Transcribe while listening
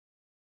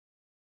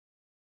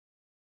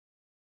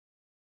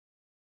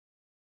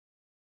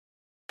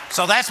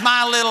So that's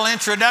my little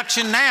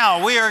introduction.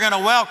 Now we are going to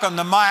welcome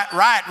the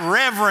Right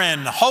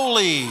Reverend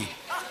Holy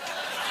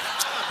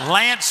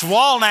Lance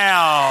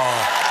Wallnau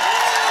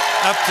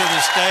up to the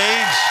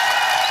stage.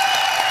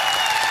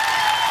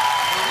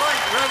 The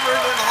Right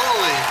Reverend and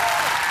Holy.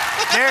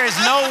 There is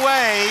no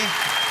way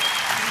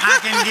I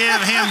can give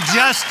him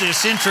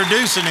justice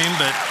introducing him,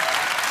 but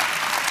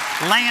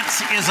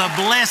Lance is a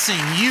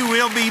blessing. You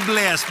will be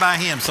blessed by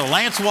him. So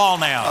Lance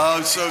Wallnau.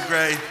 Oh, so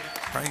great.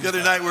 The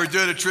other night we were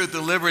doing a Truth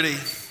and Liberty.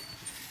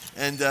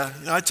 And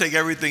I take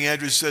everything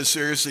Andrew says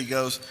seriously. He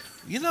goes,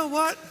 you know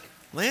what?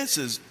 Lance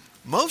is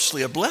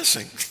mostly a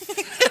blessing.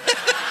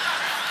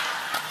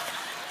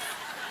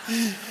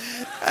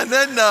 And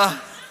then I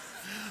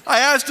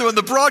asked him on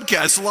the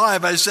broadcast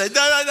live, I said,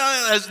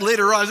 no.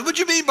 Later on, I said, what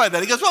do you mean by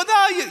that? He goes, well,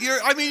 no,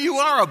 you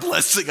are a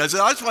blessing. I said,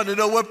 I just wanted to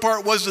know what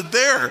part wasn't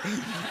there.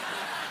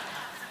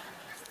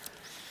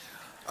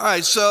 All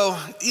right, so,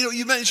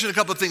 you mentioned a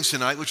couple of things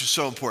tonight, which is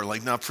so important,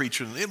 like not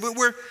preaching.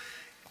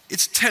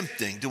 It's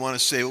tempting to want to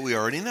say what we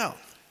already know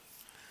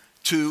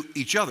to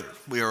each other.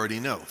 We already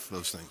know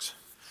those things.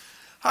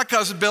 Hi,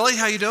 Cousin Billy.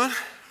 How you doing?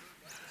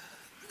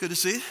 Good to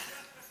see you.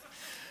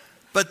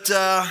 But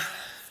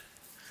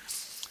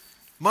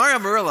Mario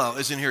Murillo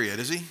isn't here yet,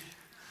 is he?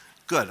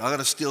 Good. I'm going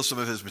to steal some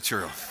of his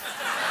material.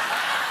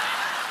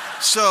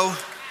 So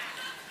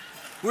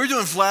we were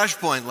doing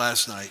Flashpoint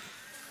last night.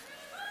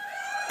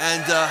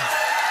 And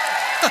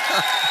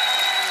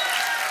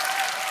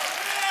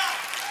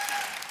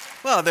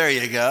well, there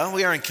you go.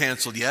 We aren't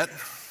canceled yet.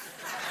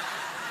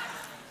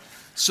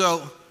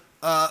 So,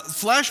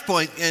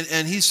 Flashpoint,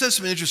 and he says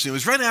something interesting. It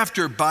was right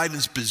after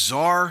Biden's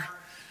bizarre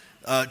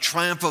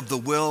triumph of the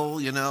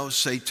will,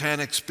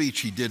 satanic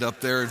speech he did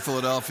up there in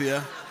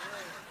Philadelphia.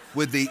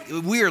 With the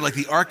weird, like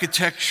the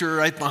architecture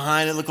right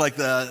behind it looked like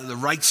the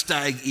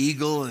Reichstag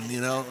eagle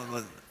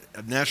and,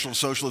 National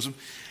Socialism.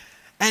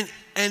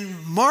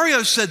 And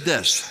Mario said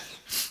this.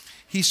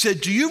 He said,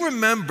 do you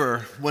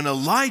remember when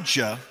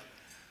Elijah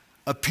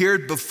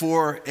appeared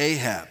before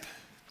Ahab?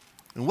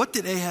 And what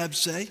did Ahab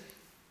say?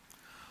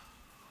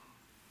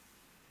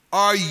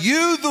 Are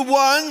you the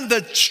one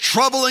that's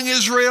troubling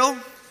Israel?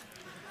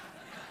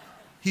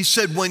 He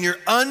said, when you're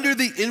under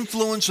the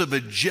influence of a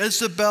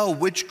Jezebel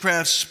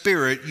witchcraft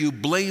spirit, you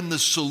blame the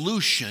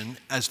solution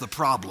as the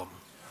problem.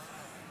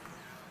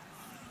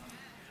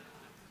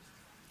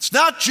 It's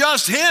not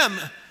just him.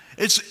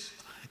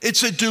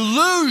 It's a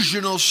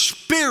delusional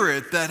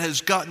spirit that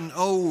has gotten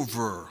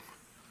over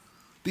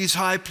these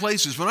high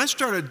places. When I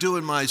started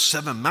doing my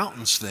Seven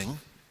Mountains thing,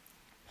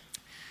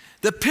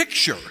 the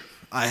picture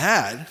I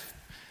had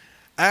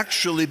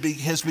actually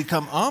has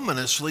become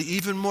ominously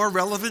even more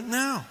relevant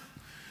now.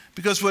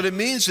 Because what it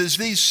means is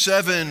these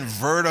 7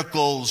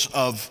 verticals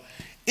of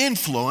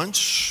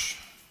influence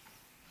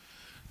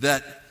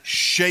that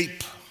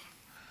shape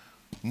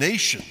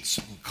nations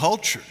and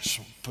cultures.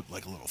 Put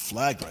like a little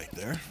flag right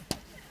there.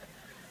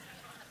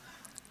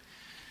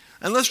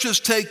 And let's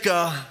just take,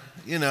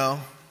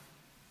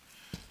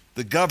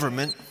 the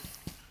government,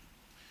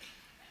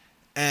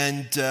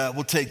 and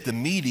we'll take the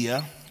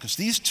media, because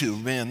these two,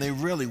 man, they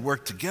really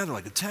work together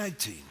like a tag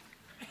team.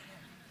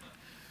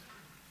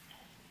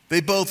 They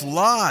both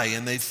lie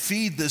and they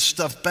feed this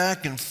stuff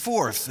back and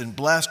forth and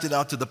blast it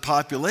out to the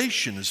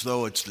population as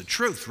though it's the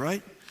truth,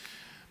 right?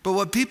 But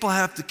what people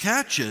have to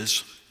catch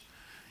is,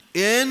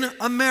 in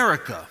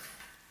America,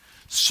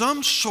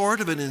 some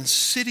sort of an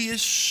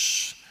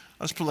insidious,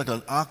 let's put like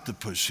an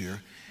octopus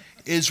here,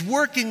 is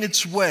working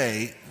its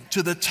way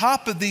to the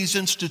top of these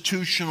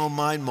institutional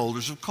mind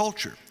molders of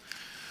culture.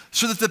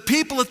 So that the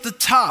people at the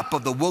top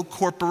of the woke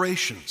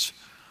corporations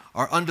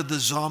are under the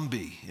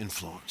zombie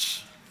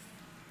influence.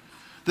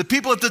 The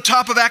people at the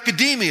top of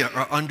academia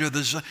are under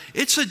the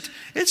it's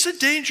a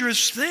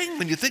dangerous thing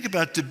when you think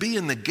about to be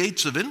in the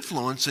gates of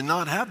influence and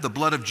not have the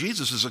blood of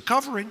Jesus as a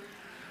covering.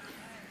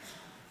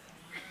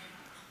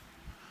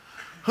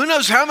 Who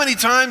knows how many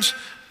times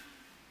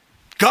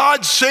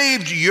God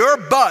saved your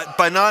butt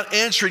by not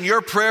answering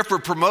your prayer for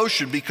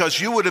promotion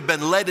because you would have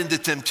been led into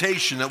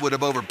temptation that would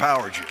have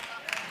overpowered you.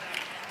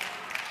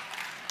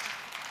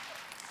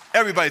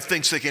 Everybody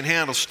thinks they can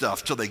handle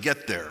stuff till they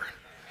get there.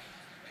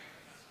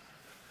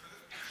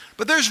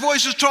 But there's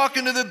voices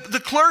talking to the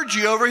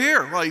clergy over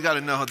here. Well, you got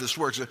to know how this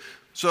works.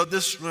 So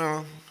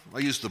I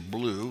use the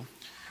blue.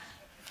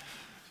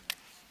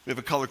 We have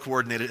a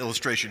color-coordinated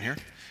illustration here.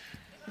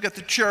 We got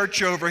the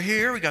church over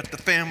here. We got the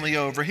family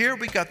over here.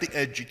 We got the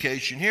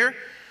education here.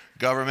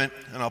 Government,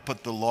 and I'll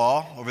put the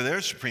law over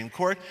there, Supreme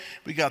Court.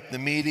 We got the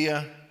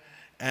media.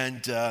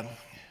 And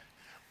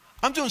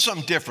I'm doing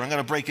something different. I'm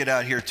going to break it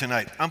out here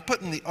tonight. I'm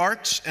putting the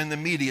arts and the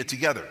media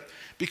together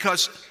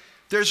because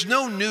there's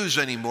no news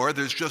anymore.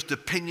 There's just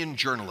opinion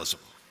journalism.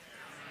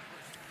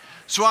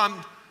 So I'm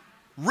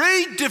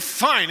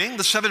redefining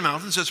the 7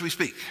 mountains as we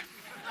speak.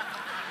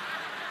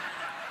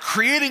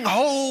 Creating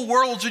whole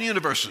worlds and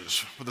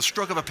universes with a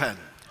stroke of a pen.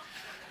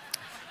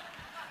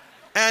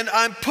 And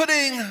I'm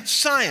putting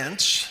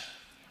science,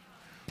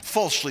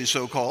 falsely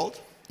so-called,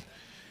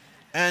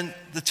 and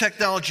the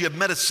technology of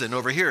medicine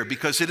over here,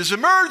 because it has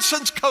emerged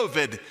since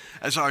COVID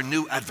as our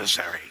new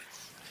adversary.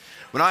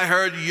 When I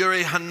heard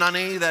Yuri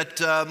Hanani,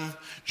 that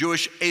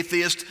Jewish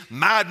atheist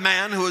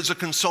madman who is a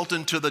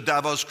consultant to the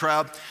Davos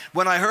crowd,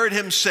 when I heard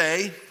him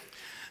say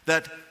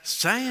that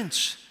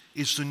science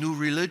is the new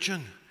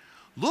religion.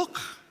 Look,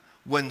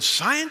 when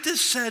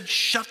scientists said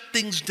shut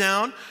things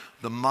down,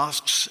 the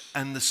mosques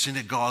and the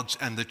synagogues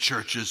and the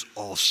churches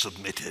all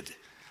submitted.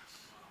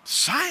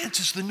 Science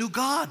is the new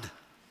God.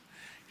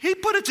 He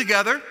put it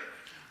together.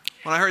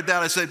 When I heard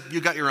that, I said,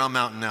 you got your own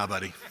mountain now,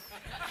 buddy.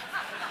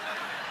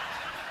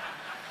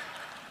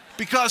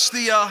 Because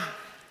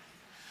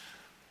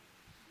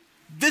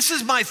this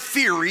is my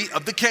theory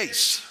of the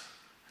case.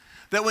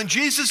 That when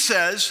Jesus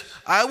says,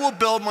 I will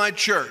build my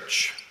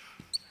church,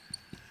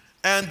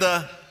 and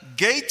the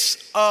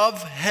gates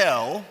of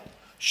hell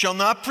shall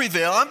not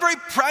prevail. I'm very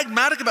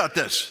pragmatic about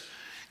this.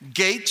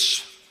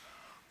 Gates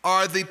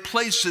are the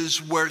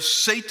places where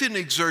Satan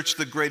exerts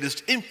the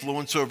greatest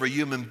influence over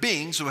human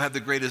beings who have the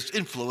greatest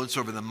influence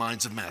over the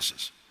minds of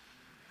masses.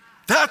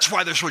 That's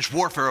why there's so much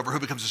warfare over who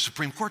becomes a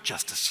Supreme Court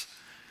justice.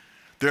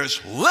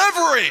 There's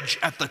leverage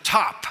at the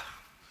top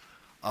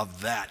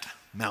of that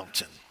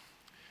mountain.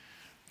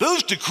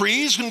 Those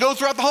decrees can go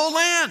throughout the whole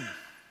land.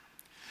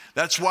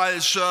 That's why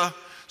it's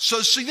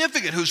so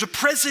significant who's a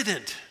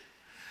president.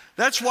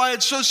 That's why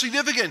it's so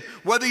significant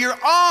whether you're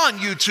on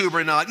YouTube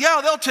or not.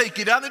 Yeah, they'll take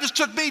you down. They just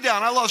took me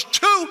down. I lost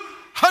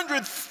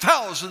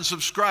 200,000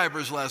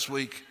 subscribers last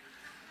week.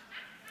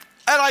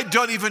 And I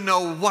don't even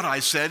know what I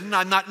said, and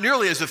I'm not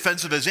nearly as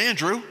offensive as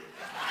Andrew.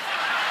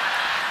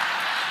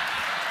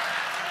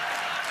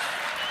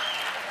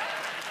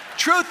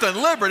 Truth and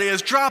Liberty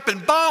is dropping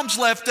bombs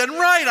left and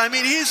right. I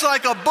mean, he's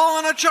like a bull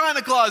in a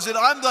china closet.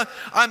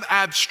 I'm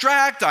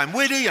abstract, I'm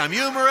witty, I'm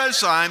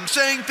humorous, I'm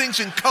saying things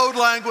in code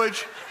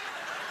language.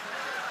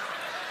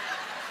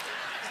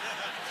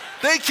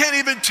 They can't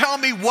even tell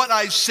me what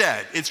I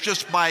said. It's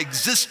just my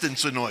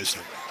existence annoys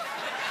them.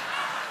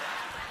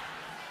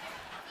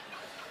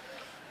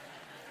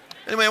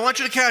 Anyway, I want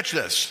you to catch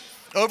this.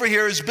 Over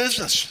here is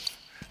business.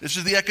 This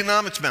is the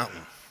economics mountain.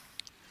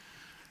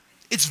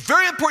 It's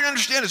very important to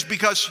understand this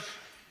because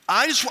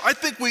I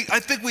think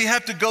we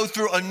have to go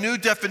through a new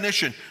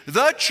definition.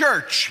 The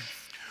church,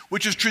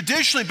 which has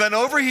traditionally been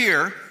over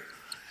here,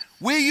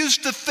 we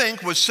used to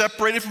think was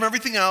separated from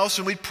everything else,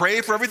 and we'd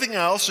pray for everything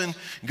else, and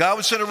God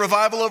would send a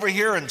revival over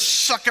here and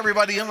suck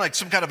everybody in like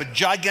some kind of a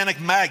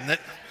gigantic magnet.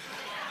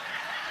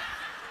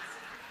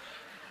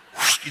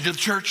 Into the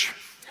church,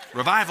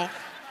 revival.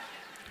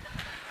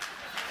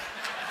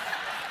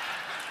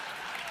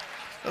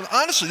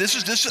 Honestly,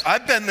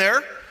 I've been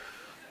there.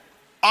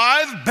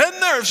 I've been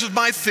there. This is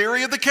my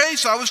theory of the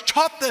case. I was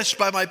taught this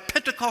by my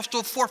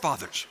Pentecostal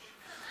forefathers.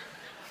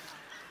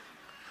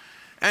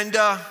 And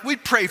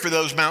we'd pray for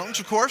those mountains,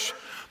 of course,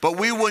 but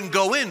we wouldn't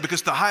go in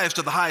because the highest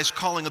of the highest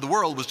calling of the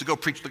world was to go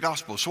preach the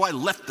gospel. So I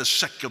left the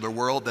secular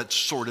world, that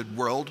sordid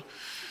world,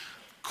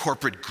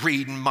 corporate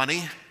greed and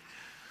money.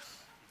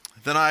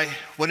 Then I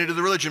went into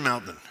the religion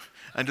mountain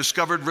and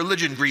discovered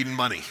religion, greed, and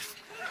money.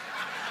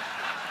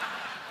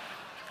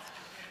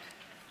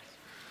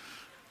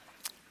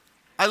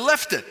 I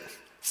left it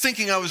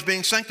thinking I was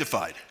being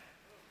sanctified.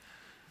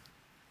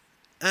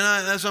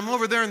 And as I'm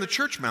over there in the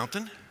church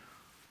mountain,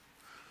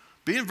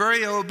 being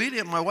very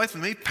obedient, my wife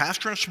and me,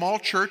 pastoring a small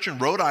church in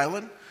Rhode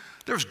Island,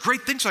 there was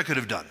great things I could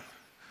have done.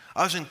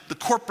 I was in the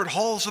corporate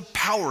halls of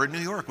power in New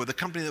York with a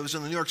company that was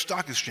in the New York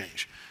Stock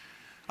Exchange.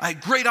 I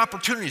had great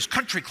opportunities,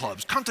 country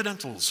clubs,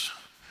 continentals.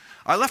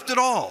 I left it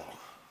all,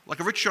 like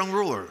a rich young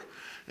ruler,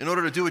 in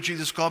order to do what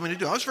Jesus called me to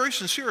do. I was very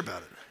sincere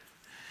about it.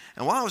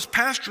 And while I was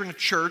pastoring a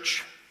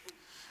church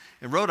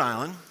in Rhode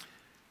Island,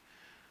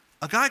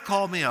 a guy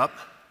called me up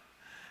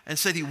and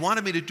said he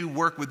wanted me to do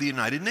work with the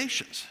United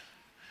Nations.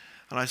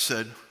 And I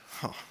said,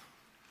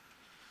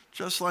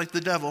 just like the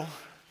devil,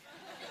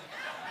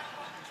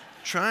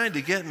 trying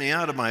to get me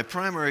out of my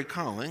primary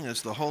calling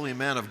as the holy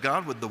man of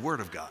God with the word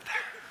of God.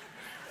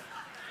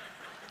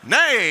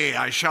 Nay,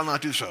 I shall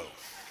not do so.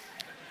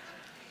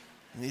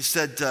 And he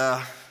said,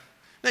 no,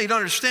 you don't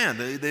understand.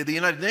 The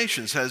United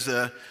Nations has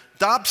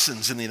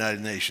Dobsons in the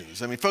United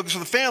Nations. I mean, Focus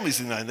on the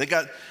Families in the United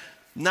Nations.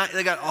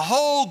 They got a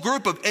whole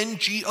group of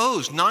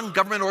NGOs,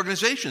 non-government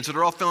organizations that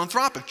are all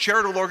philanthropic,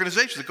 charitable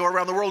organizations that go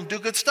around the world and do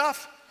good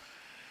stuff.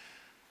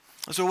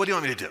 So what do you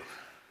want me to do?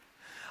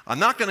 I'm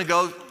not going to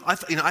go. I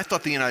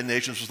thought the United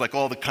Nations was like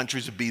all the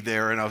countries would be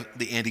there and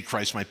the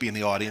Antichrist might be in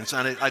the audience.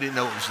 And I didn't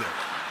know it was there.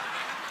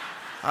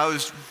 I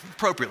was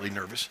appropriately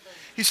nervous.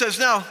 He says,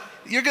 now,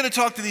 you're going to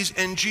talk to these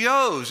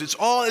NGOs. It's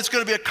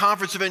going to be a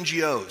conference of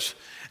NGOs.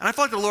 And I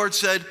felt like the Lord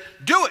said,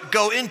 do it.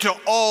 Go into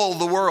all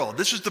the world.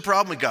 This is the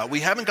problem we got. We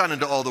haven't gone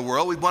into all the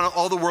world. We want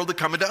all the world to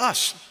come into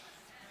us.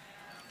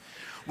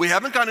 We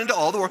haven't gone into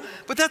all the world.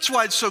 But that's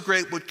why it's so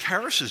great what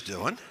Charis is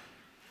doing.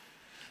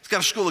 It's got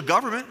a school of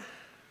government,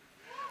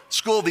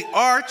 school of the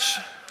arts.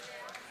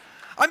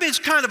 I mean, it's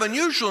kind of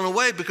unusual in a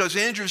way because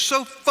Andrew's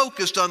so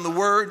focused on the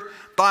word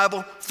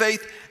Bible,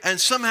 faith, and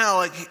somehow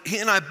like he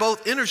and I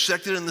both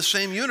intersected in the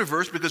same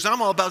universe because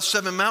I'm all about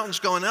 7 mountains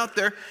going out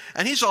there,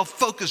 and he's all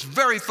focused,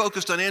 very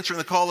focused on answering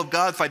the call of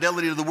God,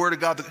 fidelity to the Word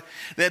of God,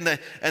 and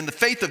the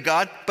faith of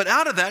God. But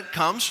out of that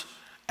comes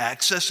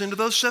access into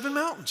those 7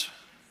 mountains.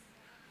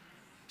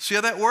 See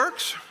how that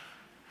works?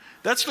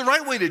 That's the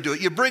right way to do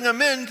it. You bring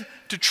them in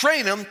to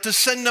train them, to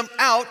send them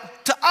out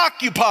to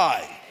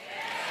occupy.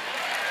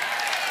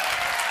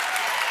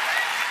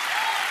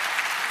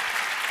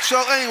 So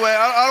anyway,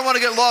 I don't want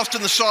to get lost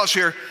in the sauce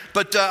here,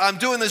 but I'm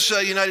doing this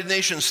United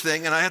Nations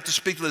thing, and I have to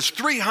speak to this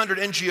 300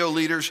 NGO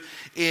leaders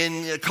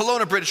in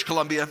Kelowna, British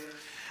Columbia.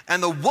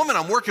 And the woman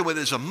I'm working with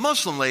is a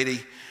Muslim lady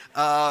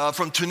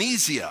from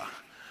Tunisia.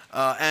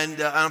 And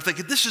I'm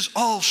thinking, this is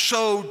all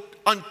so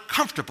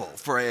uncomfortable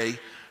for a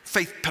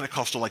faith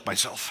Pentecostal like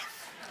myself,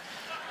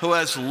 who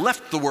has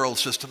left the world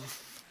system.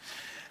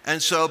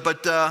 And so,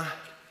 but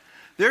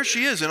there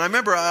she is. And I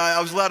remember I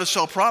was allowed to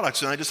sell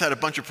products, and I just had a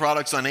bunch of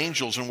products on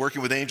angels and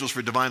working with angels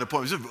for divine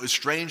appointments. It was a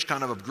strange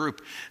kind of a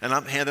group, and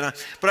I'm handing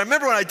out. But I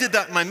remember when I did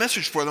that, my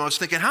message for them, I was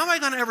thinking, how am I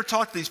going to ever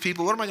talk to these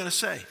people? What am I going to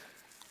say?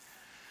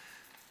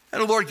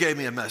 And the Lord gave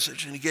me a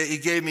message, and he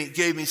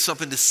gave me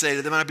something to say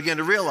to them. And I began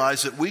to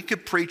realize that we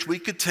could preach, we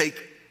could take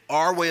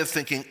our way of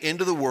thinking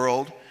into the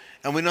world,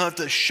 and we don't have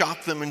to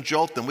shock them and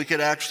jolt them. We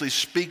could actually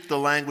speak the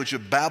language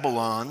of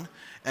Babylon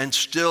and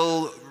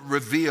still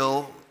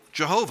reveal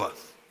Jehovah.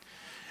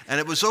 And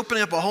it was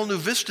opening up a whole new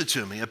vista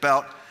to me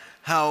about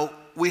how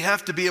we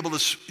have to be able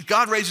to,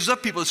 God raises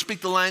up people to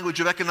speak the language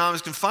of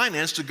economics and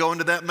finance to go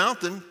into that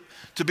mountain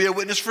to be a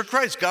witness for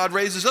Christ. God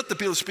raises up the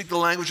people to speak the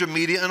language of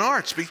media and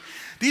arts.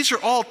 These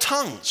are all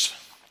tongues.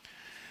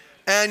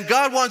 And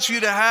God wants you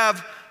to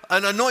have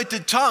an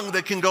anointed tongue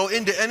that can go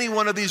into any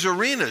one of these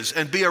arenas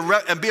and be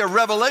a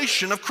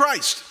revelation of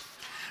Christ.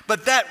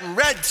 But that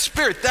red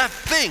spirit, that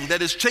thing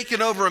that has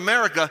taken over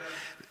America,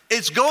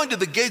 it's going to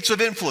the gates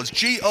of influence,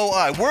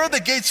 G-O-I. Where are the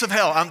gates of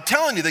hell? I'm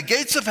telling you, the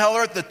gates of hell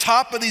are at the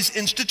top of these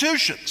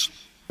institutions.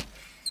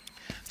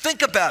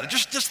 Think about it.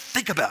 Just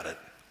think about it.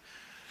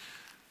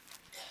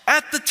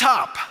 At the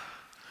top,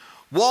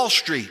 Wall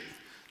Street,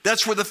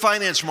 that's where the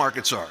finance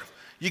markets are.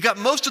 You got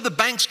most of the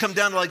banks come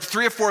down to like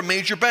 3 or 4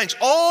 major banks.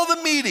 All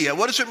the media,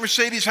 what is it,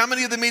 Mercedes? How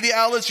many of the media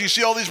outlets? You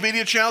see all these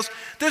media channels?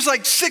 There's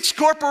like 6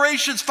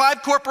 corporations,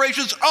 5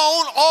 corporations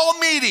own all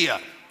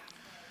media.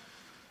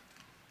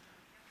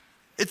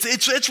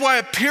 It's why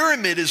a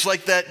pyramid is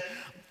like that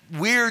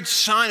weird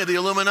sign of the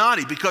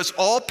Illuminati, because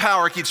all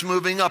power keeps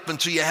moving up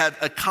until you have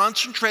a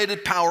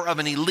concentrated power of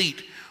an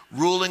elite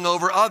ruling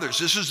over others.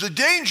 This is the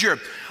danger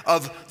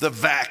of the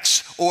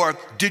vax or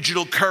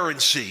digital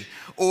currency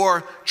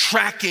or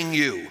tracking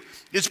you.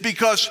 It's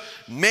because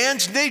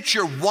man's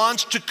nature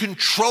wants to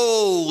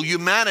control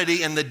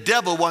humanity, and the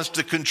devil wants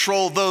to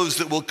control those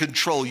that will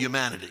control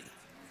humanity.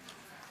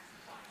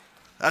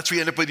 That's where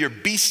you end up with your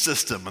beast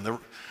system on the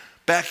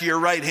back of your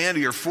right hand or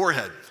your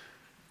forehead.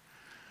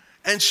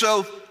 And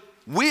so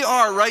we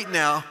are right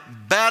now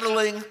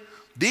battling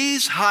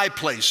these high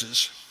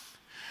places,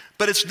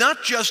 but it's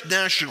not just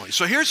nationally.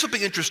 So here's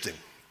something interesting.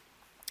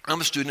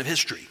 I'm a student of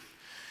history,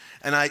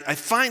 and I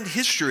find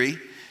history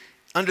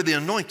under the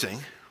anointing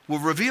will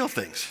reveal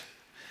things.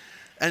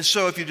 And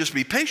so if you just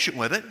be patient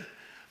with it,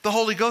 the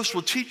Holy Ghost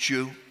will teach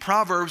you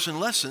proverbs and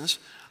lessons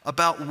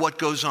about what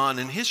goes on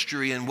in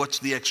history and what's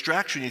the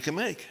extraction you can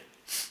make.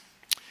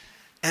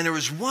 And there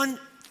was one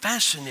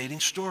fascinating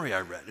story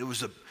I read. It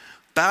was a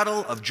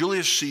battle of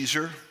Julius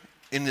Caesar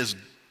in his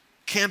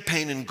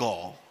campaign in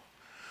Gaul,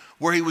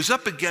 where he was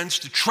up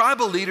against the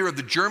tribal leader of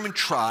the German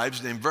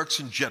tribes named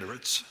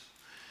Vercingetorix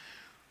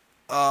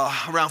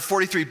around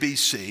 43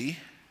 BC.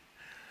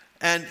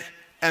 And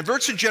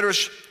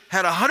Vercingetorix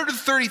had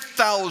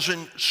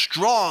 130,000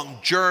 strong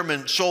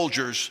German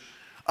soldiers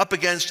up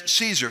against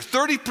Caesar,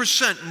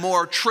 30%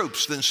 more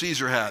troops than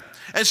Caesar had.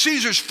 And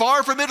Caesar's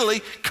far from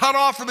Italy, cut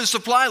off from his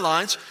supply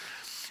lines,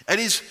 and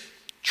he's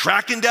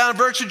tracking down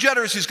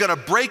Vercingetorix. He's going to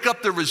break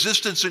up the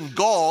resistance in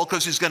Gaul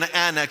because he's going to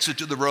annex it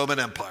to the Roman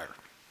Empire.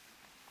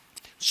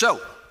 So,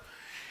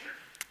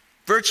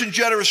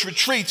 Vercingetorix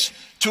retreats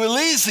to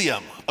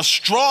Elysium, a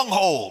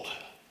stronghold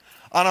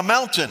on a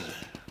mountain.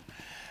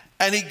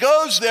 And he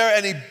goes there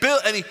and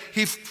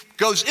he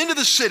goes into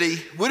the city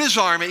with his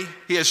army.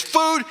 He has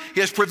food,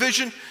 he has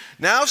provision.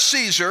 Now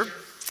Caesar,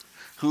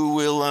 who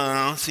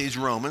will, he's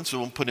Roman, so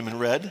we'll put him in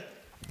red.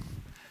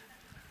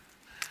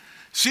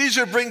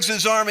 Caesar brings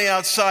his army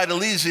outside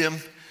Elysium,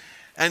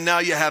 and now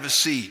you have a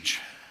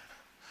siege.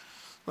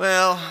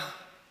 Well,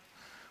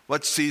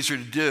 what's Caesar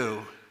to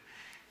do?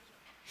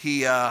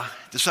 He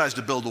decides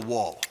to build a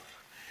wall.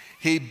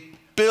 He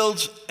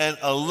builds an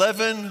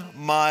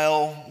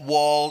 11-mile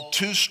wall,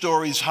 2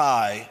 stories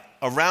high,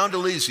 around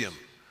Elysium,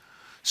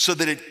 so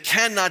that it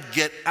cannot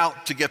get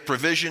out to get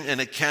provision and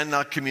it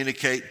cannot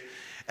communicate.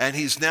 And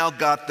he's now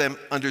got them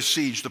under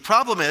siege. The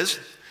problem is,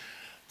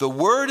 the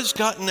word has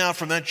gotten out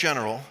from that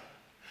general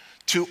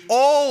to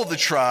all the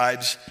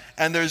tribes,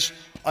 and there's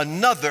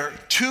another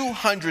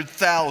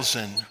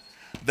 200,000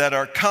 that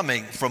are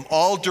coming from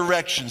all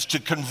directions to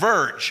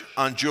converge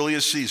on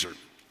Julius Caesar.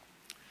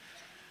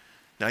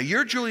 Now,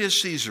 you're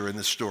Julius Caesar in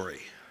this story.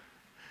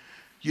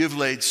 You've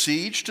laid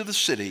siege to the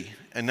city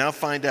and now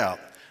find out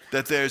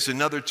that there's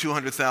another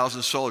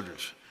 200,000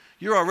 soldiers.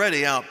 You're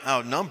already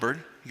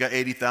outnumbered. You got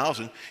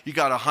 80,000. You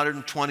got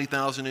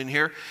 120,000 in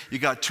here. You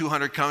got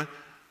 200 coming.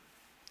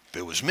 If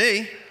it was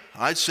me,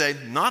 I'd say,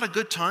 not a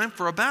good time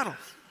for a battle.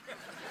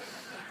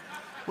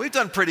 We've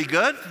done pretty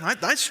good.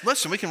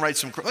 Listen, we can write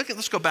some.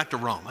 Let's go back to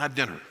Rome, have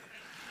dinner.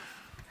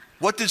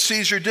 What did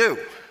Caesar do?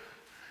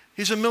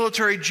 He's a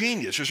military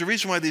genius. There's a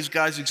reason why these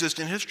guys exist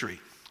in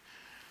history.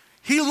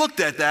 He looked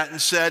at that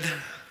and said,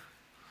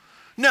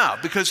 no,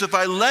 because if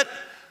I let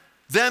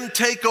them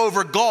take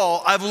over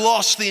Gaul, I've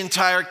lost the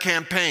entire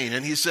campaign.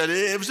 And he said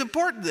it was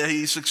important that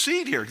he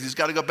succeed here because he's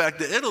got to go back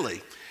to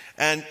Italy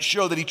and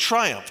show that he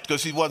triumphed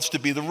because he wants to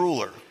be the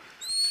ruler.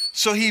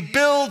 So he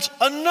builds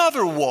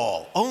another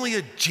wall. Only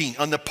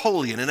a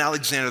Napoleon and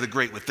Alexander the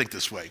Great would think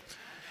this way.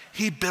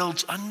 He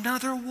builds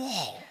another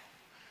wall,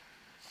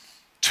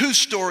 2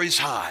 stories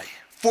high,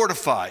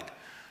 fortified,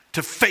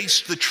 to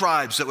face the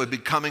tribes that would be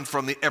coming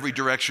from every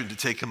direction to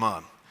take him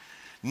on.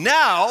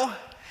 Now,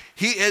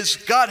 he has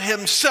got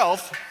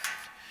himself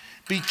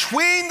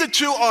between the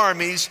 2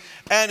 armies,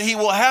 and he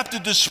will have to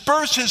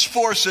disperse his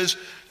forces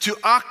to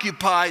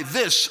occupy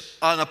this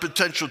on a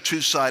potential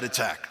 2-side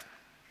attack.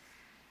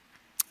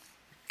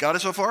 Got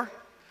it so far?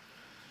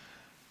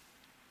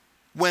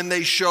 When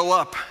they show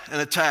up and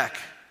attack,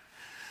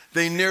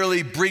 they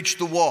nearly breach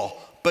the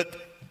wall,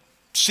 but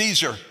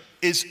Caesar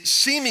is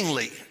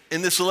seemingly,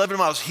 in this 11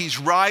 miles, he's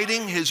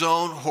riding his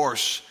own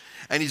horse,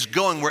 and he's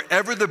going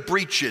wherever the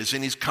breach is,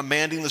 and he's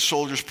commanding the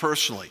soldiers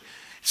personally.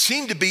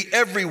 Seem to be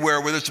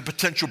everywhere where there's a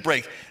potential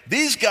break.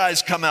 These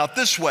guys come out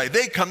this way,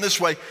 they come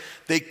this way.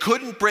 They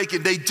couldn't break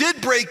in. They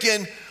did break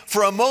in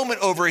for a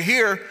moment over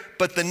here,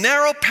 but the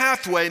narrow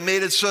pathway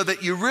made it so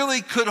that you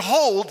really could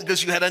hold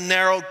because you had a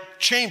narrow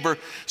chamber,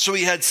 so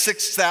he had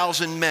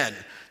 6,000 men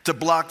to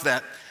block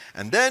that.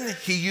 And then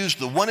he used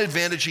the one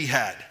advantage he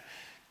had,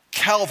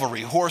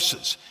 cavalry,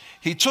 horses.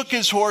 He took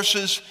his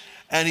horses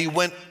and he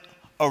went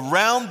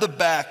around the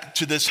back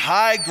to this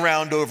high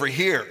ground over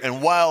here.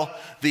 And while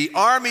the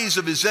armies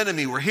of his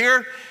enemy were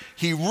here,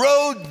 he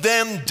rode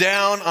them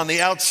down on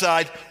the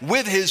outside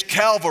with his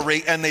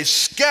cavalry, and they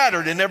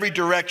scattered in every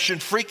direction,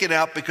 freaking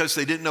out because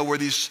they didn't know where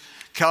these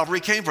cavalry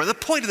came from. The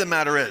point of the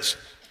matter is,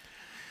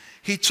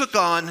 he took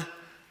on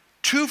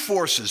 2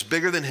 forces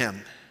bigger than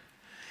him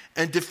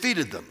and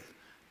defeated them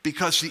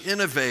because he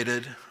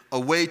innovated a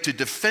way to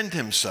defend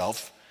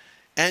himself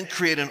and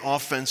create an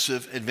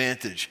offensive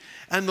advantage.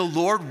 And the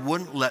Lord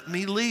wouldn't let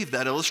me leave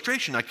that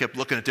illustration. I kept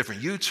looking at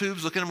different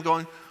YouTubes, looking at them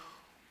going,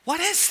 what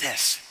is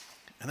this?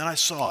 And then I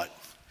saw it.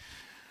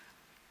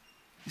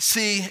 You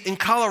see, in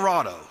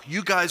Colorado,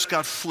 you guys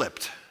got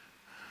flipped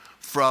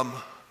from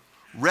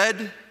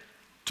red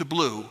to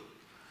blue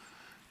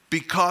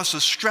because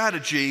a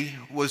strategy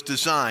was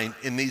designed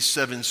in these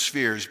 7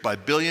 spheres by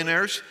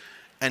billionaires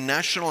and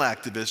national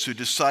activists who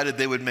decided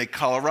they would make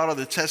Colorado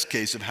the test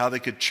case of how they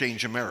could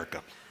change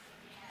America.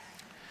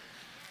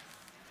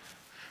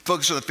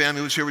 Focus on the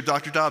Family was here with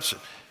Dr. Dobson.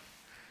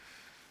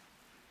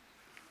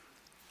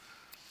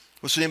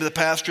 What's the name of the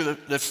pastor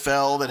that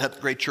fell, that had a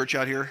great church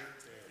out here?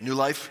 New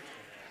Life?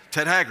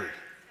 Ted Haggard.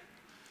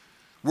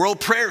 World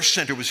Prayer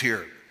Center was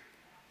here.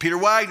 Peter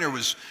Wagner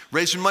was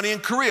raising money in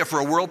Korea for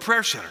a World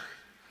Prayer Center.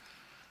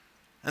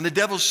 And the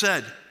devil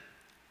said,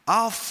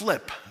 I'll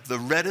flip the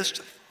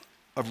reddest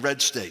of red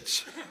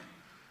states.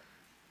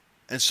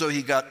 And so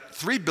he got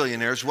 3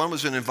 billionaires. One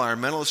was an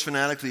environmentalist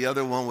fanatic, the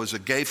other one was a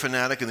gay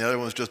fanatic, and the other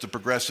one was just a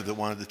progressive that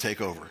wanted to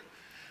take over.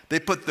 They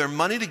put their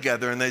money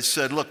together and they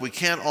said, look, we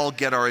can't all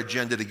get our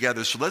agenda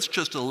together, so let's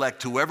just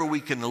elect whoever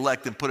we can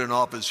elect and put in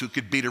office who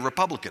could beat a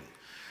Republican.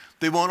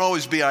 They won't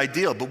always be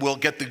ideal, but we'll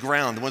get the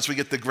ground. And once we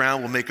get the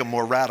ground, we'll make them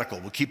more radical.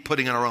 We'll keep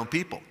putting in our own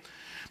people.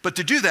 But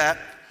to do that,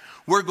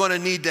 we're going to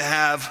need to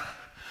have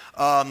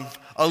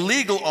a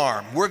legal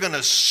arm. We're going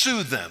to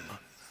sue them.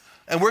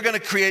 And we're going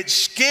to create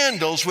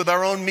scandals with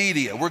our own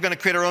media. We're going to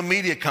create our own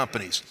media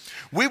companies.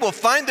 We will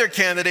find their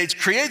candidates,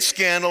 create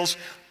scandals,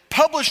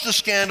 publish the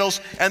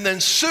scandals, and then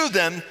sue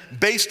them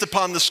based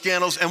upon the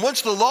scandals. And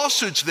once the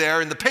lawsuit's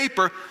there in the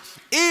paper,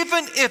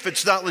 even if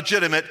it's not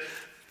legitimate,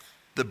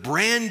 the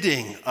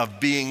branding of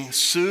being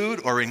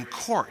sued or in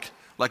court,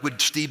 like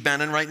with Steve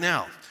Bannon right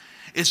now,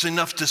 is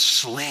enough to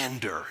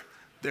slander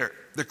their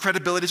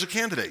credibility as a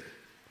candidate.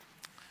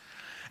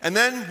 And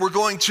then we're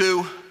going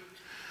to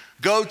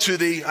go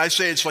to I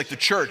say it's like the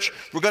church.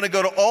 We're going to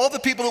go to all the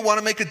people who want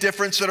to make a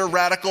difference that are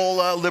radical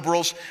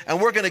liberals,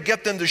 and we're going to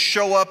get them to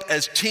show up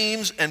as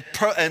teams and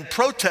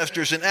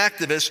protesters and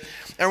activists,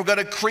 and we're going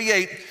to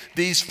create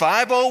these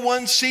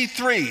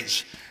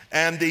 501c3s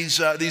and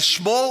these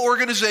small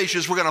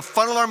organizations we're going to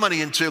funnel our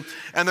money into,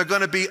 and they're going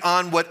to be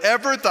on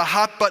whatever the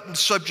hot button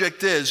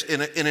subject is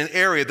in an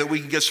area that we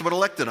can get someone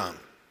elected on.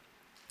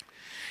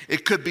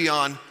 It could be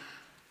on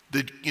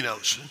the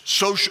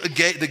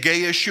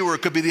gay issue, or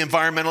it could be the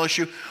environmental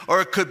issue, or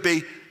it could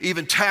be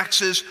even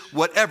taxes,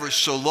 whatever,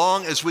 so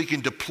long as we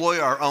can deploy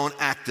our own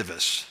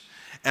activists.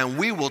 and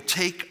we will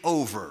take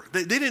over.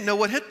 They didn't know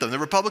what hit them. The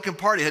Republican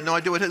Party had no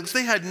idea what hit them.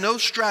 They had no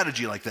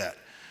strategy like that.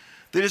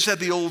 They just had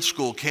the old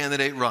school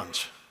candidate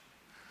runs.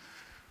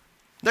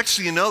 Next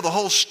thing you know, the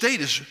whole state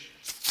is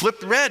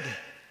flipped red.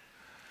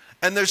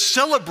 And they're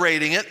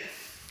celebrating it,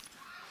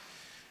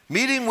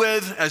 meeting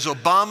with, as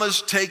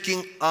Obama's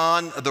taking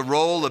on the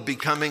role of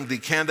becoming the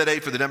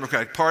candidate for the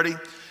Democratic Party,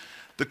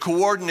 the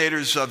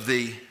coordinators of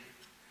the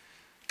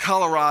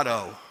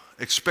Colorado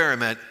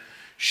experiment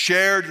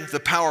shared the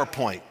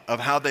PowerPoint of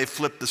how they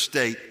flipped the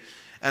state,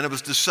 and it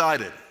was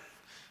decided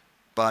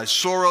by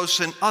Soros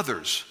and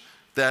others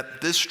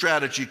that this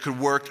strategy could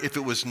work if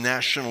it was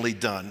nationally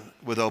done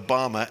with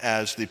Obama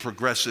as the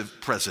progressive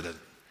president.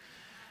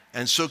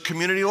 And so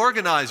community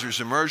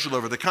organizers emerged all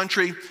over the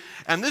country,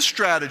 and this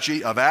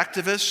strategy of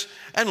activists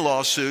and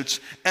lawsuits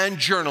and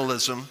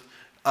journalism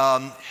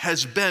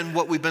has been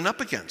what we've been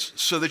up against,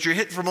 so that you're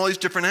hit from all these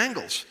different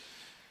angles.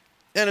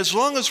 And as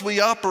long as we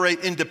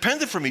operate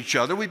independent from each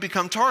other, we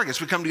become targets.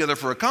 We come together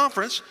for a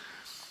conference,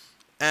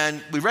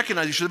 and we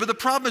recognize each other, but the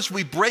problem is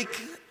we break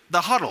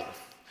the huddle,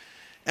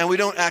 and we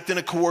don't act in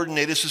a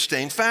coordinated,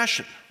 sustained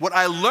fashion. What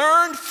I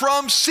learned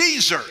from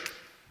Caesar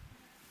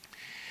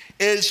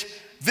is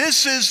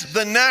this is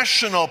the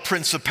national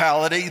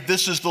principality,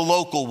 this is the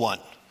local one.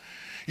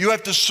 You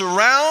have to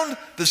surround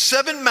the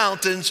 7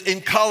 mountains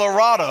in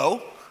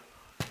Colorado.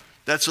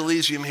 That's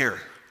Elysium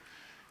here.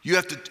 You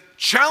have to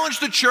challenge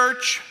the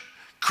church,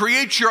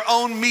 create your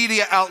own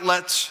media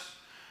outlets,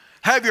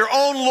 have your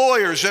own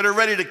lawyers that are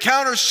ready to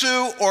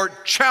countersue or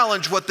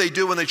challenge what they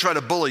do when they try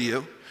to bully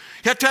you.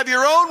 You have to have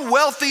your own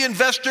wealthy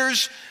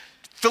investors,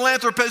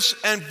 philanthropists,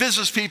 and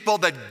business people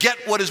that get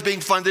what is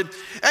being funded.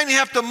 And you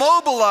have to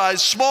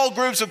mobilize small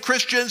groups of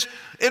Christians,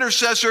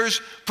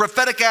 intercessors,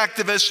 prophetic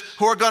activists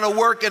who are going to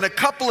work in a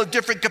couple of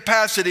different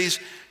capacities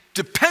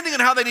depending on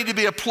how they need to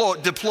be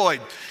deployed.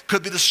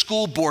 Could be the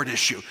school board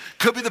issue,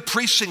 could be the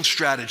precinct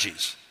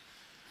strategies.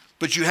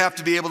 But you have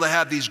to be able to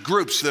have these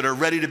groups that are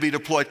ready to be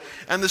deployed.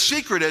 And the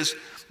secret is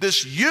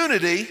this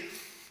unity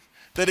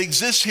that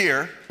exists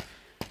here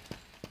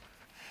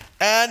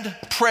and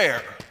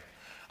prayer,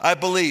 I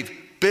believe,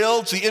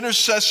 builds the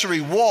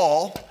intercessory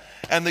wall,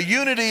 and the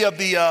unity of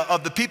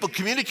the people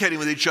communicating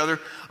with each other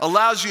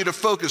allows you to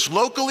focus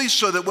locally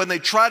so that when they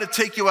try to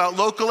take you out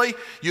locally,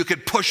 you can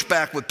push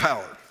back with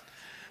power.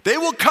 They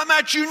will come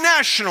at you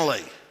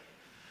nationally,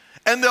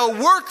 and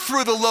they'll work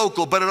through the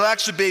local, but it'll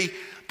actually be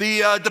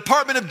the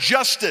Department of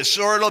Justice,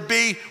 or it'll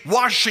be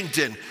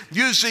Washington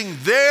using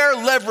their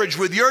leverage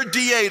with your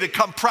DA to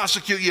come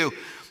prosecute you.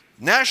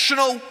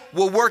 National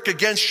will work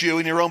against you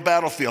in your own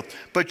battlefield,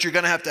 but you're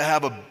going to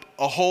have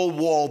a whole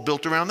wall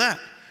built around that,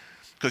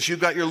 because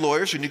you've got your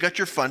lawyers and you've got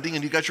your funding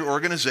and you've got your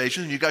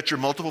organization and you've got your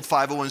multiple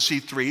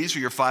 501c3s or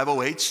your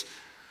 508s,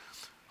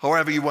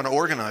 however you want to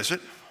organize it.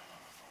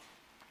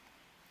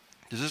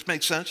 Does this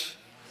make sense?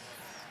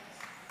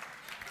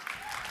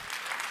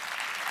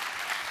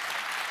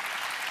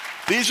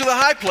 These are the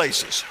high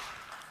places,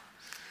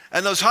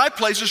 and those high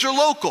places are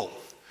local.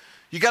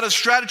 You got a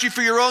strategy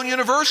for your own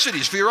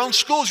universities, for your own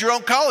schools, your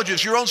own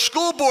colleges, your own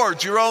school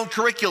boards, your own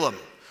curriculum.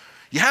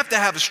 You have to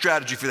have a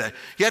strategy for that.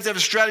 You have to have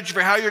a strategy for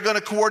how you're going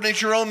to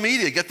coordinate your own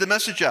media, get the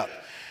message out.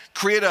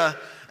 Create an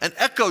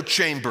echo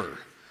chamber,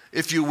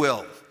 if you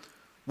will,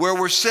 where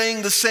we're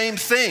saying the same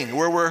thing,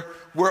 where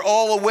we're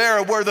all aware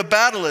of where the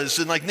battle is.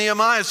 And like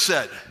Nehemiah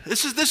said,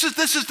 this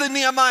is the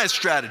Nehemiah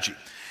strategy.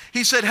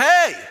 He said,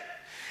 hey,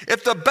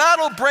 if the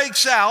battle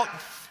breaks out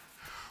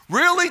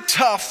really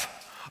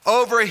tough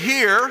over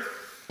here,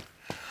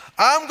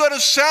 I'm going to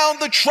sound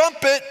the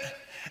trumpet,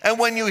 and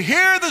when you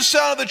hear the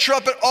sound of the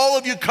trumpet, all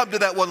of you come to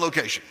that one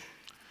location.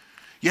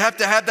 You have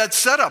to have that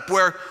setup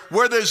where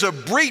there's a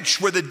breach,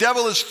 where the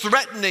devil is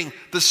threatening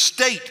the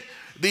state,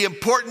 the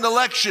important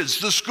elections,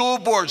 the school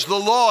boards, the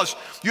laws.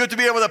 You have to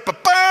be able to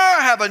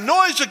have a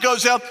noise that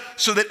goes out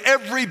so that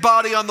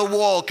everybody on the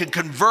wall can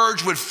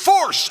converge with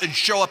force and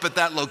show up at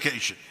that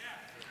location.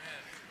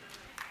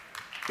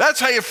 That's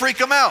how you freak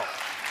them out.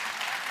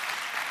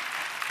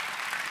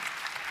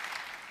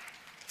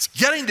 It's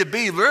getting to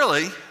be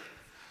really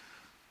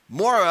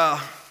more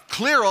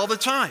clear all the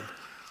time.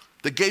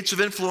 The gates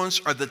of influence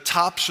are the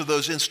tops of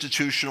those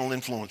institutional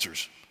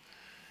influencers.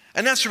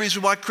 And that's the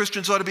reason why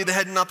Christians ought to be the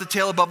head and not the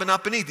tail, above and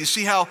not beneath. You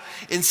see how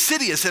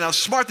insidious and how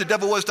smart the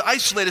devil was to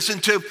isolate us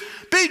into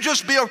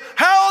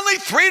how only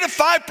 3 to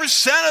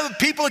 5% of the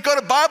people that go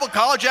to Bible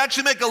college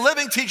actually make a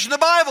living teaching the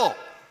Bible.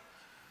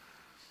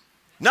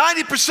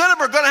 90% of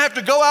them are going to have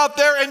to go out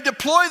there and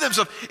deploy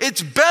themselves.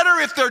 It's better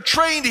if they're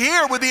trained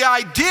here with the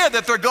idea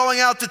that they're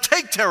going out to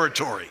take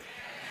territory.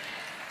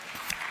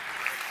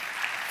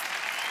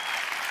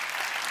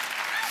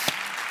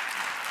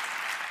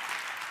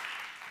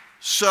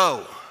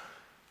 So,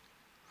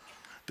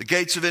 the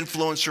gates of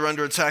influence are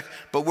under attack,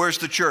 but where's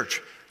the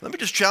church? Let me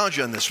just challenge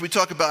you on this. We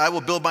talk about, I will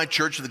build my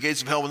church and the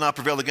gates of hell will not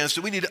prevail against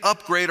it. We need to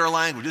upgrade our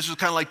language. This is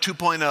kind of like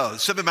 2.0,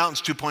 Seven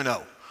Mountains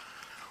 2.0.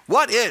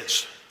 What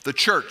is the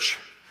church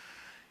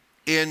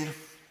in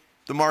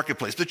the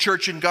marketplace, the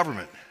church in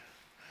government?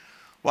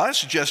 Well, I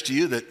suggest to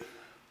you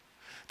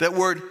that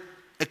word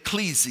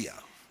ecclesia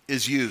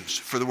is used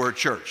for the word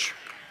church.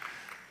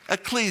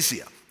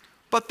 Ecclesia.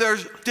 But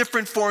there's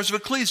different forms of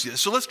ecclesia.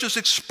 So let's just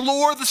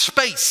explore the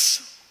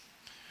space.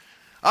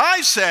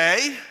 I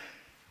say,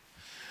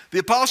 the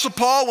Apostle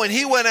Paul, when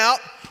he went out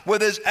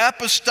with his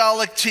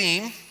apostolic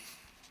team,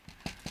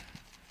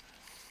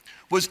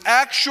 was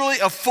actually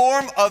a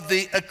form of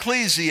the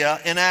ecclesia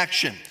in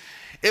action.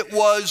 It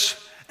was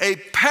a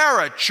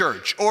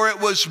parachurch, or it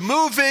was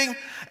moving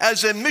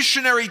as a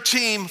missionary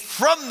team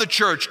from the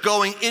church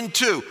going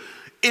into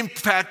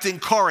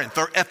impacting Corinth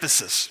or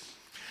Ephesus.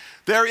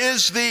 There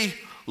is the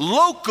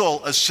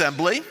local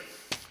assembly,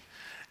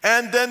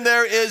 and then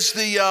there is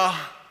the,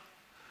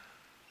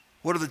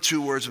 what are the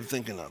two words I'm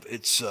thinking of?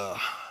 It's, it'll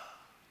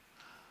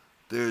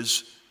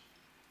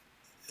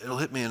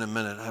hit me in a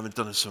minute. I haven't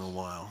done this in a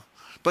while.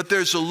 But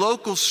there's a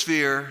local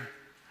sphere,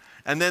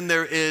 and then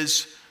there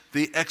is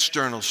the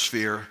external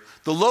sphere.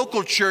 The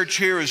local church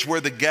here is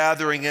where the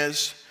gathering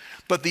is,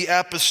 but the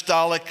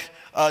apostolic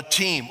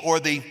team, or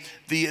the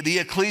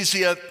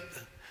ecclesia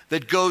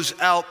that goes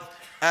out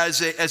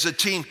as a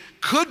team,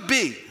 could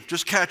be,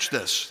 just catch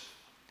this,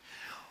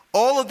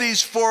 all of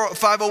these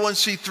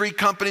 501c3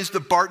 companies, the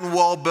Barton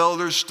Wall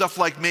Builders, stuff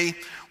like me,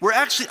 we're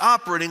actually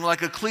operating like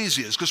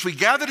ecclesias, because we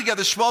gather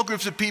together small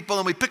groups of people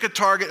and we pick a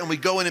target and we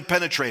go in and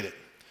penetrate it.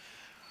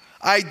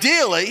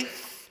 Ideally,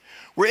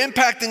 we're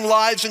impacting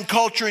lives and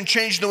culture and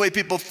changing the way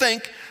people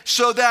think,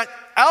 so that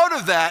out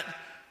of that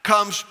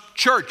comes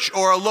church,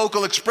 or a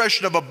local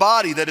expression of a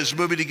body that is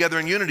moving together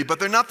in unity, but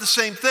they're not the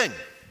same thing.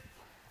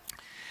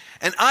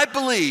 And I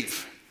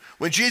believe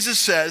when Jesus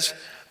says,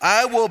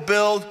 I will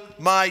build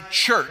my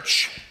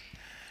church,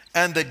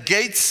 and the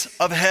gates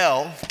of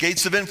hell,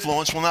 gates of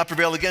influence, will not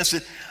prevail against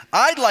it,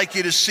 I'd like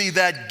you to see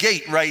that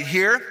gate right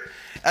here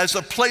as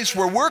a place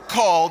where we're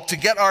called to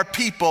get our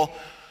people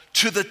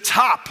to the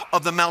top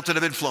of the mountain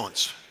of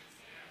influence.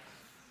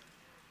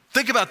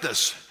 Think about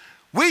this.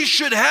 We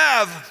should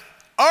have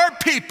our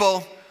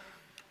people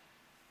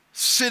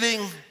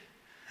sitting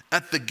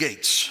at the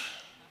gates.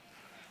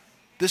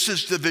 This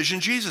is the vision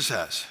Jesus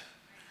has.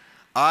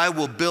 I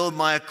will build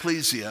my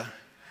ecclesia,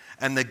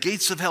 and the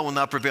gates of hell will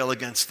not prevail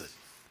against it.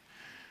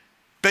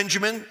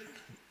 Benjamin,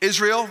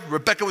 Israel,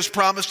 Rebekah was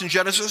promised in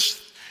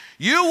Genesis,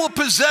 you will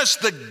possess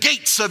the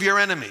gates of your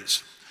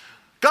enemies.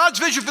 God's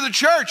vision for the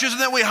church isn't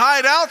that we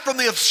hide out from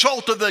the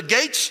assault of the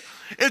gates.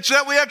 It's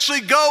that we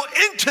actually go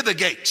into the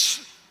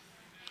gates.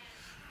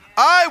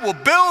 I will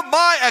build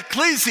my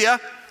ecclesia,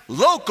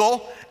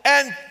 local,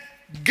 and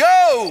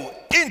go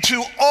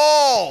into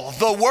all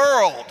the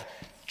world.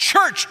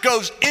 Church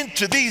goes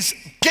into these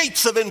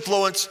gates of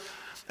influence,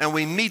 and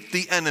we meet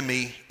the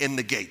enemy in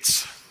the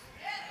gates.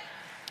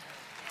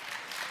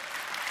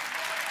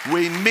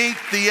 We meet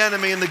the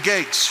enemy in the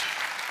gates.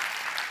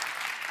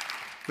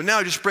 But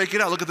now just break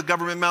it out. Look at the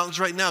government mountains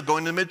right now,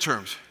 going to the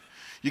midterms.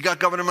 You got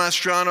Governor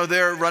Mastriano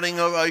there running,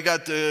 you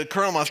got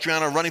Colonel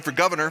Mastriano running for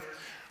governor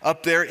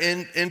up there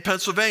in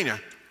Pennsylvania.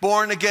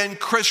 Born again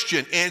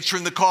Christian,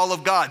 answering the call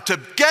of God to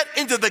get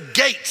into the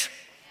gate.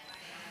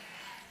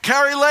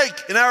 Carrie Lake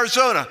in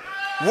Arizona,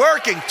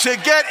 working to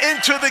get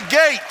into the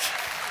gate.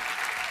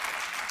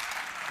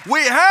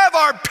 We have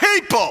our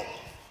people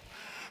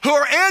who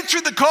are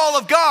answering the call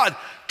of God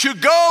to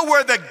go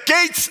where the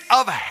gates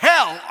of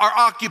hell are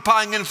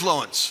occupying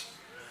influence.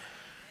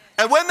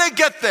 And when they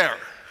get there,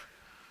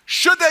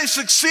 should they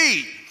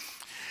succeed,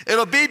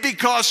 it'll be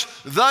because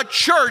the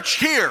church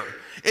here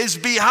is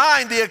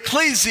behind the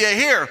ecclesia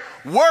here,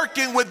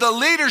 working with the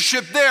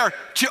leadership there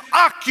to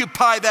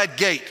occupy that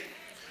gate.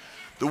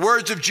 The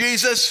words of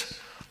Jesus,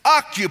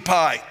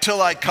 occupy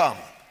till I come.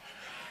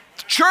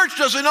 The church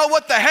doesn't know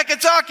what the heck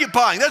it's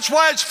occupying. That's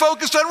why it's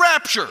focused on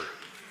rapture.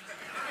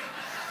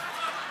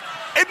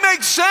 It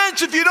makes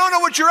sense. If you don't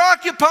know what you're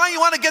occupying, you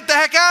want to get the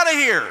heck out of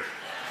here.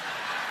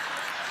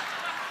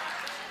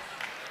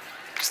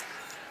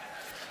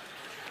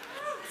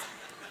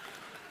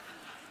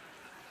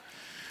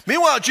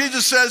 Meanwhile,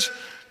 Jesus says,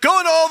 go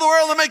into all the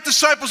world and make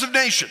disciples of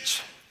nations.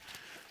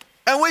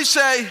 And we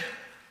say,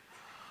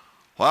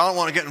 well, I don't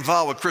want to get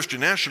involved with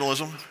Christian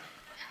nationalism.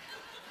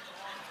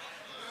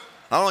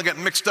 I don't want to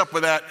get mixed up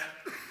with that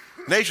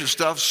nation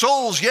stuff.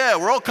 Souls, yeah,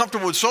 we're all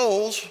comfortable with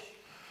souls.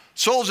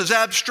 Souls is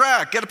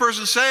abstract. Get a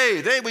person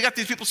saved. Hey, we got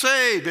these people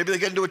saved. Maybe they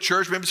get into a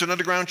church. Maybe it's an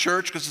underground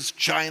church because it's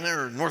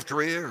China or North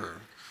Korea or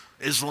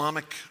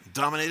Islamic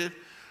dominated.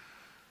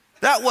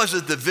 That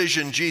wasn't the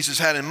vision Jesus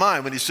had in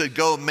mind when he said,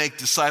 go make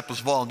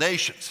disciples of all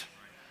nations.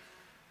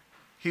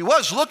 He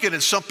was looking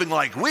at something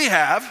like we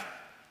have,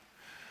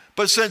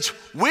 but since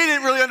we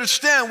didn't really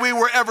understand we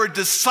were ever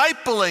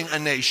discipling a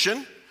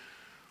nation,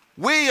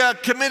 we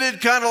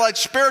committed kind of like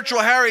spiritual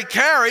Harry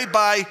Carey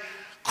by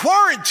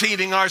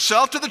quarantining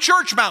ourselves to the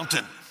church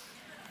mountain.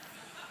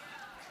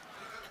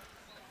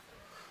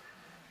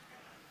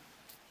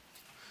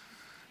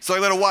 So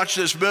I'm going to watch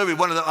this movie.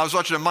 I was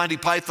watching a Monty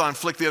Python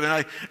flick the other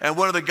night, and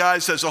one of the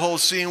guys has a whole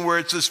scene where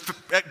it's this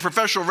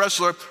professional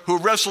wrestler who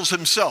wrestles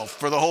himself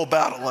for the whole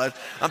battle.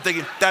 I'm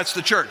thinking, that's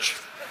the church.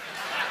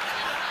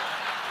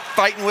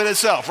 Fighting with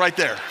itself right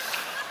there.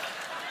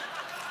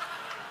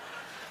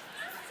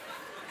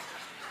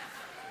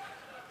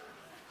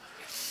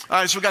 All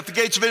right, so we've got the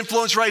gates of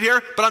influence right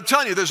here, but I'm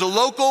telling you, there's a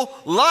local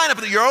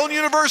lineup, your own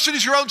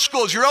universities, your own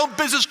schools, your own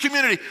business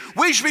community.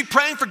 We should be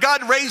praying for God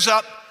to raise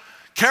up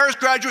Charis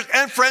graduates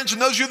and friends,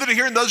 and those of you that are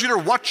here and those of you that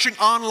are watching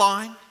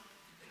online.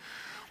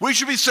 We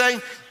should be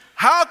saying,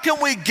 how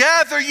can we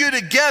gather you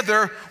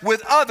together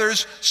with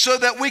others so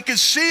that we can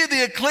see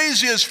the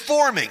ecclesias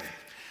forming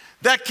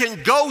that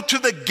can go to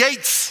the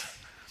gates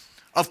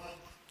of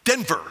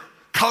Denver,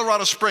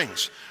 Colorado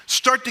Springs?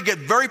 Start to get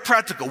very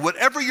practical.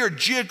 Whatever your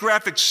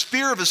geographic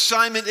sphere of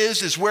assignment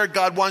is where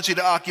God wants you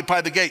to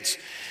occupy the gates.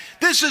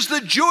 This is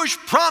the Jewish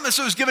promise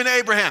that was given to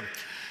Abraham.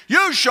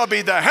 You shall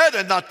be the head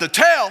and not the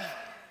tail.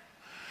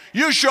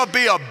 You shall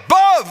be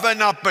above and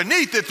not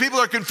beneath. If people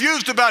are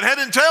confused about head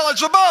and tail,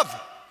 it's above.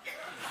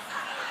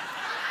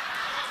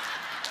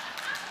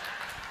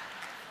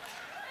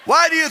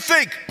 Why do you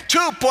think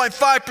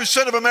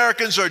 2.5% of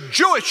Americans are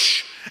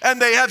Jewish and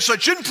they have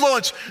such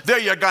influence? They're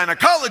your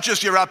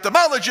gynecologist, your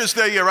ophthalmologist,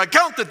 they're your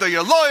accountant, they're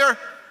your lawyer.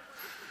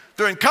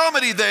 They're in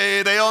comedy,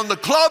 they own the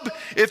club.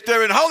 If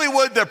they're in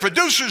Hollywood, they're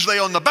producers, they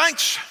own the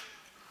banks.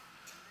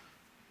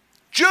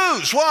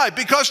 Jews, why?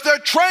 Because they're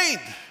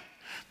trained.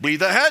 Be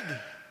the head.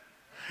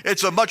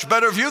 It's a much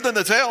better view than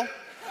the tail.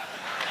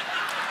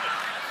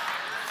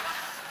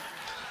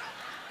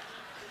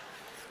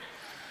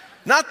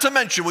 Not to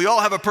mention, we all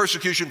have a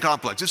persecution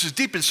complex. This is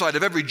deep inside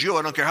of every Jew.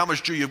 I don't care how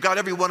much Jew you've got.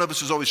 Every one of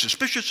us is always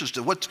suspicious as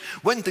to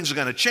when things are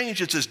going to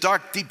change. It's this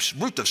dark, deep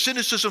root of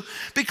cynicism.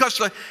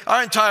 Because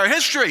our entire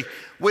history,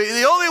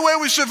 the only way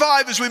we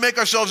survive is we make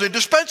ourselves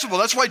indispensable.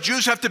 That's why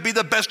Jews have to be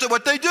the best at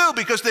what they do,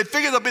 because they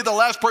figure they'll be the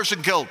last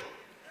person killed.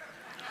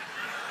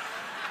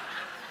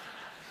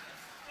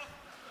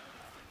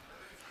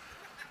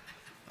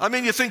 I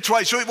mean, you think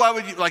twice.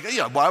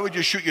 Why would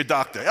you shoot your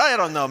doctor? I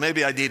don't know.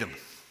 Maybe I need him.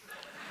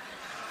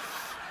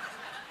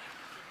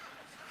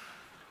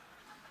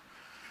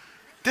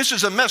 This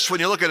is a mess when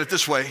you look at it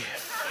this way.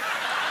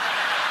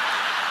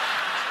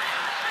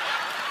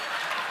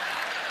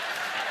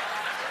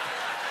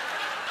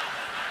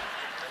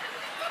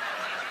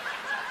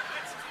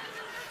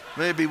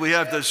 Maybe we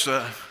have this,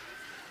 let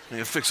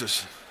me fix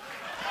this.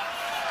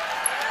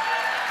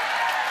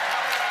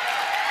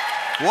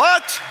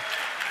 What?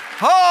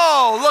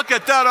 Oh, look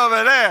at that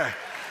over there.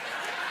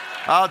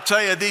 I'll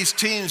tell you, these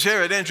teens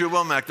here at Andrew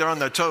Womack, they're on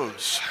their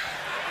toes.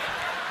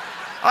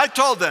 I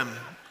told them,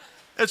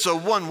 it's a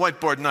one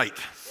whiteboard night.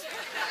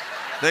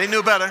 They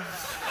knew better.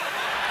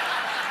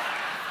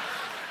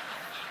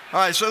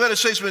 All right, so I got to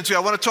say something to you.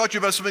 I want to talk to you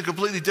about something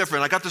completely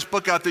different. I got this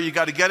book out there. You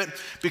got to get it,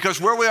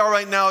 because where we are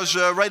right now is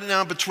right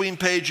now between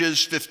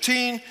pages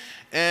 15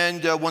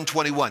 and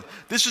 121.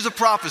 This is a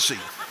prophecy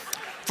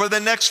for the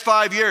next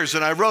 5 years,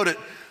 and I wrote it.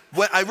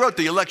 When I wrote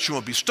the election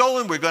will be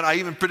stolen. I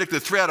even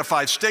predicted 3 out of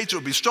 5 states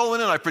would be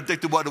stolen, and I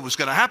predicted what was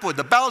going to happen with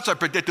the ballots. I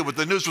predicted what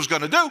the news was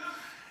going to do.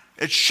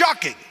 It's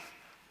shocking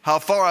how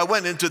far I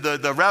went into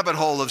the rabbit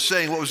hole of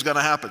saying what was going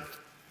to happen.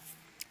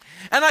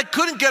 And I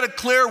couldn't get a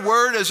clear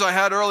word, as I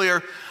had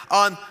earlier,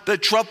 on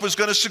that Trump was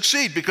going to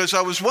succeed, because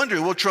I was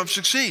wondering, will Trump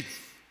succeed?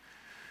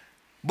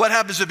 What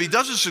happens if he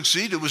doesn't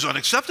succeed? It was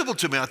unacceptable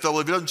to me. I thought,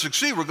 well, if he doesn't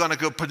succeed, we're going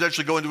to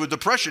potentially go into a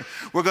depression.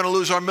 We're going to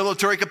lose our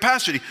military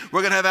capacity. We're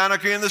going to have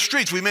anarchy in the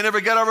streets. We may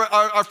never get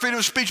our freedom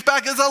of speech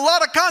back. There's a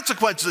lot of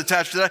consequences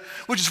attached to that,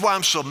 which is why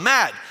I'm so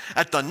mad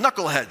at the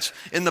knuckleheads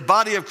in the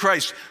body of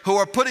Christ who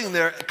are putting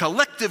their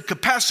collective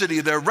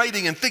capacity, their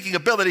writing and thinking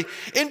ability,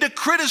 into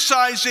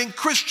criticizing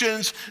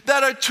Christians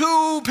that are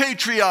too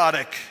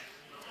patriotic.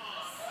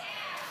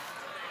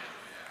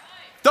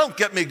 Don't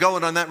get me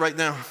going on that right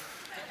now.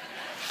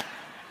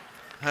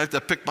 I have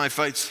to pick my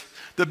fights.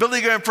 The Billy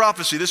Graham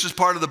prophecy, this is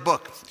part of the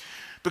book.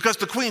 Because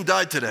the Queen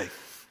died today.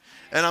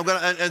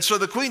 And so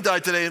the Queen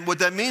died today, and what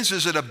that means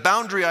is that a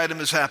boundary item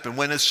has happened.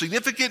 When a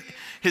significant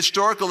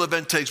historical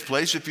event takes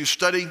place, if you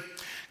study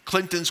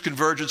Clinton's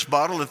convergence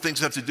model and things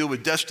have to do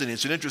with destiny,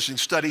 it's an interesting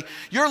study.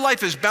 Your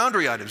life is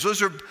boundary items.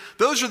 Those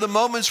are the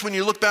moments when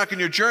you look back on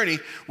your journey,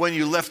 when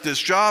you left this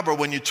job, or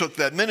when you took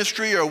that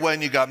ministry, or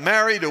when you got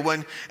married,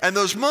 and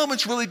those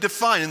moments really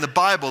define. In the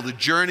Bible, the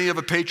journey of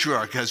a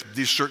patriarch has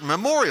these certain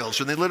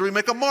memorials, and they literally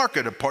make a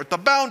marker to part the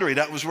boundary.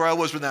 That was where I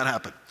was when that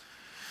happened.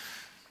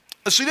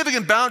 A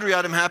significant boundary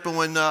item happened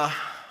when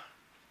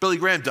Billy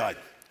Graham died,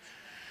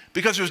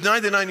 because he was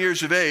 99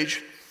 years of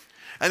age.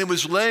 And he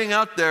was laying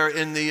out there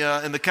in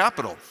the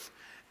Capitol.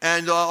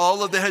 And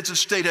all of the heads of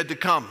state had to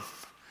come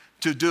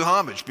to do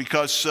homage,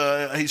 because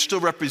he still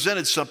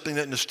represented something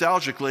that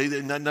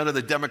nostalgically none of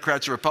the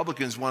Democrats or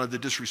Republicans wanted to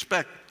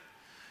disrespect.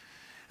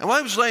 And while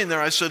I was laying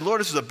there, I said, Lord,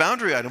 this is a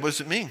boundary item. What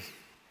does it mean?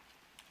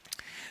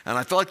 And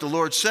I felt like the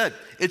Lord said,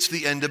 it's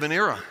the end of an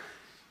era.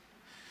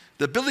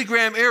 The Billy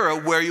Graham era,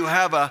 where you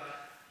have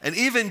an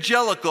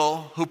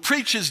evangelical who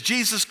preaches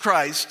Jesus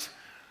Christ,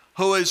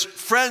 who is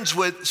friends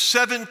with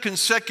 7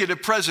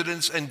 consecutive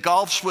presidents and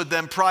golfs with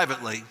them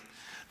privately.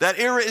 That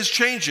era is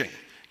changing.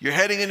 You're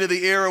heading into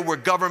the era where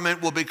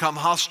government will become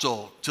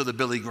hostile to the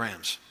Billy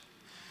Grahams.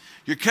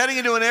 You're heading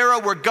into an era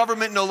where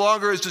government no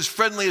longer is as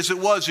friendly as it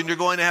was, and you're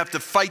going to have to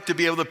fight to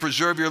be able to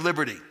preserve your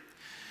liberty.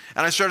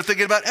 And I started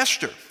thinking about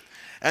Esther.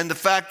 And the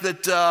fact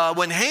that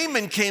when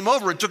Haman came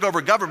over and took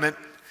over government,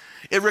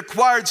 it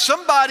required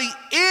somebody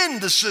in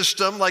the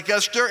system, like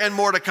Esther and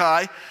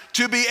Mordecai,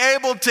 to be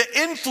able to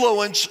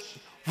influence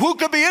who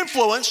could be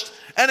influenced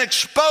and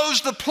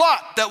expose the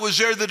plot that was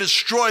there to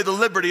destroy the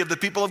liberty of the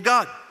people of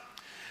God.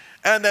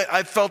 And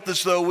I felt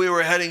as though we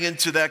were heading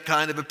into that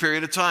kind of a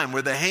period of time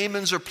where the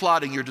Hamans are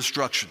plotting your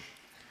destruction.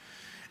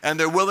 And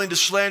they're willing to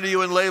slander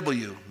you and label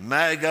you,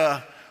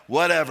 MAGA,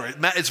 whatever.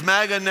 It's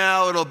MAGA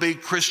now, it'll be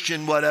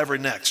Christian whatever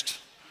next.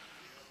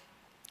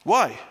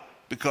 Why?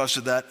 Because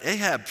of that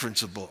Ahab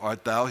principle.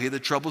 Art thou he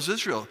that troubles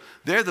Israel?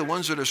 They're the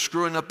ones that are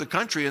screwing up the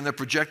country and they're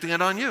projecting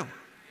it on you.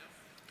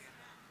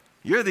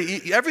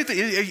 Everything.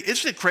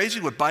 Isn't it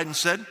crazy what Biden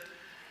said?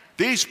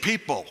 These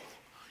people,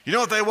 you know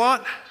what they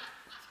want?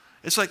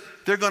 It's like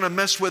they're going to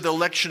mess with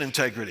election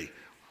integrity.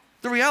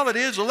 The reality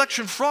is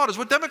election fraud is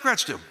what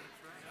Democrats do.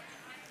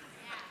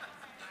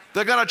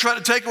 They're going to try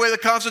to take away the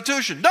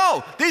Constitution.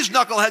 No, these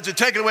knuckleheads are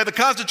taking away the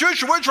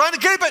Constitution. We're trying to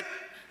keep it.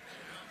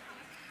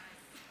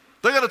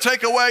 They're going to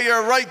take away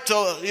your right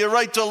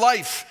to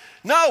life.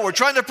 No, we're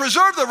trying to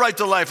preserve the right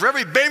to life for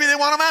every baby they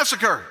want to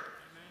massacre.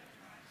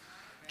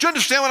 Do you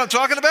understand what I'm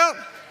talking about?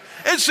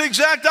 It's the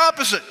exact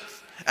opposite.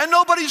 And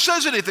nobody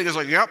says anything. It's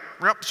like, yep.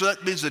 So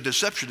that means the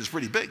deception is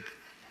pretty big.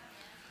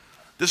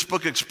 This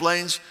book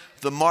explains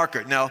the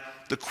marker. Now,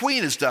 the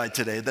queen has died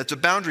today. That's a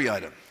boundary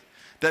item.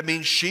 That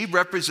means she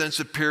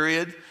represents a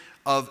period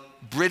of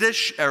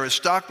British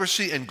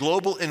aristocracy and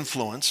global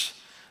influence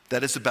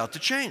that is about to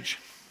change.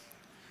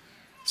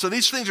 So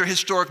these things are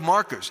historic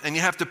markers, and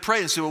you have to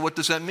pray and say, well, what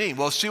does that mean?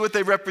 Well, see what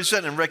they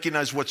represent and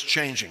recognize what's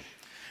changing.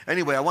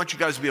 Anyway, I want you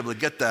guys to be able to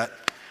get that.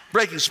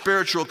 Breaking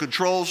spiritual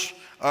controls,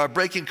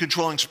 breaking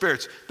controlling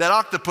spirits. That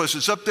octopus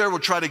is up there will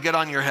try to get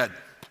on your head.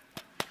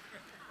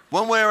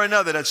 One way or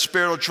another, that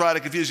spirit will try to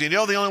confuse you. You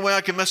know the only way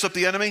I can mess up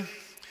the enemy?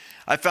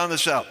 I found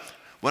this out.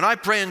 When I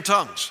pray in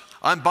tongues,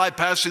 I'm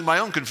bypassing my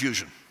own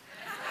confusion.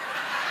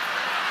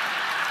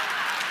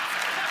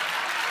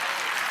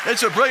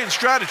 It's a brilliant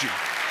strategy.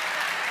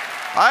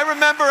 I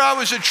remember I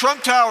was at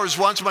Trump Towers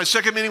once, my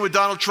second meeting with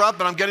Donald Trump,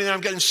 and I'm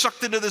getting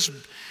sucked into this,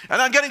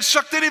 and I'm getting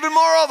sucked in even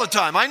more all the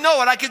time. I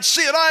know it, I can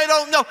see it, I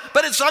don't know,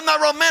 but I'm not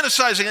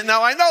romanticizing it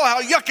now. I know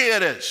how yucky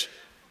it is.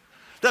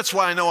 That's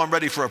why I know I'm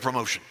ready for a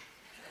promotion.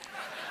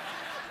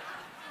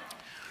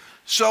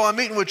 So I'm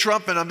meeting with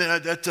Trump, and I'm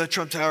at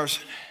Trump Towers,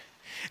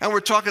 and we're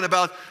talking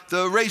about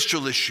the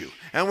racial issue,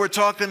 and we're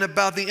talking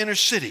about the inner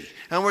city,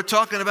 and we're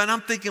talking about,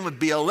 I'm thinking of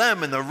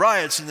BLM and the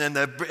riots and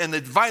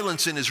the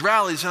violence in his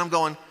rallies, and I'm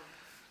going,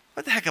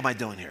 what the heck am I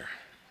doing here?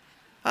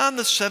 I'm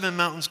the Seven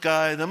Mountains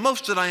guy. The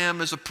most that I am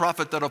is a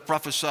prophet that'll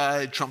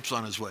prophesy Trump's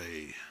on his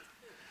way.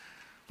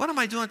 What am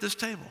I doing at this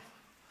table?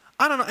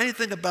 I don't know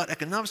anything about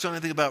economics. I don't know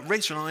anything about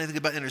race. I don't know anything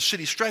about inner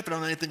city strife. I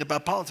don't know anything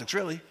about politics,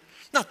 really.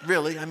 Not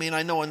really. I mean,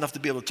 I know enough to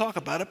be able to talk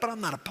about it, but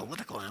I'm not a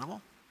political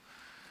animal.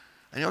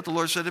 And you know what the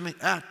Lord said to me?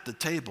 At the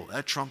table,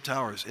 at Trump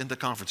Towers, in the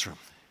conference room.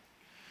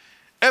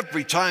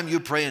 Every time you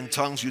pray in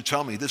tongues, you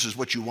tell me this is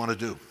what you want to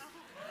do.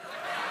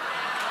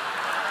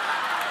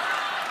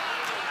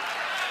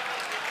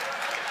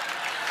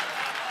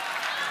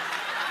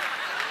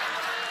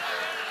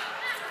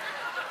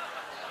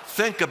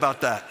 Think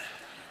about that.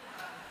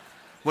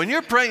 When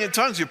you're praying in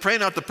tongues, you're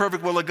praying out the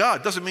perfect will of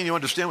God. Doesn't mean you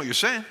understand what you're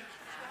saying.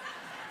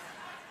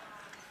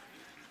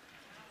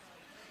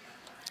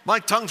 My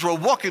tongues were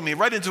walking me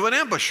right into an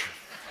ambush.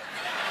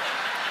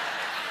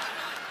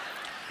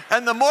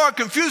 And the more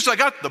confused I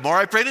got, the more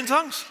I prayed in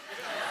tongues.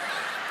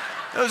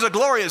 It was a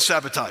glorious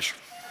sabotage.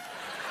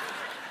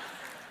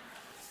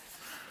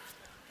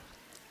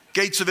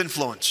 Gates of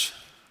influence.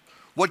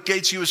 What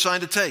gates are you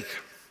assigned to take?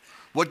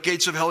 What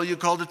gates of hell are you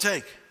called to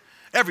take?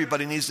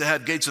 Everybody needs to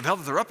have gates of hell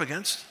that they're up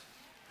against.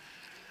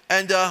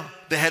 And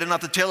the head and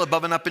not the tail,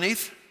 above and not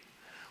beneath.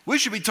 We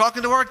should be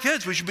talking to our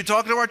kids. We should be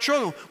talking to our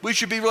children. We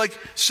should be like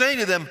saying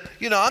to them,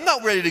 you know, I'm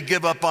not ready to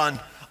give up on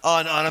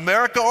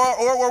America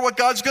or what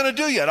God's going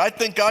to do yet. I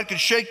think God could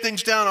shake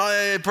things down.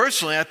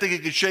 Personally, I think he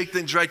could shake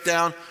things right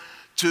down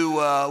to,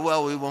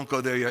 well, we won't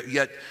go there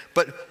yet.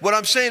 But what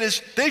I'm saying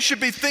is they should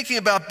be thinking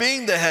about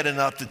being the head and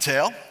not the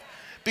tail.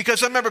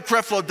 Because I remember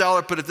Creflo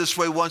Dollar put it this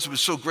way once. It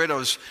was so great. I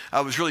was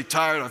really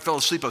tired. I fell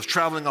asleep. I was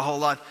traveling a whole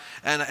lot.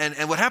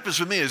 And what happens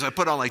with me is I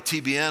put on like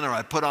TBN or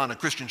I put on a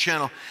Christian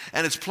channel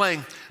and it's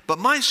playing. But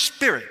my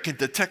spirit can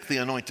detect the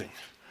anointing.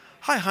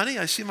 Hi, honey.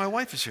 I see my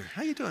wife is here.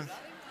 How you doing?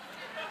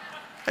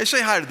 Hey,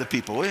 say hi to the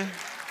people, will you?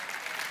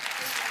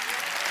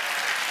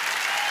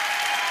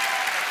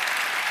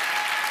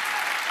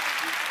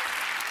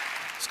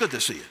 It's good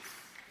to see you.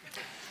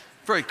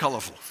 Very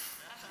colorful.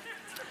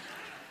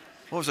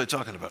 What was I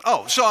talking about?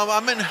 Oh, so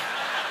I'm in.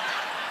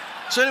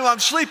 So anyway, I'm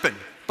sleeping,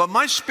 but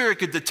my spirit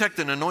could detect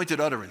an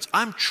anointed utterance.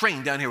 I'm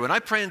trained down here. When I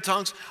pray in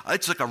tongues,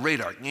 it's like a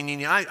radar.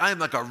 I'm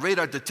like a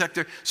radar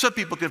detector. Some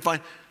people can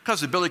find,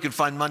 Cousin Billy can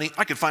find money.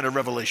 I can find a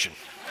revelation.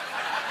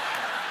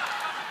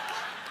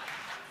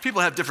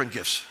 People have different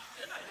gifts.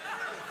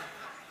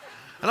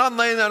 And I'm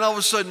laying there, and all of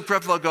a sudden,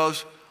 Creflo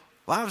goes,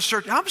 well,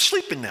 I'm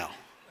sleeping now.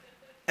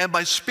 and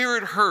my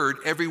spirit heard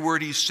every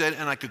word he said,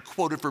 and I could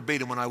quote it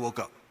verbatim when I woke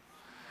up.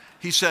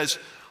 He says,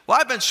 well,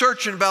 I've been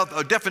searching about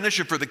a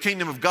definition for the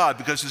kingdom of God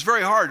because it's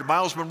very hard.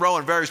 Miles Monroe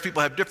and various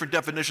people have different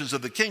definitions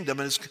of the kingdom.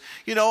 And it's,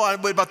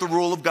 about the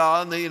rule of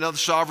God and the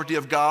sovereignty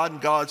of God and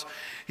God's.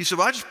 He said,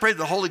 well, I just prayed to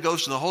the Holy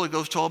Ghost, and the Holy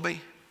Ghost told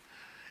me,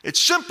 it's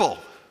simple.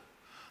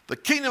 The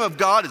kingdom of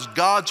God is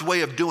God's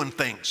way of doing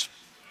things.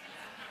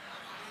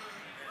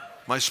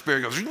 My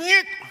spirit goes,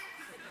 Nyeh.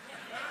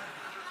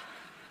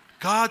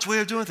 God's way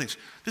of doing things.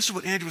 This is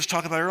what Andrew was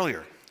talking about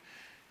earlier.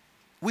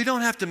 We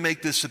don't have to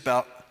make this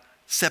about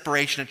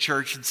separation of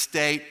church and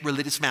state,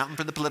 religious mountain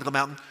from the political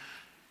mountain.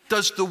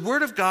 Does the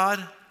Word of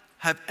God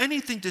have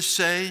anything to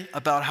say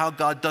about how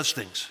God does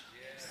things?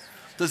 Yes.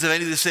 Does it have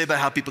anything to say about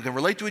how people can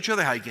relate to each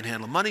other, how you can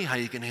handle money, how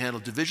you can handle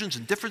divisions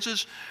and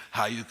differences,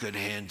 how you can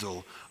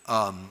handle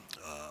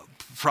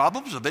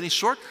problems of any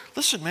sort?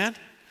 Listen, man,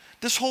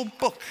 this whole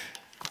book,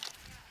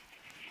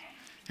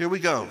 here we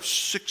go,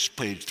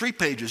 3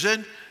 pages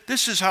in.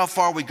 This is how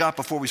far we got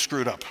before we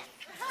screwed up.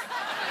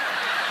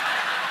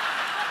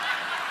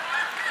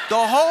 The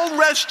whole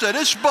rest of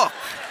this book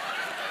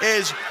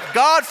is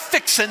God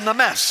fixing the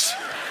mess.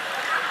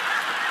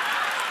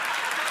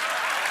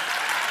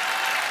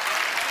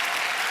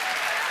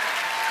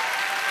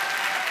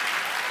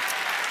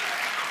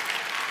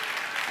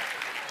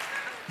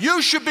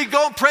 You should be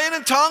going praying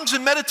in tongues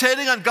and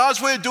meditating on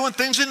God's way of doing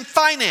things in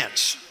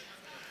finance.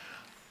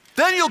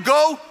 Then you'll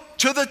go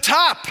to the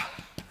top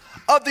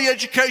of the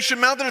education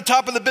mountain, the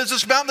top of the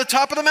business mountain, the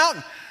top of the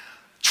mountain.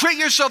 Treat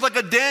yourself like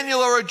a Daniel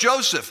or a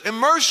Joseph.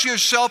 Immerse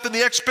yourself in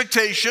the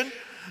expectation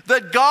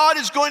that God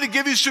is going to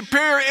give you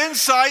superior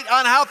insight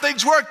on how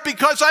things work,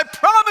 because I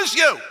promise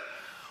you,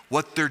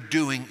 what they're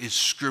doing is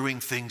screwing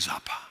things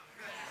up.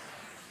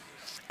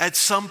 At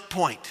some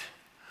point,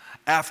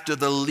 after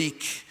the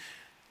leak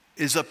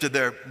is up to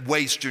their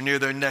waist or near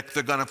their neck,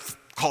 they're going to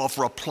call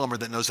for a plumber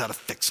that knows how to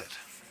fix it.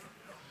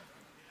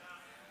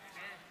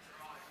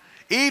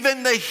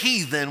 Even the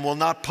heathen will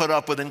not put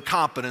up with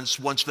incompetence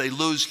once they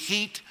lose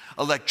heat,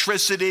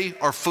 electricity,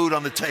 or food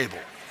on the table.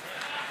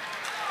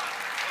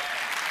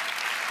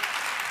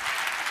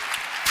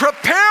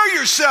 Prepare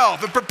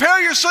yourself and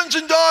prepare your sons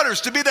and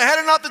daughters to be the head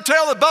and not the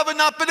tail, above and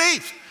not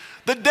beneath.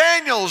 The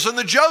Daniels and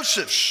the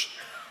Josephs.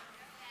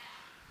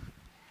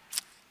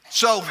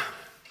 So,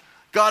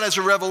 God has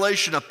a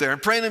revelation up there,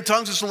 and praying in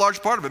tongues is a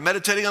large part of it.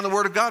 Meditating on the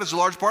Word of God is a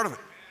large part of it.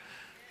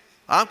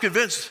 I'm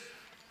convinced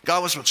God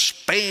wants to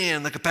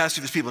expand the capacity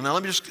of His people. Now,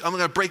 I'm going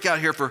to break out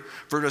here for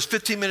just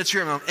 15 minutes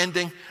here, and I'm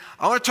ending.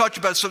 I want to talk to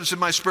you about something that's in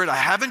my spirit I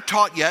haven't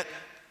taught yet.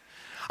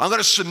 I'm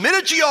going to submit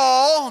it to you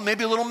all.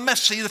 Maybe a little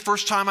messy the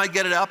first time I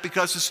get it out,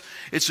 because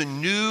it's a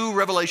new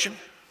revelation.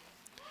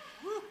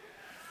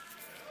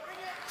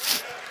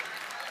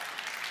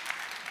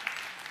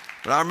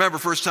 But I remember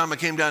first time I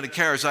came down to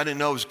Charis, I didn't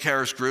know it was a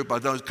Charis group. I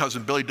thought his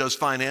cousin Billy does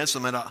finance.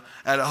 I'm at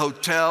a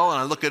hotel, and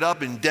I look it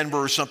up in Denver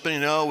or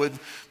something, with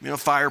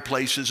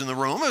fireplaces in the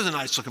room. It was a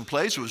nice looking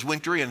place. It was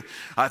wintry, and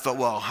I thought,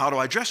 well, how do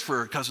I dress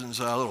for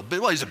cousin's little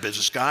bit? Well, he's a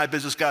business guy.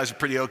 Business guys are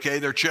pretty okay.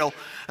 They're chill.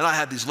 And I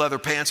had these leather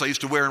pants I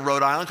used to wear in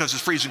Rhode Island because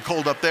it's freezing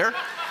cold up there.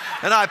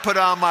 And I put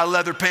on my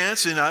leather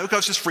pants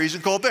because it's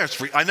freezing cold there.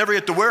 I never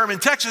get to wear them in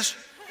Texas.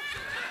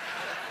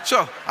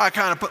 So I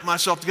kind of put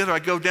myself together. I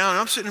go down, and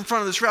I'm sitting in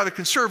front of this rather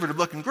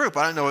conservative-looking group.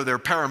 I don't know if they're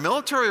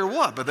paramilitary or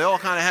what, but they all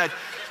kind of had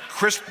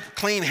crisp,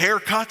 clean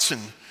haircuts.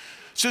 And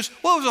so,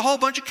 well, there was a whole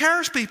bunch of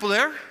Charis people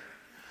there.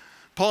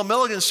 Paul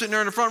Milligan's sitting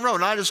there in the front row,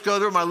 and I just go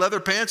there with my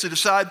leather pants and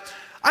decide,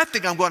 I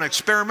think I'm going to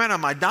experiment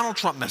on my Donald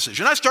Trump message.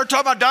 And I start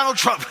talking about Donald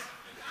Trump.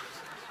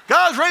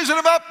 God's raising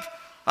him up.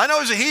 I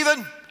know he's a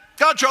heathen.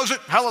 God chose it.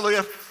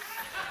 Hallelujah.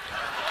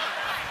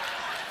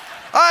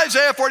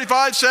 Isaiah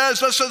 45 says,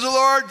 thus says the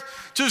Lord,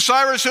 to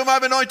Cyrus, whom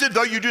I've anointed,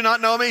 though you do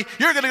not know me,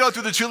 you're going to go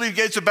through the two-leaf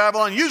gates of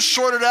Babylon. You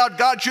sort it out.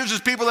 God chooses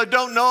people that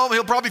don't know him.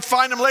 He'll probably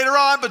find them later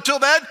on, but till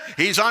then,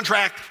 he's on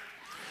track.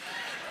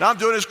 Now I'm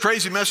doing this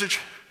crazy message.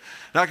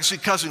 Now I can see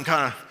cousin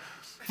kind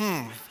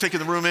of, taking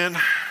the room in.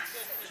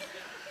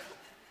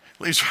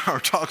 Leaves or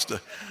talks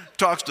to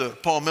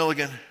Paul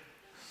Milligan.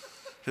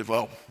 He said,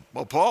 well,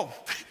 Paul,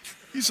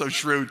 he's so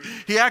shrewd.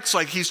 He acts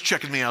like he's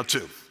checking me out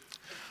too.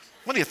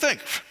 What do you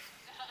think?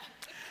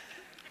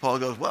 Paul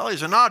goes, well,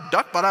 he's an odd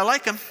duck, but I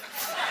like him.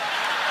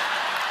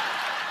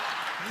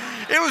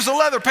 It was the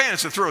leather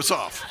pants that threw us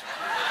off.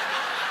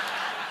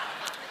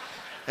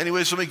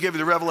 Anyways, let me give you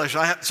the revelation.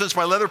 Since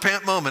my leather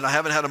pant moment, I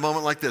haven't had a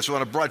moment like this. I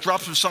want to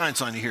drop some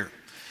science on you here.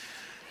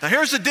 Now,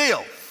 here's the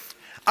deal.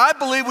 I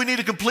believe we need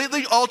to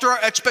completely alter our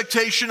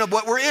expectation of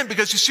what we're in,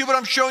 because you see what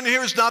I'm showing you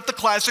here is not the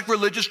classic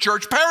religious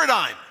church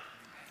paradigm.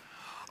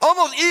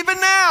 Almost even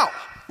now,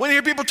 when you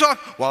hear people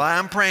talk, well,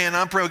 I'm praying.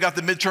 We got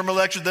the midterm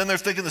election. Then they're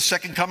thinking the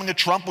second coming of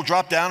Trump will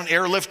drop down, an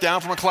airlift down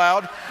from a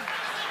cloud,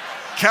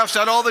 cast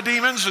out all the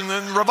demons, and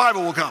then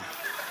revival will come.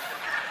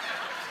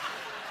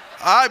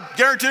 I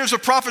guarantee there's a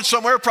prophet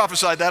somewhere who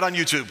prophesied that on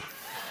YouTube.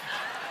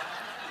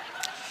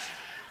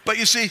 But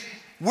you see,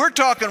 we're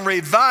talking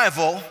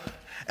revival,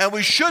 and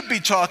we should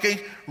be talking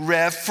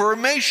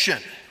reformation.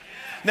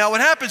 Now what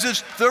happens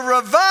is the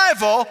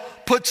revival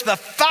puts the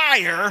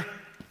fire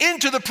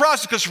into the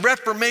process, because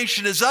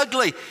Reformation is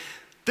ugly.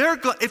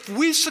 If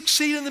we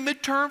succeed in the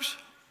midterms,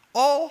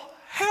 all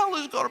hell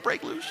is going to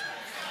break loose.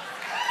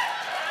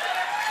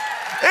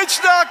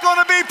 It's not going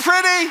to be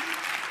pretty.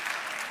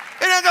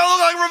 It ain't going to look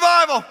like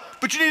revival.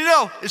 But you need to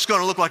know, it's going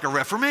to look like a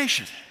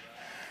Reformation.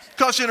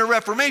 Because in a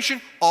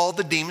Reformation, all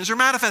the demons are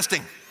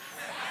manifesting.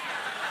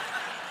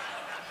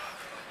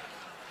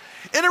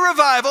 In a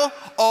revival,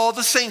 all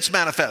the saints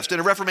manifest. In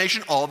a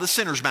Reformation, all the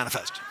sinners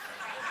manifest.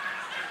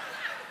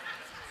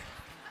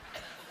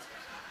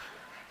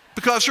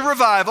 Because a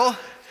revival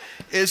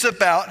is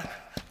about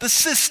the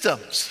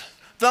systems,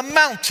 the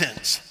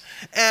mountains.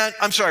 And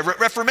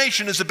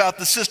Reformation is about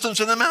the systems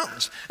and the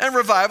mountains. And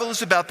revival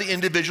is about the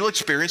individual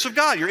experience of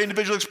God. Your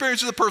individual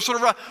experience is a personal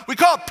revival. We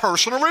call it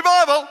personal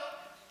revival.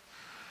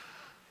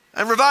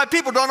 And revived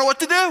people don't know what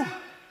to do.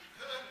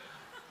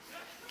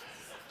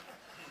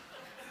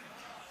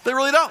 They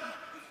really don't.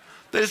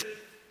 They just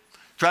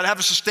try to have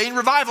a sustained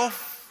revival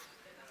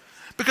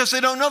because they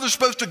don't know they're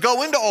supposed to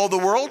go into all the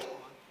world.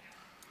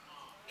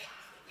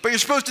 But you're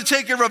supposed to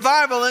take your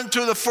revival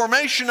into the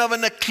formation of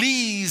an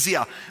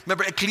ecclesia.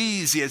 Remember,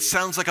 ecclesia, it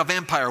sounds like a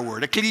vampire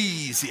word,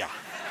 ecclesia.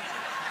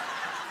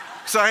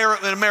 So I hear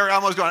in America,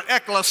 I'm always going,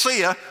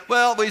 ecclesia.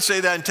 Well, we say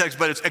that in text,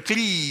 but it's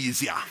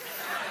ecclesia.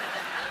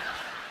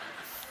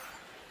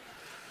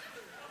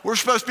 We're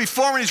supposed to be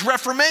forming these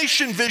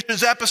Reformation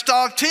visions,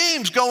 apostolic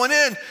teams going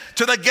in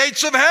to the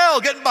gates of hell,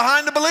 getting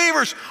behind the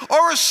believers,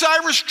 or a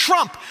Cyrus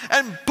Trump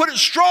and putting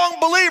strong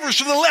believers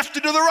to the left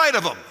and to the right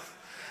of them.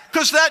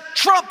 Because that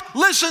Trump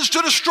listens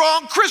to the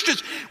strong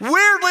Christians.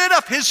 Weirdly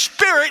enough, his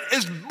spirit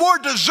is more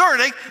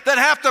discerning than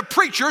half the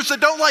preachers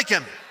that don't like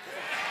him.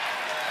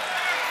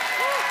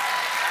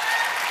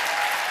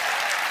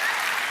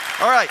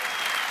 All right.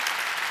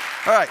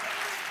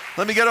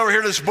 Let me get over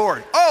here to this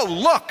board. Oh,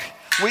 look,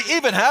 we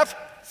even have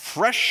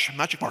fresh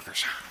magic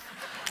markers.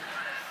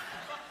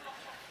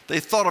 They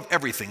thought of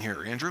everything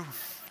here, Andrew. All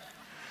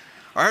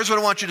right, here's what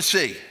I want you to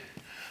see.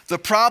 The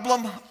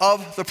problem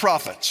of the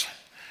prophets.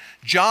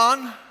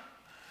 John,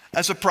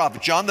 as a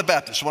prophet, John the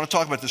Baptist, I want to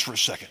talk about this for a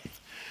second.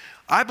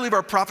 I believe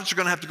our prophets are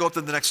going to have to go up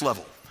to the next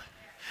level.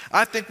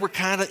 I think we're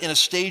kind of in a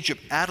stage of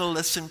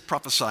adolescent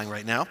prophesying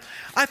right now.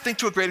 I think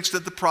to a great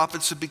extent the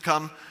prophets have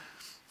become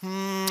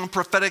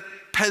prophetic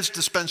Pez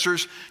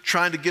dispensers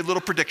trying to give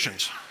little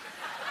predictions.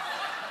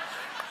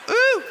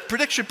 Ooh,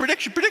 prediction.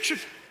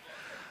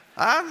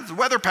 The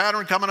weather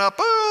pattern coming up.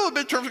 Ooh,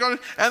 midterms are going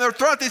to, and they're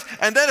throwing these.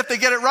 And then if they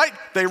get it right,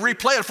 they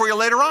replay it for you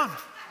later on.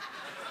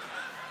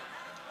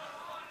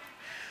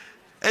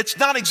 It's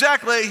not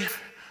exactly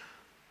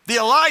the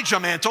Elijah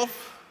mantle.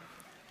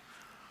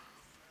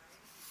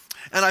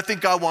 And I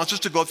think God wants us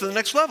to go to the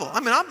next level. I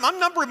mean, I'm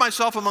numbering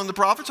myself among the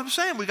prophets. I'm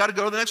saying we got to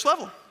go to the next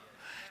level.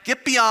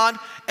 Get beyond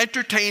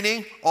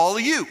entertaining all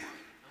of you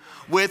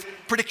with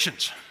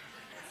predictions.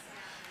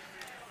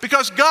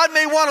 Because God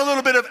may want a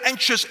little bit of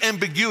anxious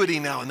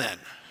ambiguity now and then.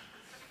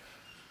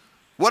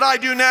 What I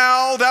do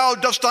now, thou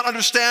dost not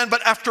understand,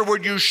 but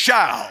afterward you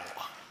shall,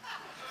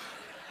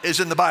 is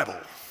in the Bible.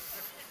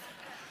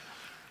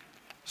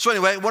 So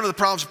anyway, one of the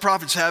problems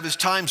prophets have is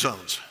time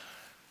zones.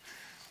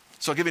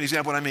 So I'll give you an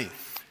example of what I mean.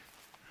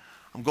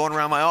 I'm going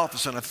around my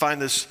office and I find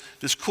this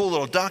cool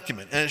little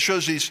document, and it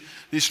shows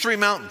these three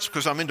mountains,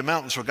 because I'm into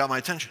mountains, so it got my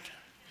attention.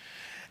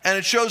 And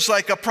it shows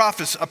like a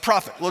prophet.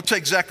 Let's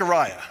take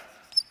Zechariah.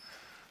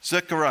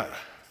 Let's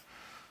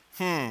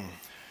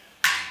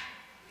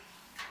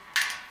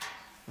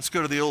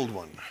go to the old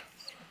one.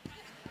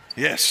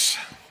 Yes,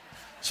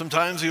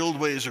 sometimes the old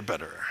ways are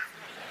better.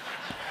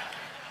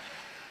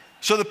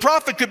 So the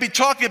prophet could be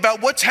talking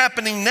about what's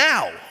happening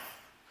now. And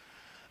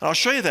I'll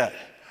show you that.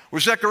 Where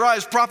Zechariah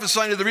is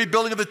prophesying to the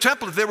rebuilding of the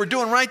temple that they were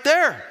doing right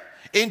there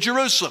in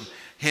Jerusalem.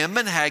 Him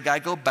and Haggai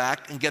go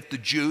back and get the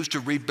Jews to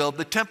rebuild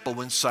the temple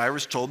when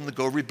Cyrus told them to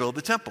go rebuild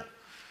the temple.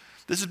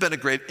 This has been a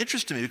great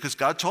interest to me because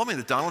God told me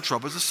that Donald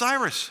Trump was a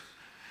Cyrus.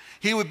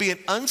 He would be an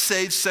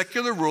unsaved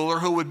secular ruler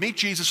who would meet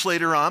Jesus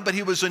later on, but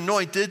he was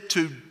anointed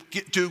to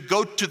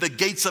go to the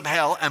gates of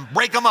hell and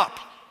break them up.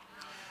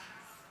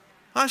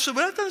 I said,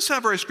 well, that doesn't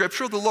sound very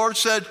scriptural. The Lord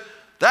said,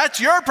 that's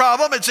your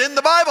problem. It's in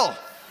the Bible.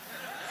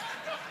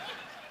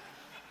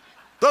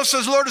 Thus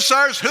says the Lord to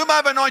Cyrus, whom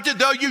I've anointed,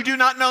 though you do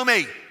not know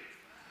me.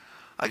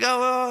 I go,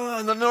 oh,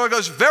 and the Lord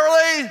goes,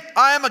 verily,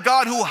 I am a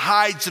God who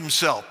hides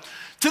himself.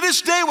 To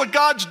this day, what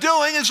God's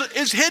doing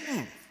is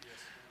hidden.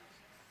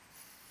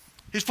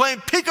 He's playing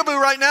peekaboo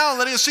right now and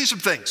letting us see some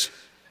things.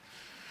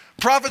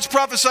 Prophets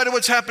prophesy to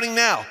what's happening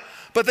now,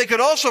 but they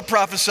could also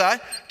prophesy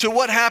to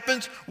what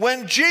happens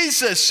when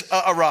Jesus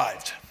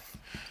arrived.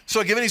 So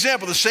I'll give an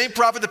example. The same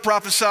prophet that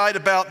prophesied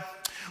about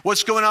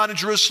what's going on in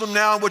Jerusalem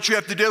now and what you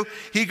have to do,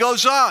 he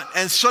goes on,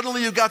 and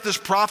suddenly you've got this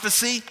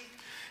prophecy.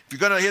 If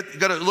you're going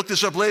to look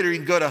this up later, you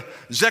can go to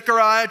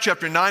Zechariah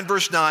chapter 9,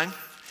 verse 9.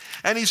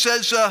 And he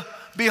says,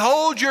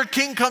 behold, your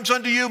king comes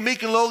unto you,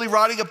 meek and lowly,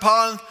 riding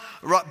upon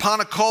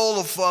a coal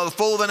of the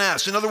foal of an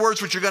ass. In other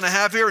words, what you're going to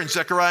have here in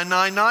Zechariah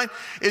 9:9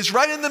 is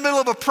right in the middle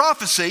of a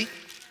prophecy.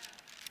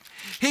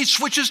 He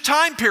switches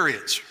time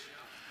periods.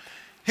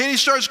 And he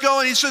starts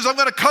going, he says, I'm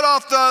going to cut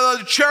off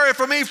the chariot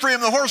from Ephraim,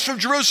 the horse from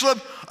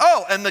Jerusalem.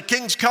 Oh, and the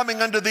king's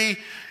coming under thee,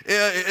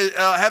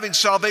 having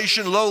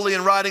salvation, lowly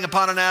and riding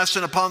upon an ass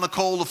and upon the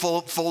colt the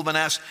foal of an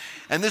ass.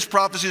 And this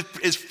prophecy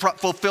is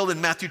fulfilled in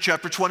Matthew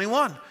chapter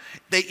 21.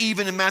 They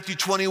even in Matthew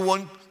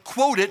 21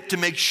 quote it to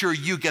make sure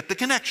you get the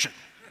connection.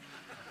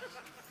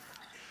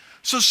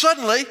 So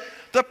suddenly,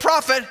 the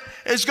prophet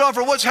is going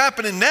from what's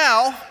happening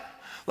now,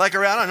 like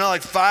around, I don't know,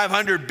 like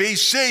 500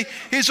 BC.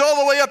 He's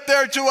all the way up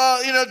there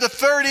to, to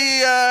 30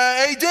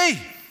 AD.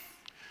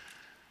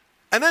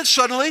 And then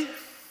suddenly,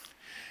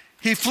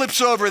 he flips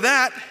over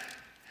that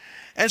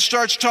and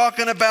starts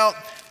talking about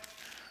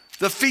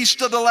the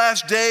Feast of the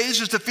Last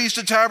Days is the Feast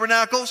of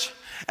Tabernacles.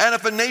 And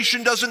if a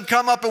nation doesn't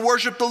come up and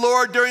worship the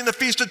Lord during the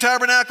Feast of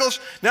Tabernacles,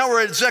 now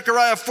we're at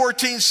Zechariah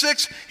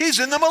 14:6, he's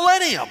in the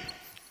millennium.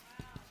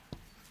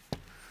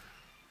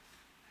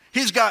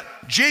 He's got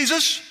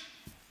Jesus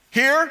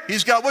here.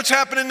 He's got what's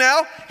happening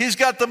now. He's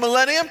got the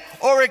millennium,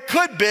 or it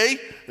could be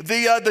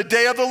the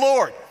day of the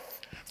Lord.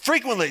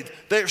 Frequently,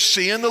 they're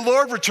seeing the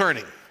Lord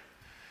returning.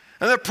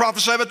 And they're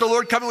prophesying about the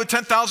Lord coming with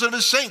 10,000 of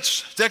his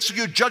saints to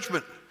execute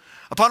judgment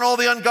upon all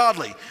the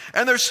ungodly.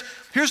 And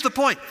here's the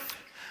point.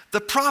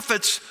 The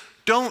prophets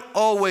don't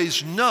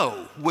always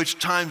know which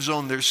time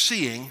zone they're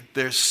seeing.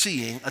 They're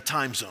seeing a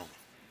time zone.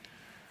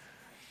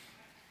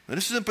 And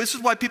this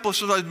is why people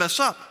sometimes mess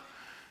up.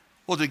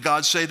 Well, did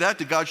God say that?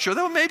 Did God show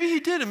that? Well, maybe he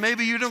did, and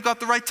maybe you don't got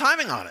the right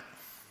timing on it.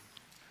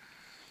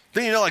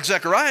 Then like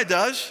Zechariah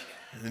does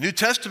in the New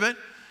Testament,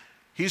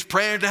 he's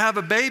praying to have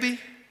a baby.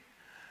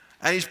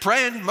 And he's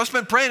praying, he must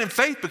have been praying in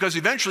faith, because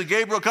eventually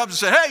Gabriel comes and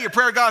said, hey, your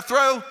prayer got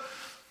through.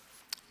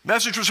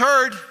 Message was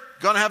heard,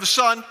 going to have a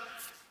son.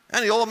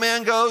 And the old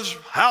man goes,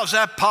 how's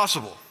that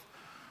possible?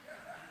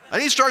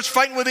 And he starts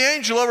fighting with the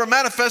angel over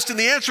manifesting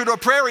the answer to a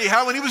prayer he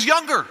had when he was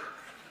younger.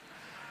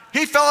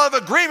 He fell out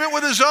of agreement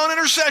with his own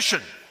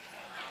intercession.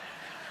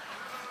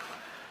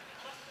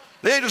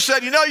 The angel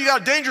said, you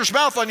got a dangerous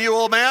mouth on you,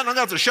 old man. I'm going to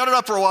have to shut it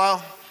up for a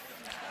while.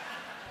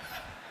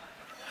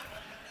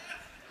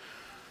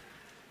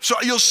 So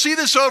you'll see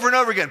this over and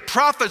over again.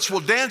 Prophets will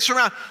dance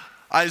around.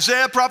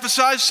 Isaiah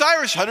prophesies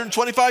Cyrus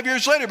 125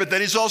 years later, but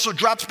then he also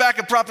drops back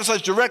and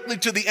prophesies directly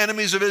to the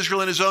enemies of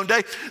Israel in his own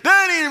day.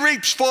 Then he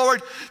reaps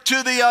forward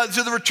to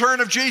the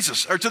return of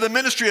Jesus, or to the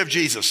ministry of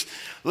Jesus,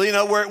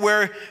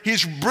 where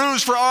he's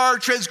bruised for our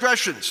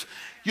transgressions.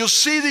 You'll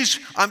see these.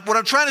 What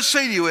I'm trying to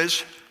say to you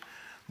is,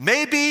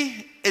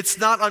 maybe it's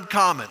not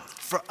uncommon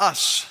for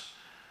us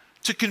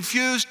to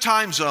confuse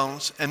time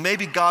zones, and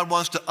maybe God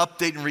wants to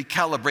update and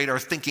recalibrate our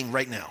thinking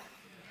right now.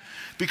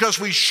 Because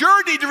we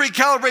sure need to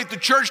recalibrate the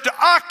church to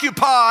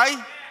occupy.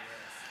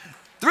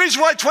 The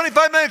reason why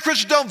 25 million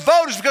Christians don't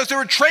vote is because they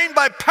were trained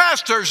by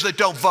pastors that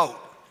don't vote.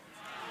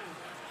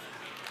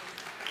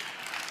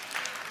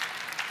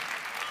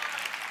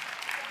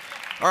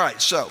 All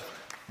right, so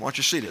I want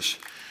you to see this.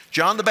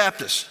 John the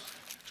Baptist.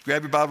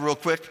 Grab your Bible real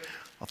quick.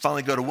 I'll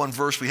finally go to one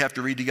verse we have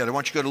to read together. I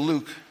want you to go to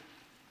Luke.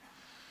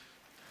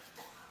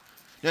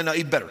 No,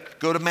 even better.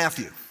 Go to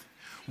Matthew.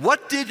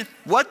 What did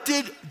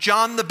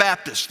John the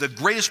Baptist, the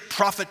greatest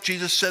prophet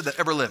Jesus said that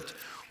ever lived,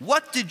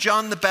 what did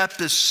John the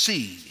Baptist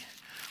see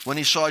when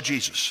he saw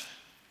Jesus?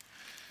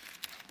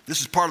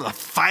 This is part of the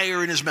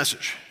fire in his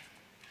message.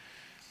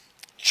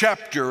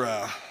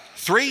 Chapter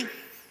 3,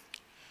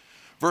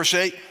 verse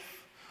 8,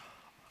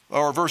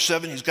 or verse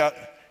 7,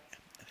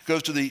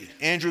 goes to the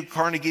Andrew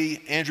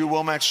Carnegie, Andrew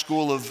Womack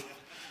School of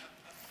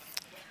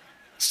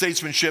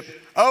Statesmanship.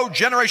 Oh,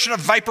 generation of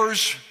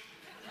vipers.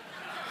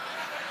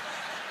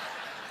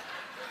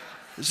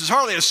 This is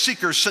hardly a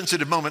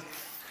seeker-sensitive moment.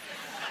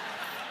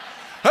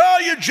 Oh,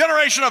 you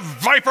generation of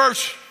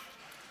vipers!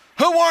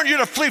 Who warned you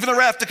to flee from the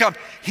wrath to come?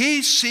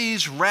 He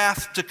sees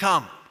wrath to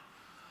come.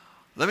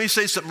 Let me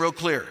say something real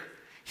clear.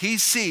 He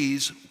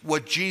sees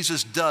what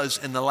Jesus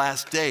does in the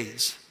last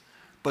days,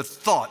 but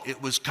thought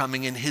it was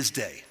coming in his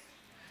day.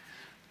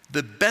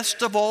 The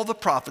best of all the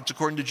prophets,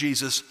 according to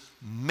Jesus,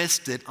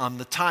 missed it on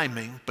the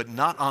timing, but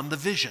not on the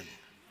vision.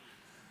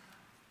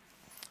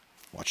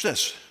 Watch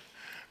this.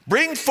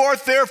 Bring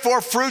forth,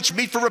 therefore, fruits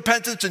meet for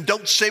repentance, and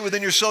don't say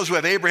within yourselves, who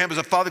have Abraham as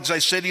a father, because I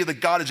say to you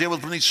that God is able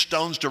from these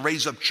stones to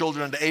raise up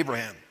children unto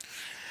Abraham.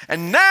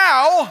 And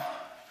now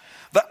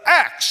the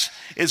axe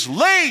is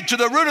laid to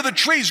the root of the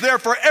trees.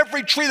 Therefore,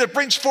 every tree that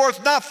brings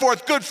not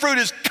forth good fruit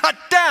is cut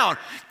down,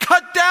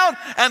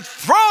 and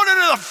thrown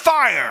into the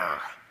fire.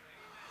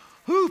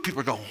 Ooh,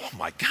 people are going, oh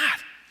my God,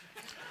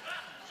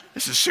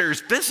 this is serious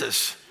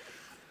business.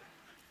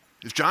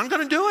 Is John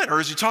going to do it, or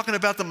is he talking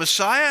about the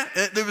Messiah?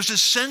 There was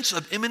this sense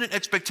of imminent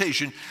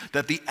expectation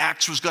that the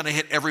axe was going to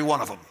hit every one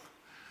of them.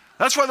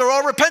 That's why they're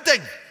all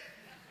repenting.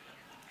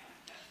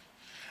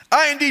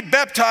 I indeed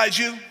baptize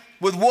you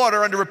with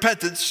water unto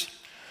repentance,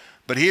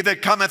 but he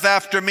that cometh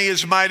after me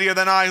is mightier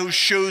than I, whose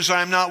shoes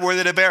I am not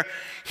worthy to bear.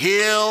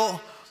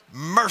 He'll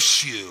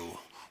immerse you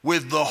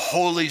with the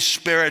Holy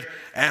Spirit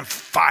and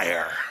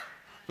fire.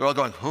 They're all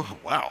going, oh,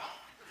 wow.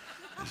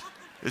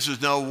 This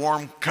is no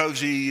warm,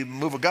 cozy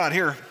move of God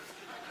here.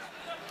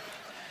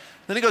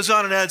 Then he goes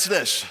on and adds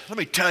this. Let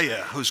me tell you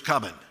who's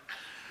coming.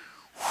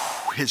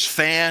 His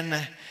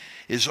fan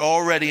is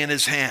already in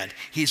his hand.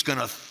 He's going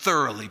to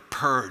thoroughly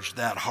purge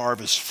that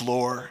harvest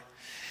floor,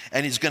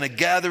 and he's going to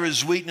gather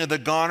his wheat into the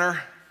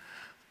garner.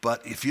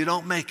 But if you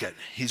don't make it,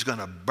 he's going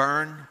to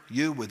burn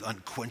you with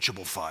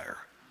unquenchable fire.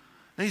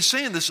 And he's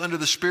saying this under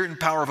the spirit and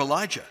power of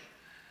Elijah.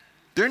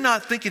 They're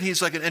not thinking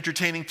he's like an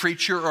entertaining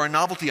preacher or a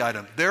novelty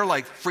item. They're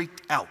like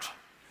freaked out.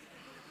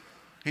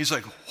 He's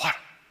like, what?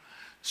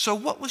 So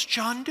what was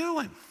John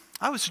doing?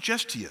 I would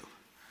suggest to you,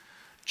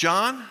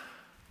 John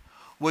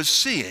was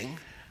seeing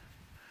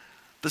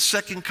the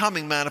second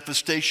coming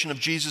manifestation of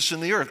Jesus in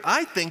the earth.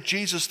 I think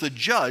Jesus the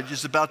judge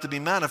is about to be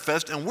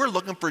manifest, and we're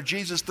looking for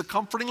Jesus the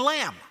comforting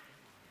lamb.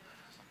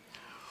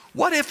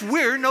 What if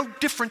we're no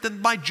different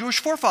than my Jewish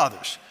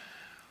forefathers?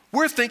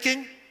 We're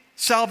thinking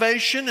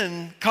salvation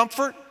and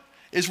comfort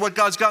is what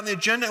God's got on the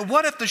agenda. And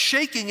what if the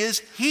shaking is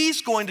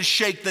he's going to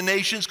shake the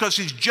nations because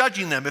he's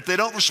judging them? If they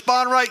don't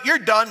respond right, you're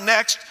done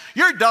next.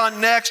 You're done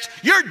next.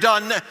 You're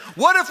done next.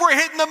 What if we're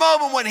hitting the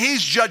moment when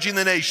he's judging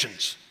the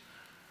nations?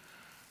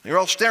 You're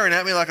all staring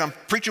at me like I'm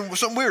preaching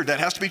something weird. That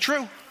has to be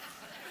true.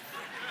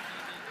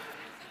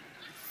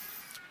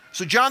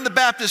 So John the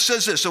Baptist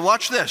says this. So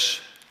watch this.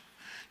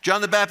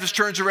 John the Baptist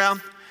turns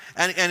around,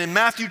 and in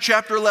Matthew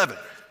chapter 11,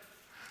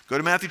 go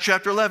to Matthew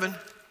chapter 11,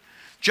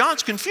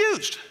 John's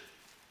confused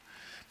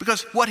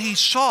because what he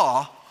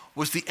saw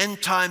was the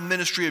end time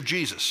ministry of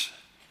Jesus.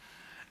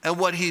 And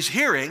what he's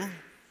hearing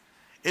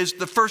is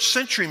the first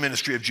century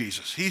ministry of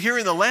Jesus. He's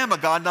hearing the Lamb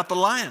of God, not the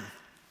lion.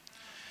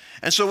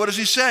 And so what does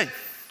he say?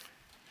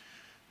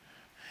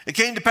 It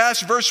came to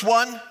pass, verse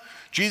 1,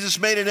 Jesus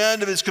made an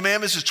end of his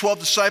commandments. His 12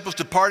 disciples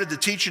departed to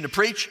teach and to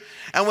preach.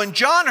 And when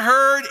John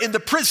heard in the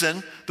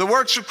prison the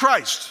works of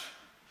Christ,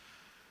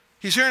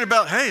 he's hearing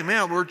about, hey,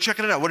 man, we're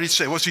checking it out. What did he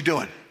say? What's he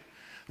doing?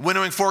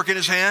 Winnowing fork in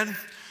his hand?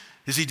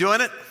 Is he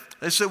doing it?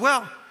 They said,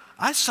 well,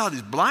 I saw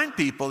these blind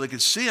people that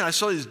could see, and I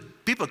saw these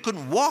people that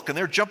couldn't walk, and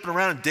they're jumping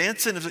around and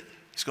dancing.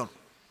 He's going,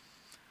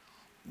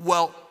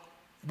 well,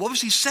 what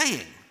was he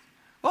saying?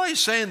 Well, he's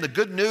saying the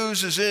good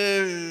news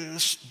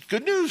is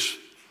good news.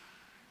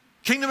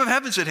 Kingdom of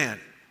heaven's at hand.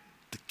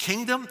 The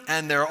kingdom,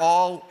 and they're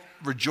all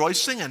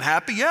rejoicing and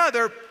happy. Yeah,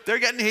 they're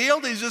getting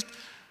healed.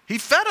 He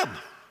fed them.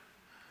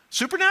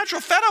 Supernatural,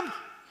 fed them.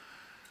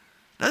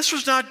 Now, this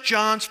was not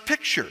John's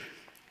picture.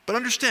 But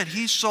understand,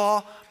 he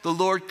saw the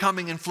Lord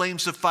coming in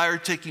flames of fire,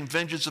 taking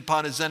vengeance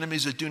upon his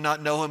enemies that do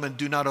not know him and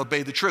do not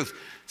obey the truth.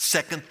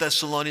 2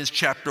 Thessalonians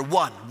chapter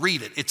 1.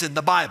 Read it. It's in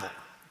the Bible.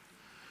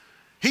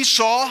 He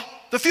saw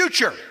the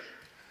future.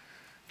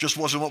 Just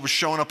wasn't what was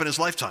showing up in his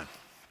lifetime.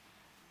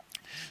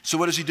 So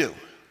what does he do?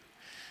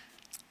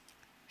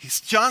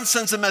 John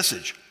sends a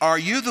message. Are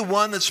you the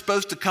one that's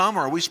supposed to come,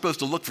 or are we supposed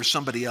to look for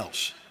somebody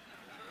else?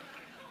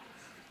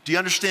 Do you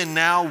understand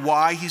now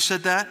why he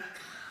said that?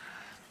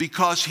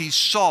 Because he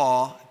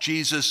saw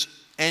Jesus'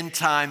 end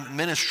time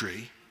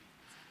ministry,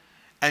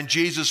 and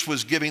Jesus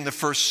was giving the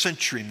first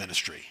century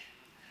ministry.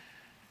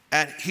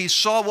 And he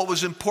saw what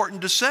was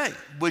important to say,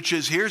 which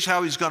is here's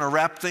how he's going to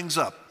wrap things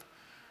up.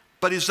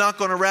 But he's not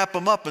going to wrap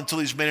them up until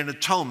he's made an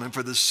atonement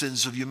for the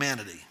sins of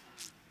humanity.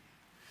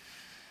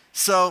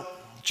 So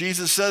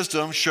Jesus says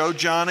to him, show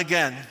John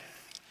again.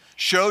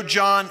 Show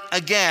John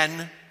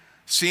again.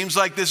 Seems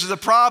like this is a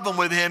problem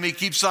with him. He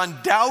keeps on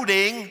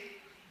doubting.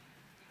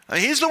 I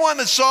mean, he's the one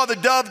that saw the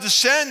dove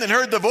descend and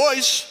heard the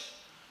voice.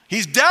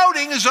 He's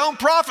doubting his own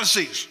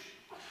prophecies.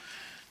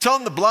 Tell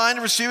him the blind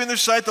are receiving their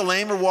sight, the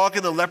lame are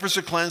walking, the lepers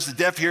are cleansed, the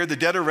deaf hear, the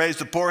dead are raised,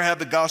 the poor have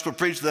the gospel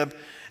preached to them.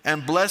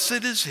 And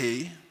blessed is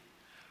he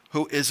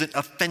who isn't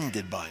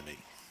offended by me.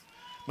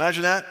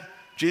 Imagine that.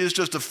 Jesus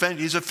just offended.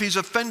 He's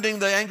offending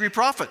the angry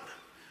prophet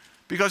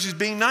because he's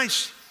being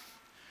nice.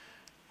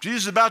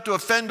 Jesus is about to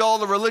offend all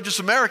the religious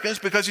Americans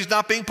because he's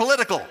not being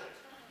political.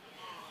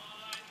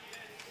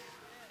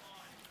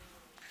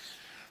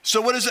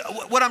 So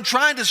what I'm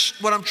trying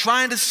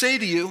to say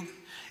to you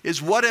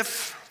is, what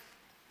if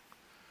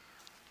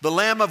the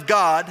Lamb of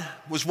God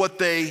was what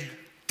they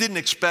didn't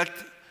expect?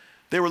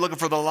 They were looking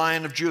for the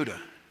Lion of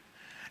Judah.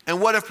 And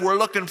what if we're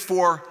looking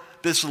for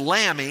this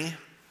lammy,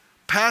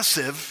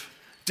 passive,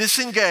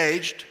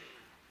 disengaged,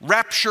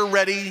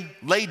 rapture-ready,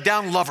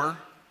 laid-down lover,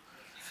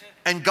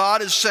 and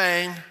God is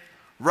saying,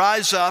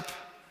 rise up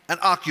and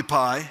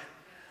occupy.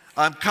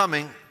 I'm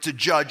coming to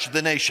judge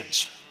the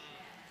nations.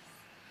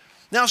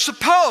 Now,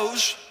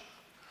 suppose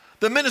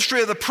the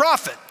ministry of the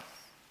prophet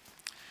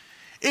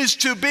is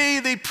to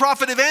be the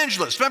prophet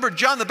evangelist. Remember,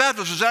 John the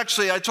Baptist was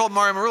actually, I told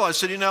Mario Murillo, I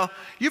said,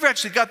 you've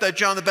actually got that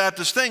John the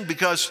Baptist thing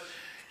because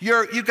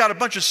you've got a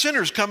bunch of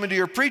sinners coming to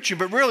your preaching,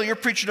 but really you're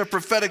preaching a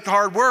prophetic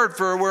hard word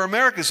for where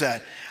America's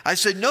at. I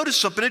said, notice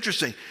something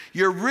interesting.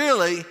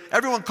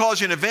 Everyone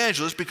calls you an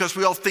evangelist because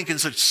we all think in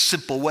such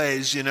simple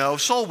ways,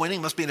 soul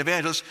winning must be an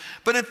evangelist.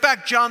 But in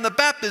fact, John the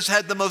Baptist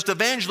had the most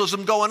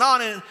evangelism going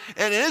on in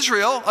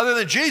Israel, other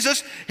than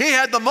Jesus. He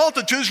had the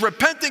multitudes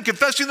repenting,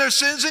 confessing their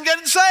sins, and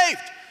getting saved.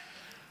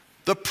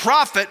 The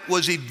prophet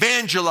was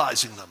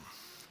evangelizing them.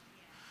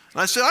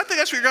 And I said, I think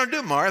that's what you're going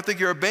to do, Mar. I think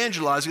you're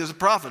evangelizing as a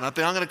prophet. And I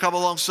think I'm going to come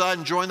alongside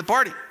and join the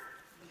party.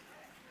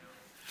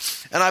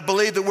 And I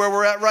believe that where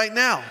we're at right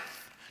now,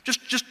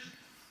 just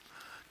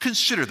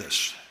consider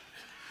this.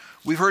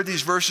 We've heard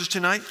these verses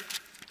tonight,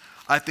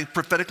 I think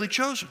prophetically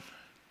chosen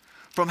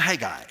from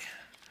Haggai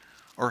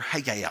or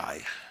Haggai.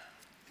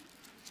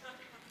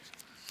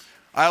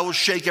 I will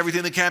shake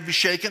everything that can't be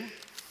shaken.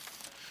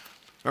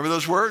 Remember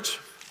those words?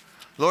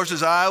 The Lord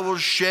says, I will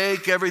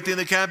shake everything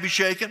that can't be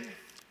shaken.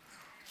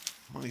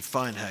 Let me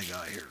find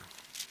Haggai here.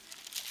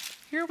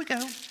 Here we go.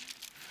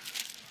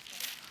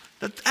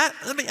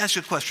 Let me ask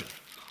you a question.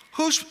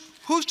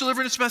 Who's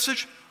delivering this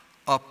message?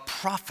 A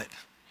prophet.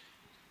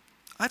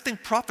 I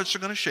think prophets are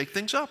going to shake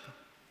things up.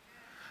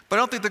 But I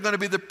don't think they're going to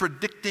be the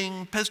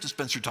predicting Pez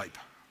dispenser type.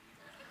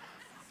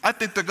 I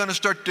think they're going to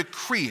start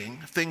decreeing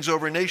things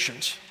over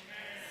nations,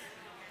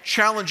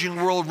 challenging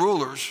world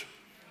rulers,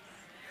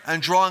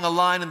 and drawing a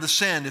line in the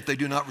sand if they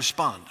do not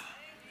respond.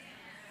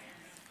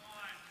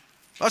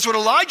 That's what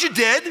Elijah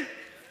did.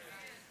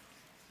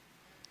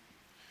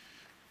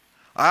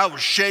 I will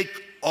shake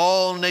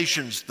all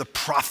nations, the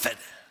prophet,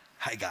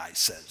 Haggai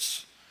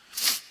says.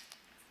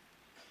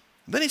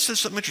 Then he says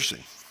something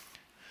interesting.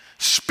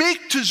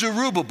 Speak to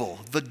Zerubbabel,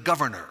 the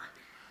governor.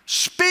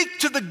 Speak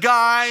to the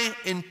guy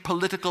in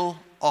political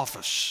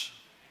office.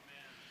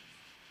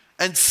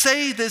 And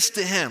say this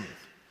to him.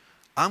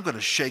 I'm going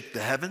to shake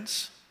the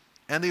heavens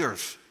and the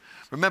earth.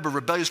 Remember,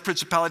 rebellious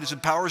principalities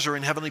and powers are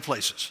in heavenly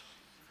places.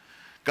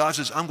 God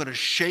says, I'm going to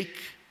shake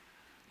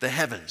the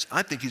heavens.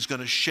 I think he's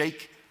going to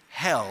shake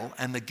hell,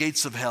 and the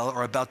gates of hell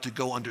are about to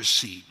go under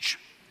siege.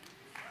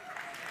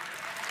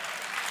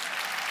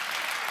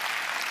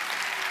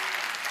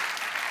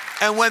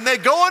 And when they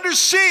go under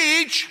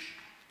siege,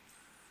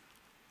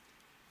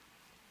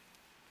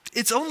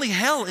 it's only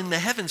hell in the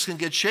heavens can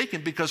get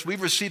shaken because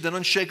we've received an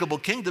unshakable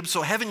kingdom,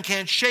 so heaven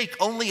can't shake.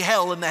 Only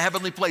hell in the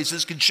heavenly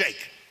places can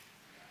shake.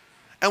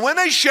 And when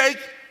they shake,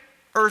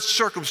 earth's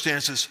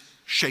circumstances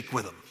shake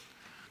with them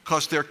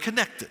because they're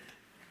connected.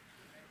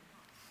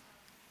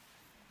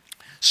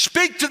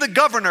 Speak to the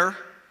governor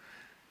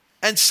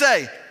and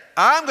say,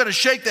 I'm going to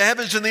shake the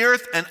heavens and the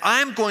earth, and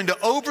I'm going to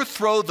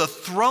overthrow the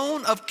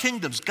throne of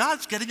kingdoms.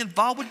 God's getting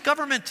involved with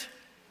government.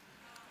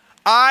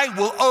 I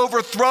will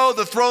overthrow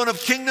the throne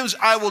of kingdoms.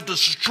 I will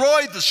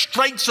destroy the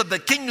strengths of the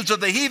kingdoms of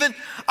the heathen.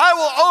 I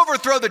will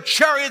overthrow the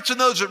chariots and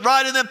those that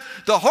ride in them.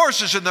 The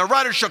horses and their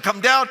riders shall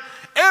come down,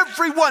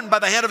 every one by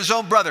the head of his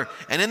own brother.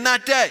 And in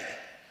that day,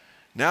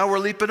 now we're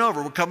leaping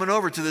over. We're coming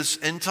over to this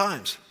end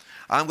times.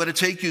 I'm going to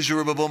take you,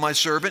 Zerubbabel, my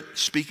servant,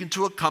 speaking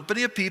to a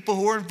company of people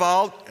who are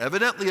involved,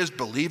 evidently as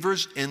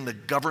believers in the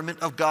government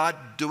of God,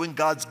 doing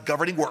God's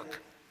governing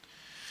work.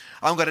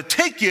 I'm going to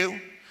take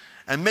you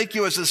and make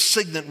you as a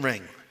signet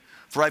ring,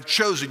 for I've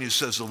chosen you,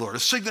 says the Lord. A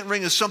signet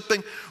ring is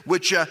something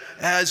which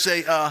has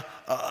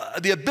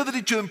the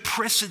ability to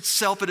impress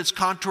itself and its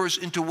contours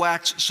into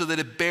wax so that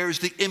it bears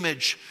the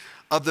image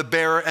of the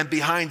bearer, and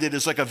behind it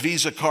is like a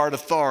Visa card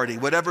authority.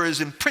 Whatever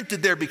is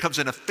imprinted there becomes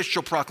an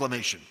official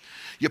proclamation.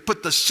 You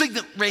put the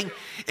signet ring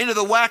into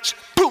the wax,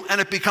 boom,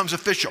 and it becomes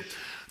official.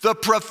 The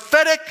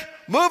prophetic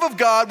move of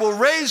God will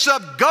raise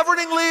up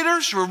governing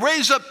leaders, will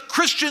raise up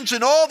Christians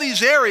in all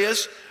these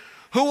areas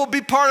who will be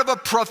part of a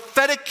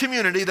prophetic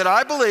community that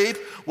I believe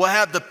will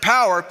have the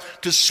power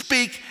to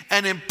speak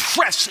and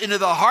impress into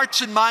the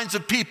hearts and minds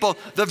of people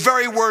the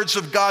very words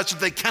of God so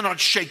they cannot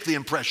shake the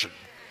impression.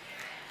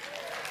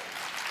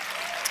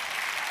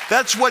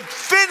 That's what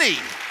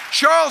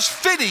Charles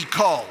Finney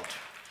called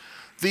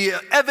the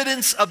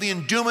evidence of the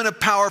endowment of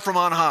power from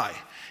on high.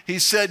 He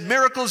said,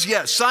 miracles,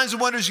 yes. Signs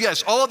and wonders,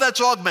 yes. All of that's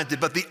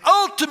augmented. But the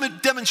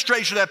ultimate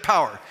demonstration of that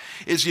power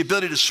is the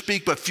ability to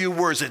speak but few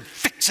words and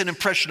fix an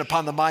impression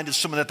upon the mind of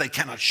someone that they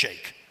cannot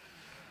shake.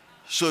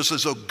 So it's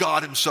as though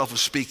God himself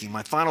is speaking.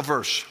 My final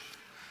verse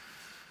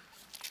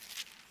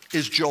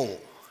is Joel.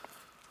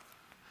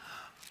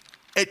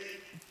 It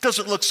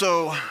doesn't look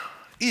so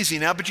easy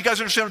now, but you guys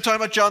understand what I'm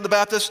talking about? John the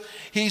Baptist,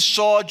 he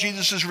saw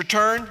Jesus'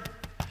 return.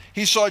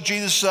 He saw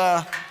Jesus'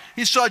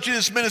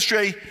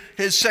 ministry,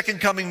 his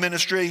second coming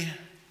ministry.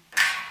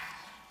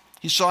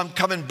 He saw him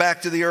coming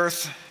back to the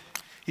earth.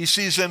 He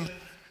sees him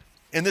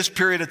in this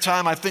period of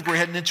time I think we're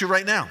heading into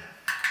right now.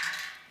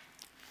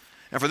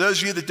 And for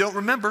those of you that don't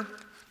remember,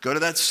 go to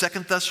that 2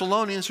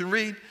 Thessalonians and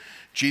read.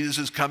 Jesus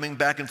is coming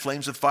back in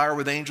flames of fire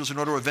with angels in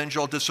order to avenge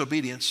all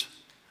disobedience.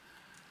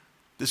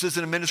 This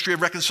isn't a ministry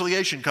of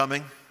reconciliation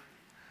coming.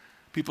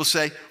 People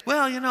say,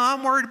 well,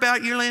 I'm worried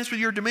about your lands with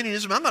your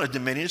dominionism. I'm not a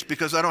dominionist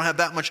because I don't have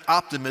that much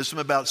optimism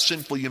about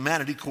sinful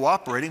humanity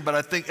cooperating, but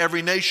I think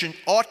every nation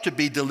ought to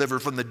be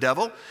delivered from the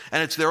devil,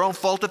 and it's their own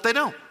fault if they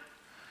don't.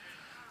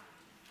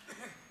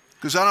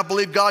 Because I don't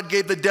believe God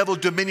gave the devil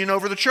dominion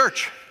over the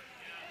church.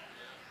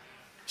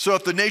 So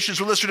if the nations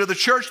would listen to the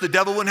church, the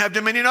devil wouldn't have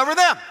dominion over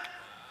them.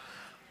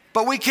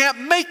 But we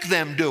can't make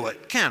them do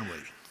it, can we?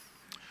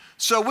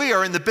 So we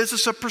are in the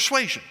business of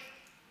persuasion.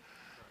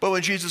 But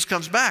when Jesus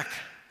comes back,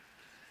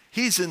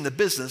 he's in the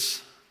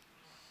business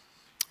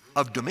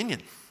of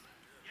dominion.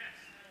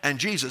 and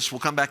Jesus will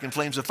come back in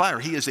flames of fire.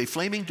 He is a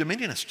flaming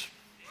dominionist.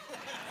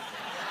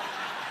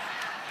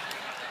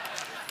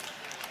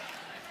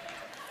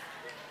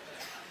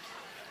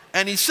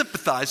 And he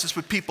sympathizes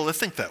with people that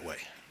think that way,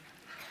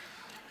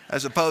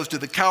 as opposed to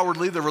the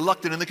cowardly, the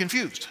reluctant, and the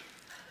confused.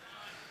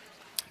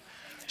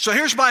 So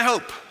here's my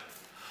hope.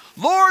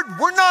 Lord,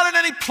 we're not in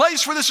any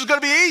place where this is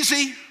going to be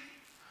easy.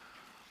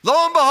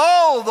 Lo and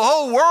behold, the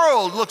whole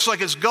world looks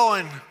like it's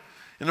going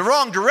in the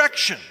wrong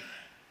direction.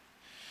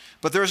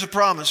 But there's a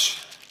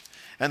promise,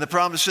 and the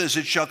promise is,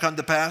 it shall come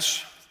to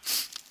pass.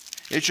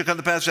 It shall come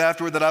to pass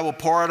afterward that I will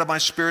pour out of my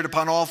Spirit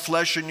upon all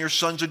flesh, and your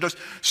sons and daughters.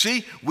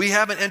 See, we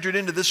haven't entered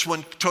into this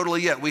one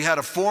totally yet. We had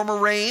a former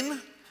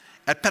rain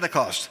at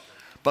Pentecost,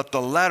 but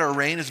the latter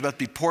rain is about to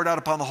be poured out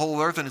upon the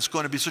whole earth, and it's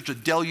going to be such a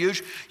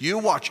deluge. You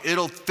watch,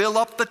 it'll fill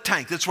up the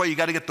tank. That's why you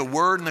got to get the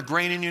word and the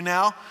grain in you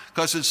now,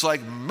 because it's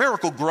like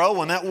Miracle Grow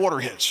when that water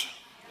hits.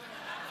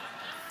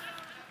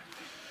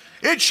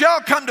 It shall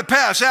come to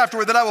pass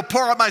afterward that I will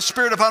pour out my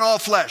Spirit upon all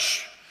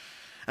flesh.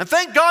 And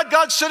thank God,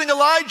 God's sending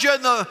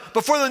Elijah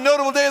before the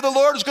notable day of the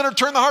Lord is going to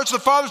turn the hearts of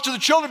the fathers to the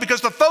children,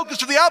 because the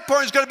focus of the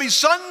outpouring is going to be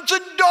sons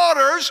and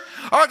daughters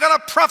are going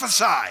to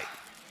prophesy.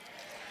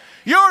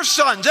 Your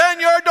sons and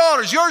your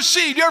daughters, your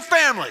seed, your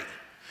family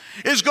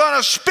is going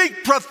to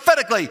speak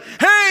prophetically.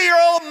 Hey, your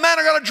old men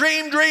are going to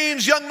dream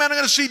dreams. Young men are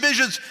going to see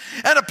visions.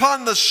 And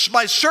upon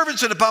my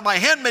servants and upon my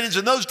handmaidens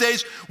in those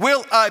days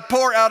will I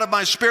pour out of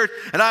my Spirit,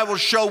 and I will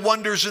show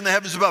wonders in the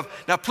heavens above.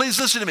 Now, please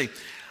listen to me.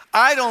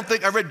 I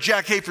read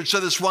Jack Hayford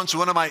said this once in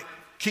one of my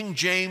King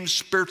James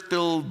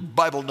Spirit-filled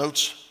Bible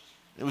notes.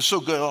 It was so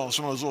good,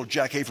 some of those little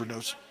Jack Hayford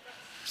notes.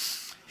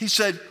 He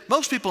said,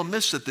 most people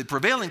miss that the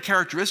prevailing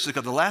characteristic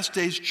of the last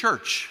days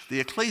church,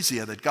 the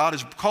ecclesia that God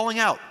is calling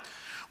out,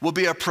 will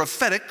be a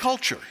prophetic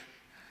culture.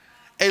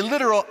 A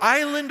literal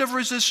island of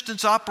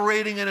resistance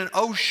operating in an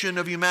ocean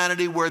of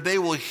humanity where they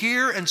will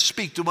hear and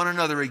speak to one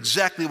another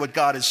exactly what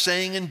God is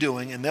saying and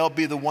doing, and they'll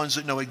be the ones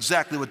that know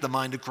exactly what the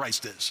mind of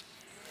Christ is.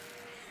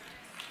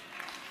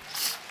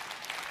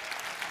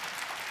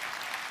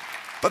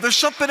 But there's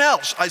something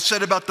else I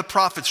said about the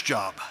prophet's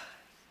job.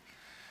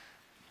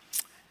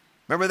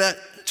 Remember that?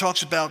 It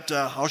talks about,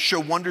 I'll show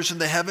wonders in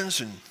the heavens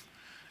and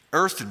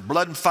earth and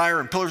blood and fire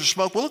and pillars of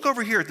smoke. Well, look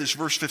over here at this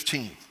verse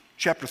 15,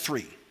 chapter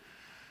 3.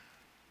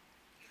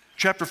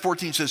 Chapter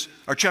 14 says,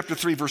 or chapter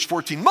 3, verse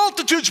 14,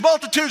 multitudes,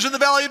 multitudes in the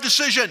valley of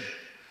decision.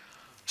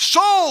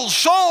 Souls,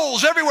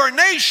 souls everywhere,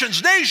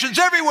 nations, nations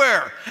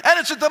everywhere. And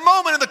it's at the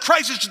moment in the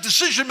crisis of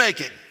decision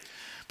making.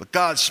 But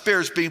God's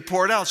Spirit is being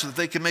poured out so that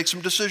they can make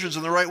some decisions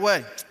in the right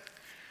way.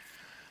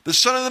 The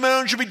sun and the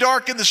moon shall be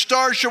darkened, the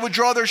stars shall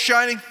withdraw their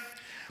shining.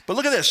 But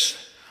look at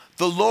this.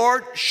 The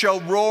Lord shall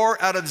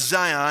roar out of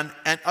Zion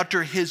and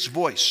utter his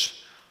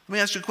voice. Let me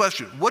ask you a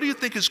question. What do you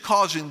think is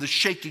causing the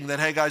shaking that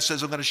Haggai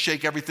says, I'm going to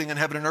shake everything in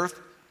heaven and earth?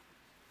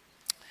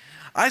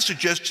 I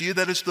suggest to you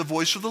that it's the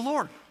voice of the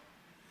Lord.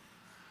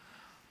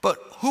 But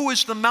who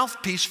is the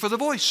mouthpiece for the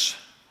voice?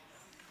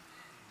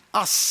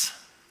 Us.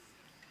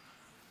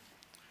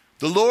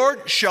 The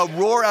Lord shall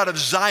roar out of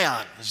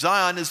Zion.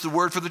 Zion is the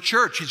word for the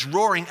church. He's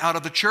roaring out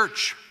of the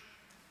church.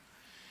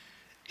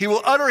 He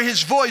will utter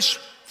his voice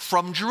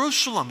from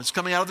Jerusalem. It's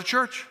coming out of the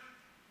church.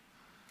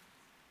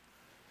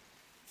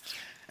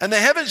 And the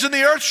heavens and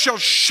the earth shall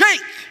shake,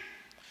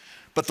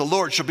 but the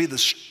Lord shall be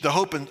the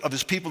hope of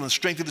his people and the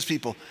strength of his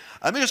people.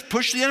 Let me just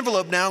push the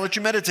envelope now and let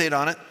you meditate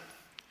on it.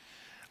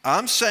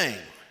 I'm saying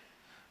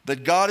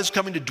that God is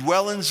coming to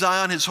dwell in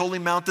Zion, his holy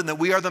mountain, that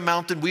we are the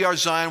mountain, we are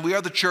Zion, we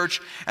are the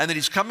church, and that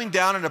he's coming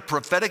down in a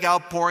prophetic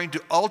outpouring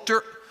to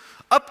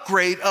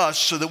upgrade us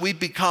so that we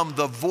become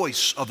the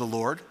voice of the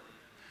Lord.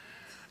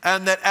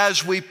 And that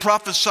as we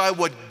prophesy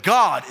what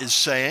God is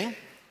saying,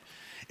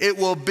 it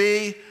will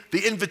be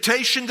the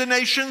invitation to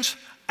nations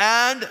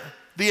and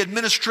the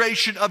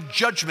administration of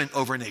judgment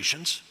over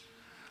nations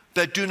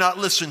that do not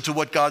listen to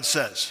what God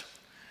says.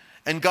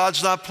 And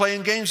God's not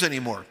playing games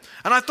anymore.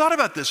 And I thought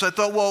about this. I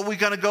thought, well, we're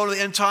going to go to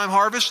the end time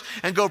harvest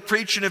and go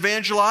preach and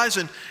evangelize.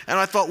 And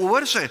I thought, well,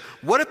 wait a second.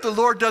 What if the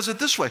Lord does it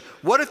this way?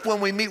 What if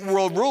when we meet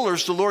world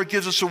rulers, the Lord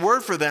gives us a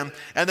word for them,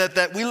 and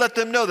that we let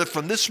them know that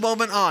from this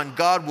moment on,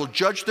 God will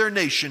judge their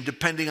nation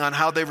depending on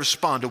how they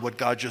respond to what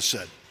God just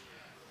said.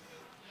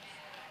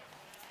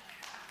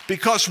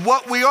 Because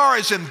what we are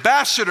is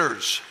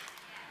ambassadors.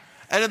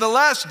 And in the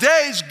last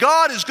days,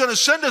 God is going to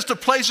send us to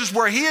places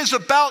where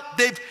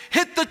they've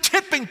hit the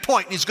tipping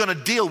point, and he's going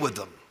to deal with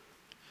them.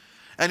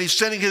 And he's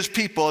sending his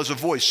people as a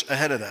voice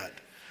ahead of that.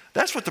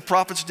 That's what the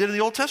prophets did in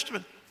the Old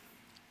Testament.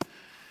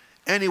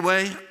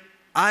 Anyway,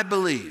 I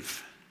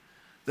believe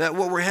that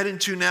what we're heading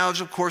to now is,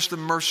 of course, the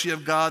mercy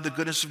of God, the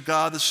goodness of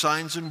God, the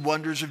signs and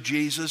wonders of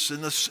Jesus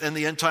and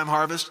the end time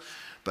harvest.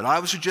 But I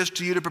would suggest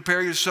to you to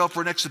prepare yourself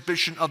for an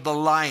exhibition of the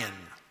lion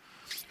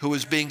who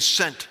is being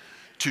sent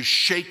to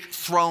shake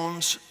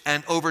thrones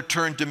and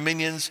overturn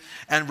dominions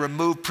and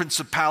remove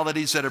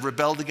principalities that have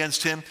rebelled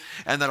against him.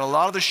 And that a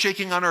lot of the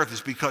shaking on earth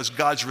is because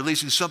God's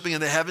releasing something in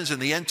the heavens, and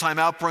the end time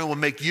outpouring will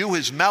make you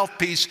his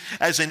mouthpiece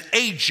as an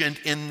agent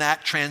in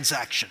that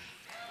transaction.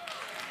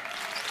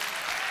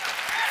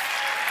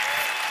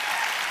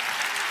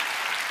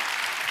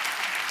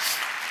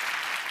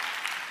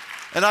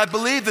 And I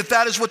believe that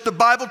that is what the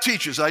Bible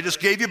teaches. I just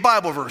gave you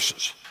Bible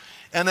verses.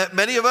 And that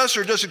many of us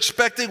are just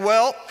expecting,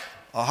 well,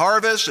 a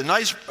harvest, a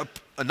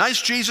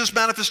nice Jesus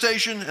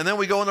manifestation, and then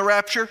we go in the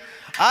rapture.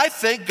 I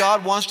think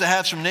God wants to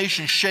have some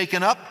nations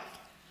shaken up.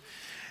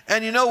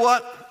 And you know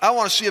what? I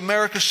want to see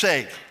America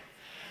saved.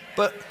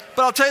 But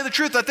I'll tell you the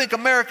truth, I think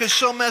America is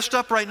so messed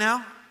up right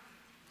now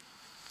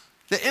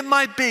that it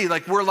might be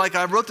like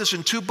I wrote this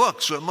in 2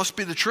 books, so it must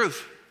be the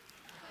truth.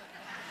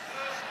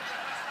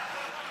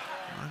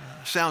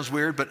 Sounds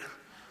weird, but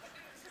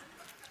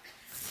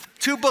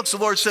 2 books the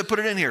Lord said, put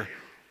it in here.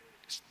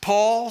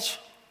 Paul's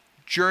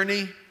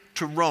journey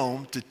to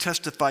Rome to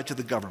testify to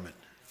the government.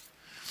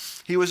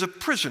 He was a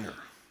prisoner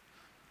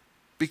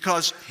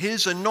because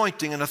his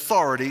anointing and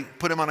authority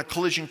put him on a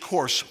collision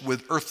course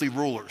with earthly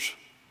rulers.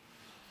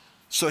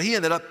 So he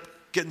ended up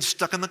getting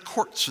stuck in the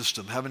court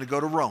system, having to go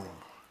to Rome.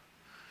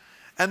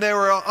 And they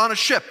were on a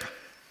ship,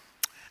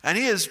 and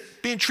he is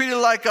being treated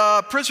like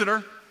a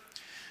prisoner,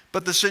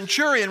 but the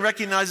centurion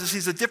recognizes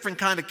he's a different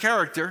kind of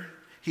character.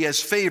 He has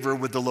favor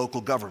with the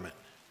local government.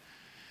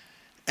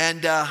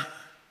 And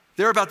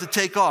they're about to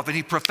take off, and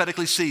he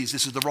prophetically sees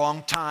this is the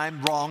wrong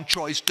time, wrong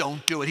choice,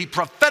 don't do it. He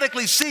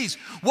prophetically sees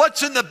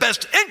what's in the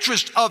best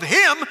interest of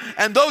him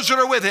and those that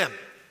are with him.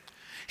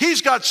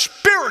 He's got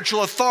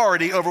spiritual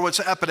authority over what's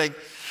happening,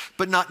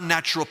 but not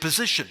natural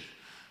position.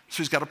 So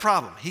he's got a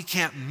problem. He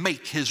can't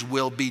make his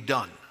will be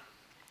done.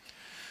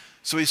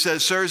 So he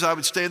says, sirs, I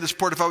would stay in this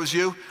port if I was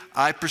you.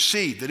 I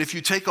perceive that if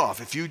you take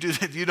off, if you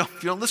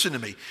don't listen to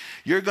me,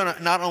 you're going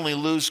to not only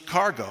lose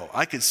cargo.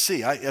 I could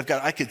see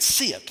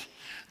it.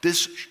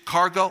 This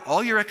cargo,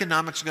 all your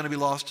economics are going to be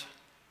lost.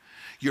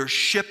 Your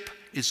ship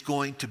is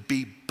going to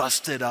be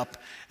busted up,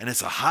 and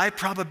it's a high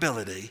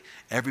probability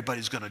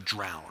everybody's going to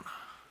drown.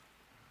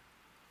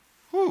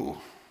 Whew.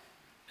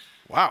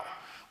 Wow.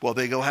 Well,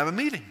 they go have a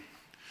meeting.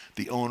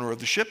 The owner of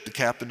the ship, the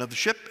captain of the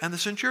ship, and the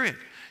centurion.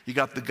 You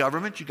got the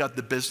government, you got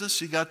the business,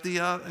 you got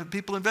the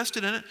people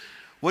invested in it.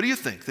 What do you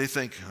think? They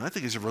think, I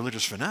think he's a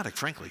religious fanatic,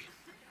 frankly.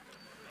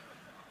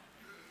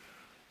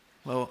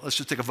 Well, let's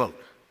just take a vote.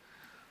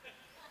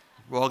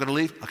 We're all going to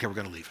leave? Okay, we're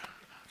going to leave.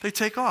 They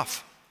take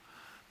off.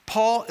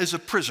 Paul is a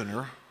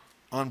prisoner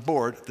on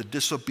board the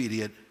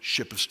disobedient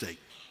ship of state.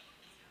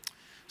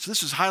 So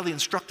this is highly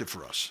instructive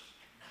for us.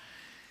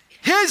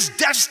 His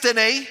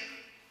destiny,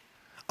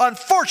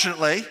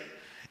 unfortunately,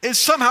 is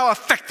somehow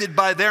affected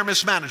by their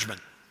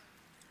mismanagement.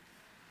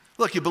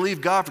 Look, you believe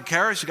God for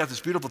Charis, you got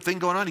this beautiful thing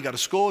going on, you got a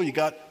school, you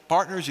got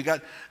partners,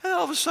 and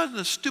all of a sudden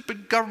the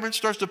stupid government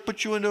starts to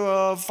put you into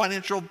a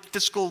financial,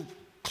 fiscal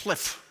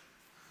cliff.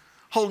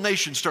 Whole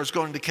nation starts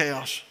going into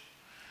chaos.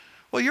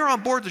 Well, you're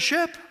on board the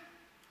ship.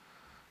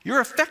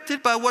 You're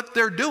affected by what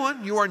they're doing.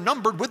 You are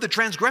numbered with the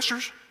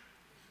transgressors.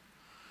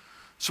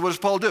 So what does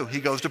Paul do? He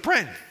goes to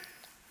praying.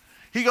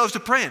 He goes to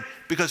praying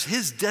because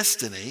his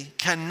destiny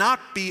cannot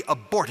be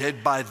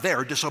aborted by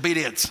their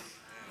disobedience.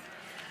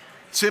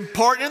 It's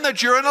important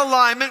that you're in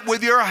alignment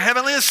with your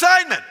heavenly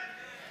assignment.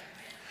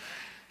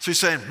 So he's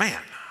saying, man,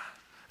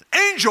 the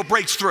angel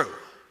breaks through.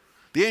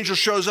 The angel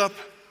shows up.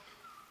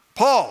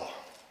 Paul,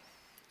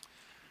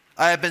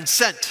 I have been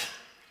sent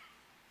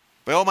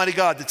by Almighty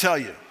God to tell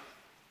you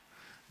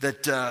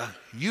that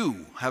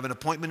you have an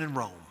appointment in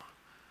Rome,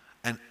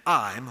 and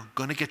I'm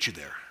going to get you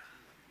there.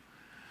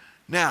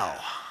 Now,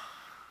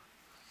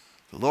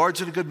 the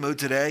Lord's in a good mood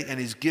today, and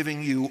he's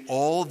giving you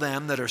all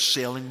them that are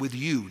sailing with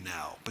you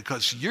now.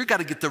 Because you got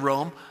to get to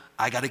Rome,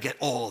 I got to get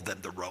all of them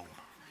to Rome.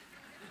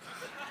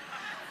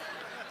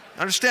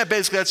 Understand,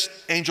 basically, that's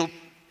angel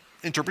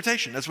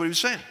interpretation. That's what he was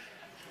saying.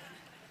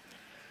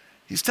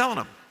 He's telling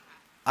them,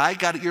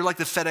 you're like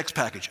the FedEx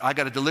package. I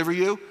got to deliver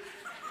you,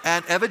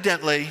 and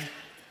evidently,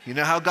 you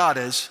know how God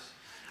is,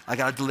 I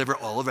got to deliver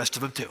all the rest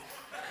of them too.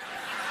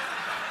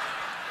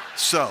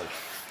 So,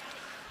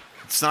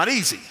 it's not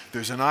easy.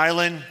 There's an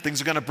island.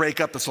 Things are going to break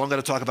up. That's all I'm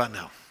going to talk about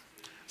now.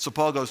 So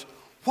Paul goes,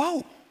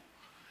 whoa.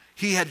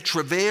 He had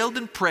travailed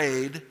and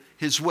prayed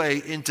his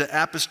way into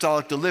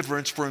apostolic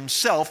deliverance for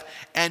himself,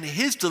 and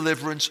his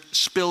deliverance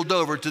spilled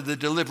over to the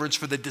deliverance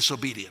for the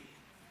disobedient.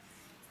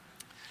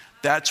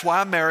 That's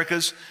why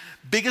America's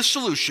biggest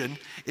solution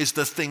is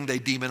the thing they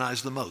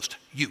demonize the most,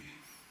 you.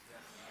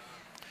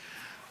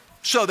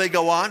 So they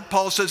go on.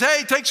 Paul says,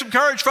 hey, take some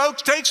courage,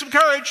 folks. Take some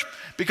courage.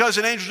 Because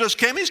an angel just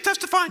came. He's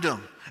testifying to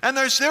them. And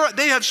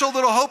they have so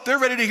little hope, they're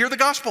ready to hear the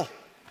gospel.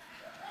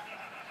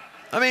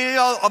 I mean,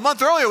 a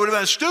month earlier would have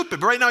been stupid.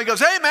 But right now he goes,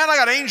 hey, man, I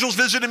got angels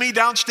visiting me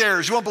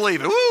downstairs. You won't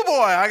believe it. Ooh,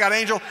 boy, I got an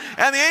angel.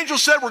 And the angel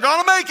said, we're going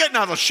to make it.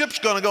 Now, the ship's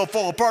going to go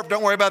fall apart.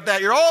 Don't worry about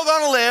that. You're all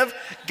going to live.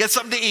 Get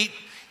something to eat.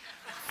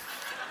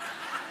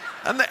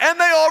 And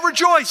they all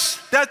rejoice.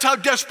 That's how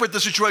desperate the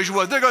situation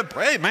was. They're going,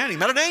 hey, man, he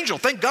met an angel.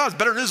 Thank God. It's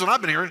better than this one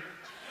I've been hearing.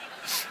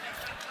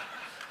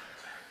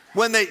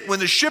 When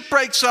the ship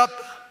breaks up,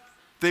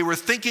 they were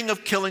thinking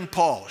of killing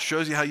Paul.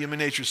 Shows you how human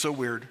nature is so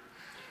weird.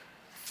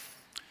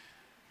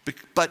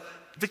 But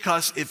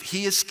because if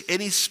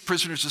any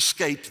prisoners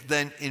escaped,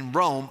 then in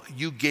Rome,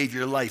 you gave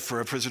your life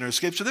for a prisoner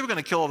escape. So they were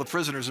going to kill all the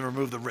prisoners and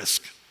remove the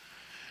risk.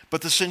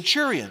 But the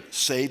centurion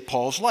saved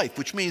Paul's life,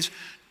 which means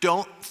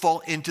don't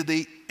fall into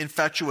the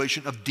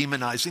infatuation of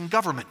demonizing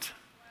government.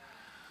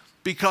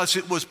 Because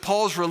it was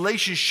Paul's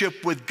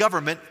relationship with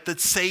government that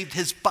saved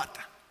his butt.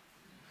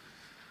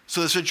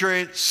 So the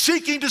centurion,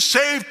 seeking to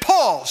save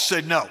Paul,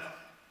 said, no,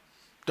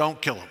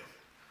 don't kill him.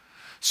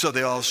 So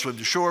they all swim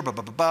to shore,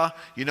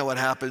 You know what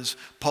happens.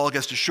 Paul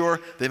gets to shore.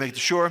 They make it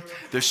to shore.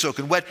 They're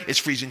soaking wet. It's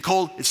freezing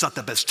cold. It's not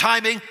the best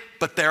timing,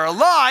 but they're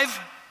alive.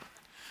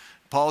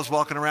 Paul's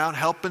walking around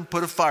helping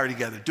put a fire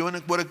together, doing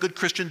what a good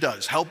Christian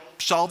does, help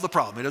solve the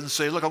problem. He doesn't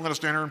say, look, I'm going to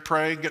stand here and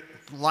pray and get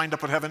lined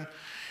up with heaven.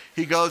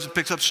 He goes and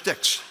picks up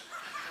sticks.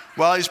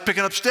 While he's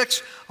picking up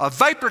sticks, a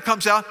viper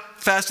comes out,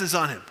 fastens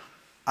on him.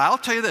 I'll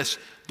tell you this,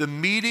 the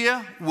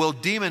media will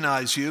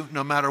demonize you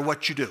no matter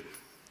what you do.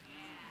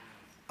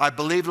 I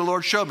believe the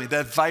Lord showed me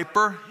that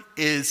viper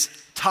is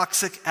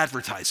toxic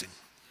advertising.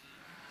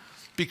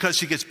 Because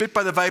he gets bit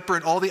by the viper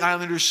and all the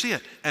islanders see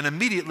it. And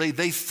immediately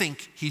they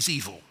think he's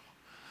evil.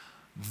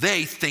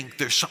 They think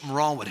there's something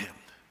wrong with him.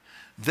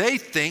 They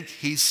think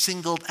he's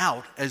singled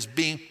out as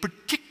being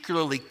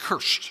particularly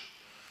cursed.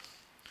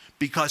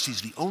 Because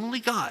he's the only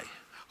guy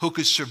who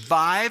could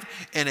survive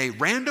in a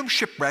random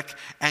shipwreck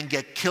and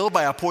get killed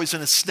by a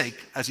poisonous snake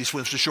as he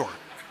swims to shore.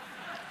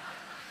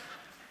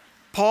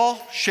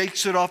 Paul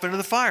shakes it off into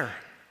the fire.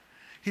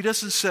 He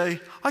doesn't say,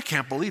 I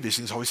can't believe these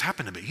things always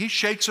happen to me. He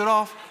shakes it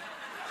off.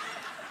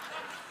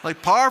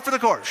 Like par for the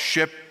course.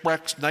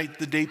 Shipwrecks, night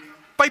the deep,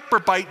 viper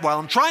bite while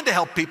I'm trying to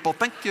help people.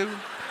 Thank you.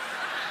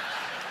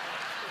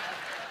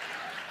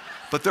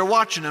 But they're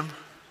watching him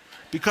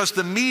because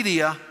the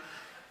media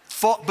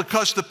fought,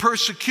 because the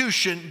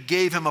persecution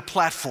gave him a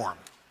platform.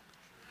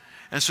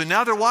 And so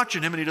now they're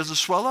watching him and he doesn't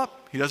swell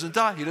up. He doesn't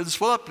die. He doesn't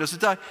swell up. He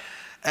doesn't die.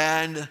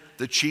 And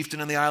the chieftain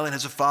on the island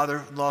has a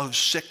father-in-law who's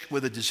sick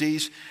with a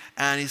disease.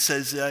 And he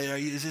says,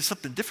 is there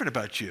something different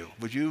about you?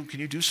 Can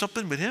you do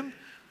something with him?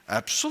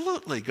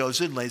 Absolutely. Goes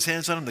in, lays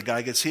hands on him. The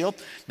guy gets healed.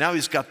 Now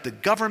he's got the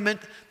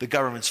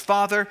government's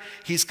father.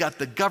 He's got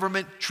the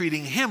government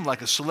treating him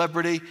like a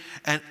celebrity.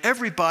 And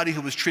everybody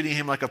who was treating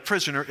him like a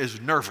prisoner is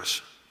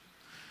nervous.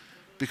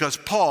 Because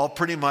Paul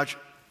pretty much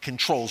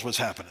controls what's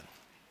happening.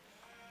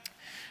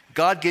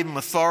 God gave him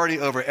authority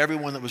over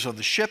everyone that was on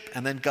the ship,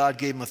 and then God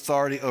gave him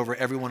authority over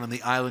everyone on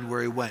the island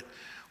where he went.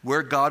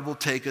 Where God will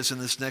take us in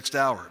this next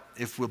hour,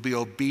 if we'll be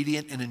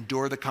obedient and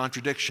endure the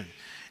contradiction,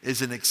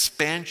 is an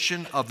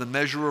expansion of the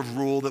measure of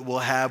rule that we'll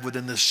have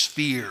within the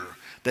sphere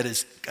that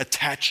is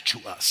attached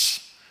to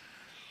us.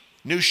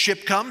 New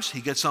ship comes,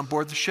 he gets on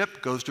board the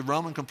ship, goes to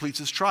Rome and completes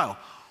his trial.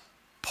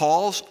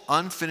 Paul's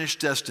unfinished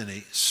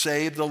destiny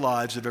saved the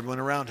lives of everyone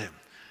around him.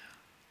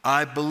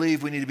 I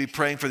believe we need to be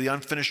praying for the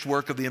unfinished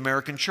work of the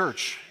American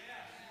church.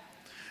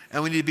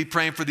 And we need to be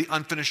praying for the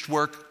unfinished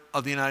work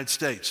of the United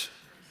States.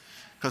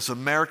 Because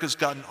America's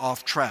gotten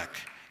off track.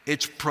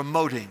 It's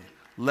promoting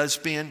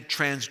lesbian,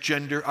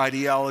 transgender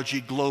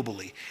ideology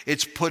globally.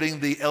 It's putting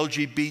the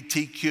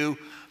LGBTQ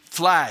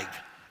flag,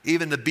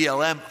 even the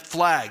BLM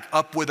flag,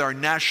 up with our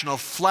national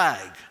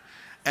flag.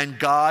 And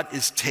God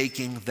is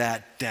taking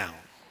that down.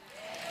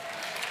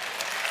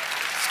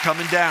 It's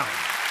coming down.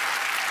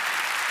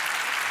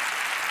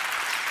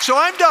 So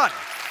I'm done.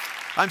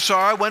 I'm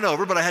sorry I went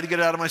over, but I had to get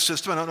it out of my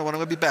system. I don't know when I'm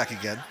going to be back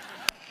again.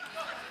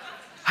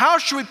 How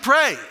should we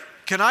pray?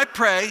 Can I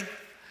pray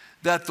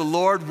that the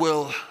Lord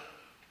will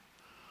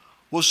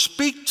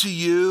speak to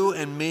you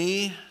and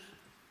me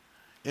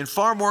in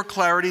far more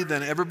clarity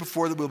than ever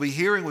before, that we'll be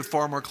hearing with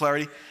far more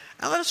clarity?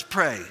 And let us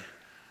pray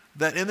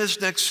that in this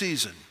next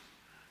season,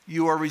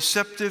 you are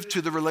receptive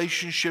to the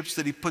relationships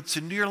that he puts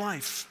into your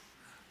life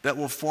that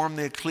will form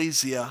the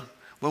ecclesia.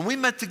 When we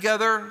met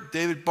together,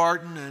 David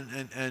Barton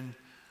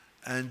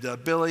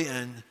and Billy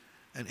and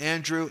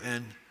Andrew,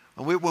 and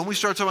when we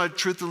started talking about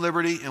truth and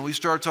liberty, and we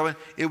started talking,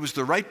 it was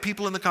the right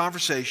people in the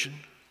conversation,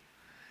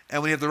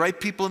 and when you have the right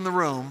people in the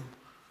room,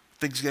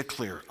 things get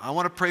clear. I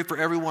want to pray for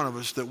every one of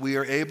us that we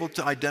are able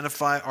to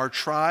identify our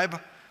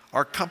tribe,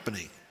 our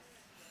company,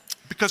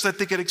 because I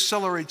think it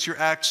accelerates your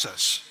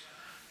access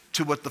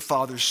to what the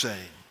Father's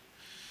saying.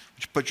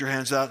 Would you put your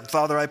hands out? And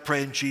Father, I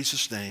pray in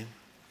Jesus' name,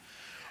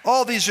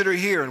 all these that are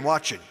here and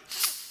watching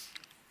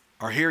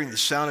are hearing the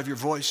sound of your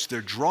voice. They're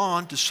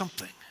drawn to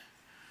something.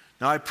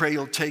 Now I pray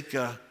you'll take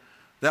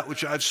that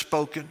which I've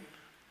spoken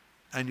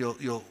and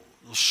you'll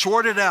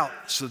sort it out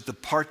so that the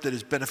part that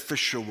is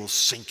beneficial will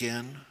sink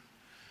in.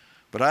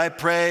 But I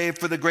pray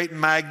for the great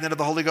magnet of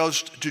the Holy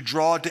Ghost to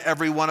draw to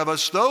every one of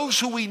us those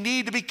who we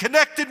need to be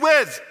connected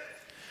with.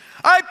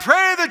 I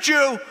pray that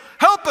you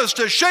help us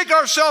to shake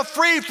ourselves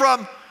free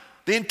from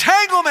the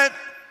entanglement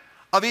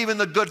of even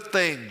the good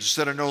things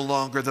that are no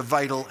longer the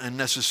vital and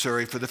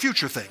necessary for the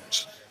future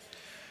things.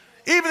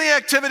 Even the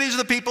activities of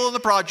the people and the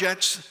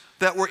projects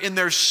that were in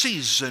their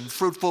season,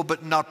 fruitful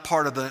but not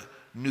part of the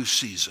new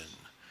season.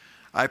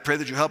 I pray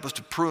that you help us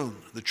to prune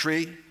the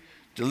tree,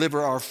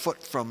 deliver our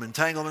foot from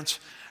entanglements,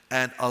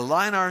 and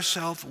align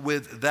ourselves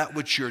with that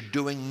which you're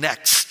doing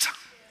next.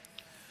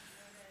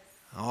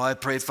 Oh, I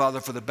pray, Father,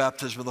 for the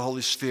baptism of the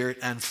Holy Spirit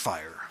and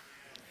fire.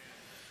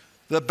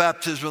 The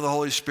baptism of the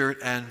Holy Spirit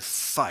and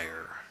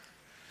fire.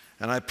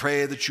 And I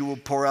pray that you will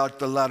pour out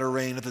the latter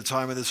rain at the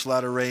time of this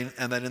latter rain,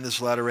 and that in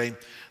this latter rain,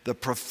 the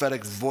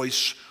prophetic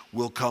voice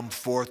will come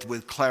forth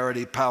with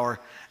clarity, power,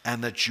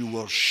 and that you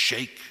will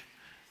shake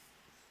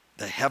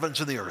the heavens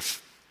and the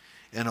earth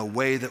in a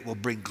way that will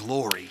bring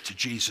glory to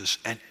Jesus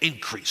and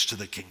increase to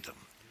the kingdom.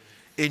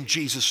 In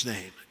Jesus'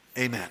 name,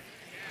 amen.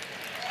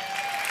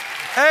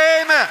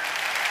 Amen.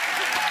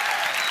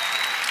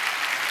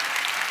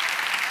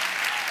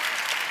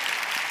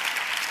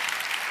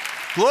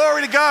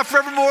 Glory to God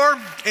forevermore.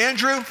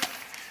 Andrew,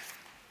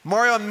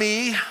 Mario and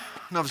me,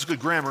 no, it's good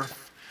grammar.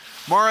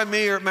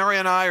 Mario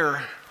and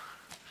I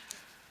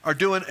are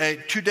doing a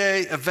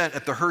 2-day event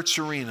at the Hertz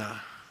Arena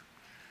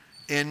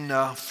in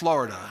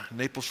Florida,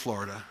 Naples,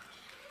 Florida.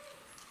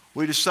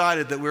 We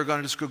decided that we were going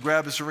to just go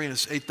grab this arena.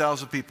 It's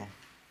 8,000 people.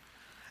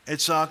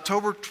 It's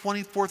October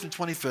 24th and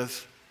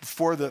 25th,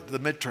 before the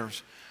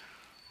midterms.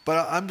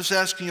 But I'm just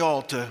asking you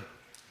all to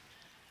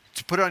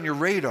put it on your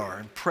radar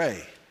and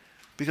pray,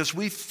 because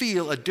we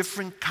feel a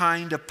different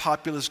kind of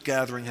populist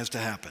gathering has to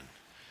happen.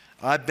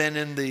 I've been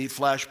in the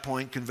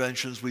Flashpoint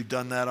conventions. We've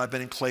done that. I've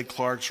been in Clay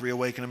Clark's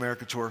Reawaken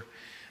America tour.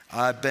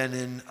 I've been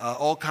in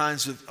all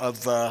kinds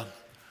of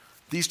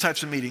these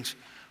types of meetings.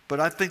 But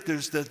I think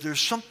there's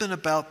something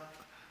about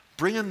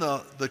bringing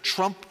the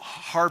Trump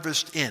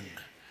harvest in.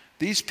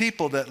 These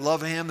people that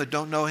love him, that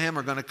don't know him,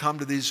 are going to come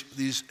to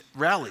these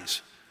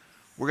rallies.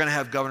 We're going to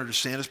have Governor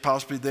DeSantis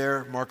possibly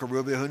there, Marco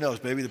Rubio, who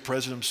knows? Maybe the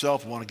president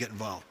himself will want to get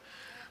involved.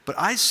 But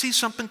I see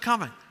something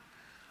coming.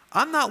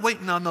 I'm not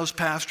waiting on those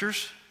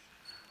pastors.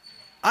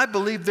 I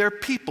believe their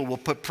people will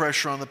put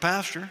pressure on the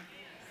pastor.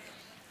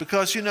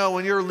 Because, you know,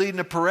 when you're leading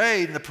a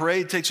parade and the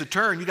parade takes a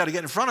turn, you got to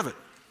get in front of it.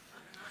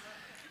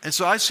 And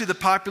so I see the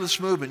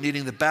populist movement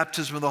needing the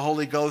baptism of the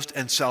Holy Ghost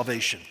and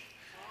salvation.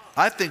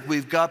 I think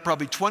we've got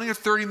probably 20 or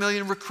 30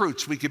 million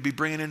recruits we could be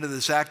bringing into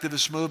this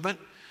activist movement.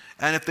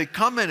 And if they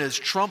come in as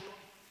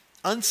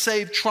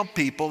unsaved Trump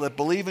people that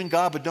believe in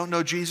God but don't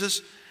know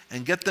Jesus,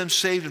 and get them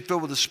saved and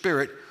filled with the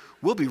Spirit,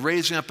 we'll be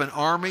raising up an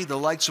army the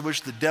likes of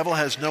which the devil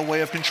has no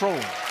way of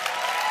controlling.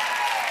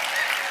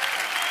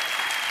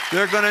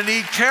 They're going to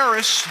need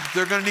charis,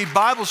 they're going to need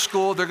Bible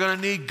school, they're going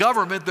to need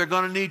government, they're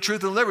going to need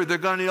truth and liberty, they're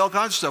going to need all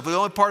kinds of stuff. But the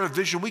only part of the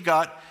vision we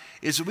got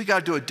is that we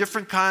got to do a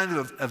different kind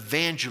of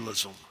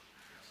evangelism.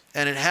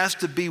 And it has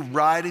to be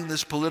riding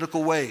this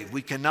political wave.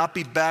 We cannot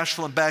be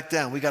bashful and back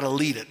down. We got to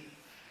lead it.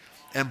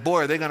 And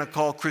boy, they're going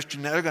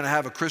to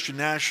have a Christian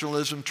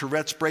nationalism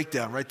Tourette's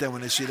breakdown right there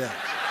when they see that.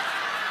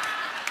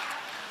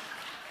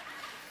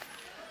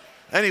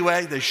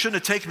 Anyway, they shouldn't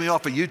have taken me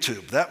off of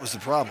YouTube. That was the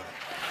problem.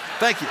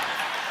 Thank you.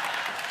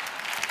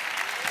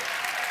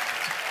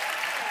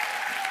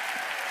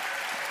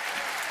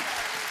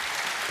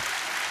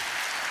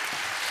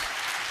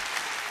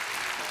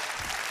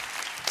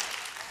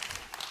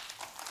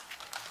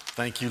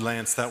 Thank you,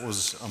 Lance. That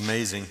was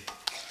amazing.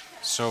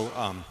 So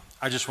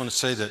I just want to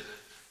say that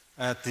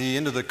at the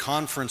end of the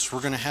conference,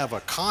 we're going to have a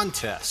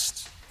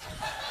contest.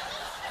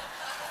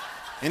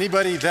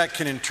 Anybody that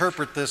can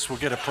interpret this will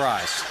get a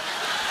prize.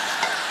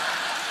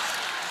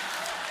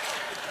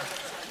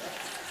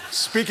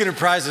 Speaking of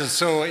prizes,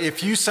 so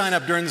if you sign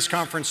up during this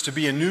conference to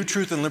be a new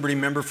Truth and Liberty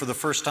member for the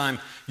first time,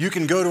 you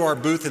can go to our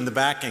booth in the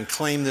back and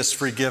claim this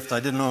free gift. I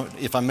didn't know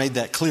if I made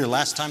that clear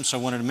last time, so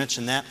I wanted to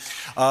mention that.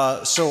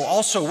 So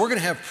also, we're going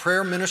to have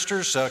prayer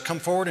ministers come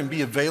forward and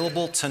be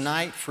available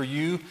tonight for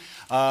you.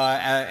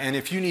 And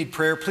if you need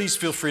prayer, please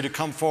feel free to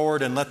come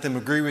forward and let them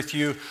agree with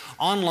you.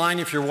 Online,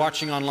 if you're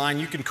watching online,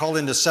 you can call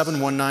into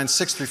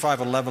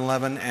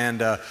 719-635-1111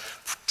 and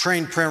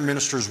trained prayer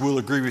ministers will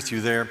agree with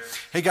you there.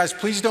 Hey guys,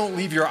 please don't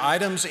leave your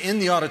items in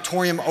the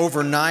auditorium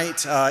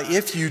overnight.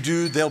 If you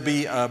do, they'll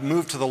be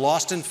moved to the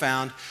Lost and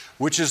Found,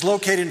 which is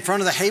located in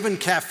front of the Haven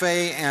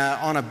Cafe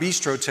on a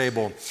bistro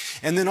table.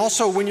 And then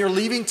also when you're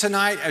leaving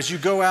tonight, as you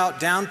go out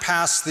down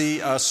past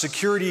the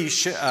security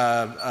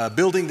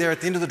building there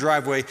at the end of the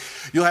driveway,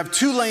 you'll have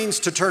 2 lanes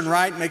to turn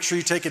right. Make sure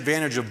you take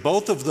advantage of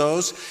both of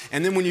those.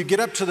 And then when you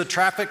get up to the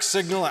traffic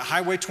signal at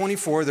Highway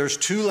 24, there's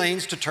 2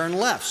 lanes to turn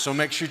left. So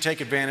make sure you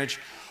take advantage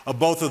of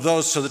both of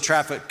those so the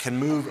traffic can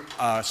move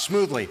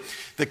smoothly.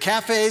 The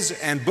cafes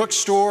and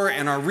bookstore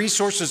and our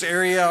resources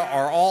area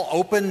are all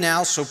open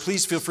now, so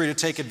please feel free to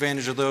take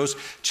advantage of those.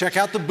 Check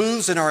out the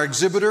booths and our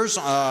exhibitors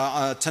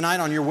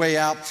tonight on your way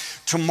out.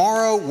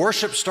 Tomorrow,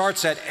 worship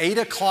starts at 8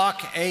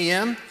 o'clock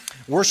a.m.,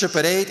 worship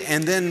at 8,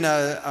 and then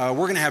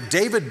we're going to have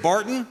David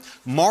Barton,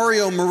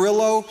 Mario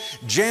Murillo,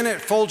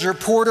 Janet Folger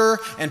Porter,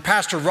 and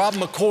Pastor Rob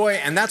McCoy,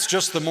 and that's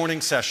just the morning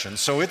session.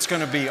 So it's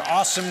going to be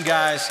awesome,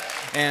 guys.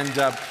 And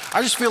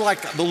I just feel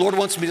like the Lord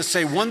wants me to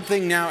say one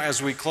thing now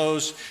as we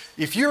close.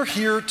 If you're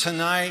here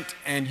tonight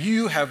and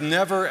you have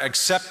never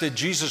accepted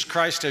Jesus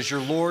Christ as your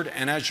Lord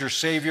and as your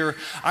Savior,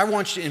 I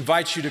want to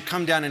invite you to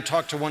come down and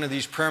talk to one of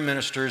these prayer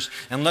ministers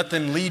and let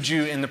them lead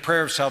you in the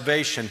prayer of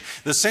salvation.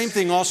 The same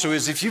thing also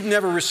is if you've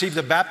never received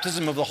the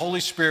baptism of the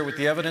Holy Spirit with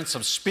the evidence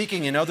of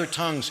speaking in other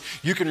tongues,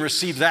 you can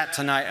receive that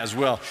tonight as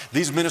well.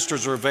 These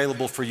ministers are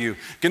available for you.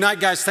 Good night,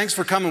 guys. Thanks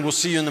for coming. We'll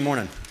see you in the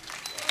morning.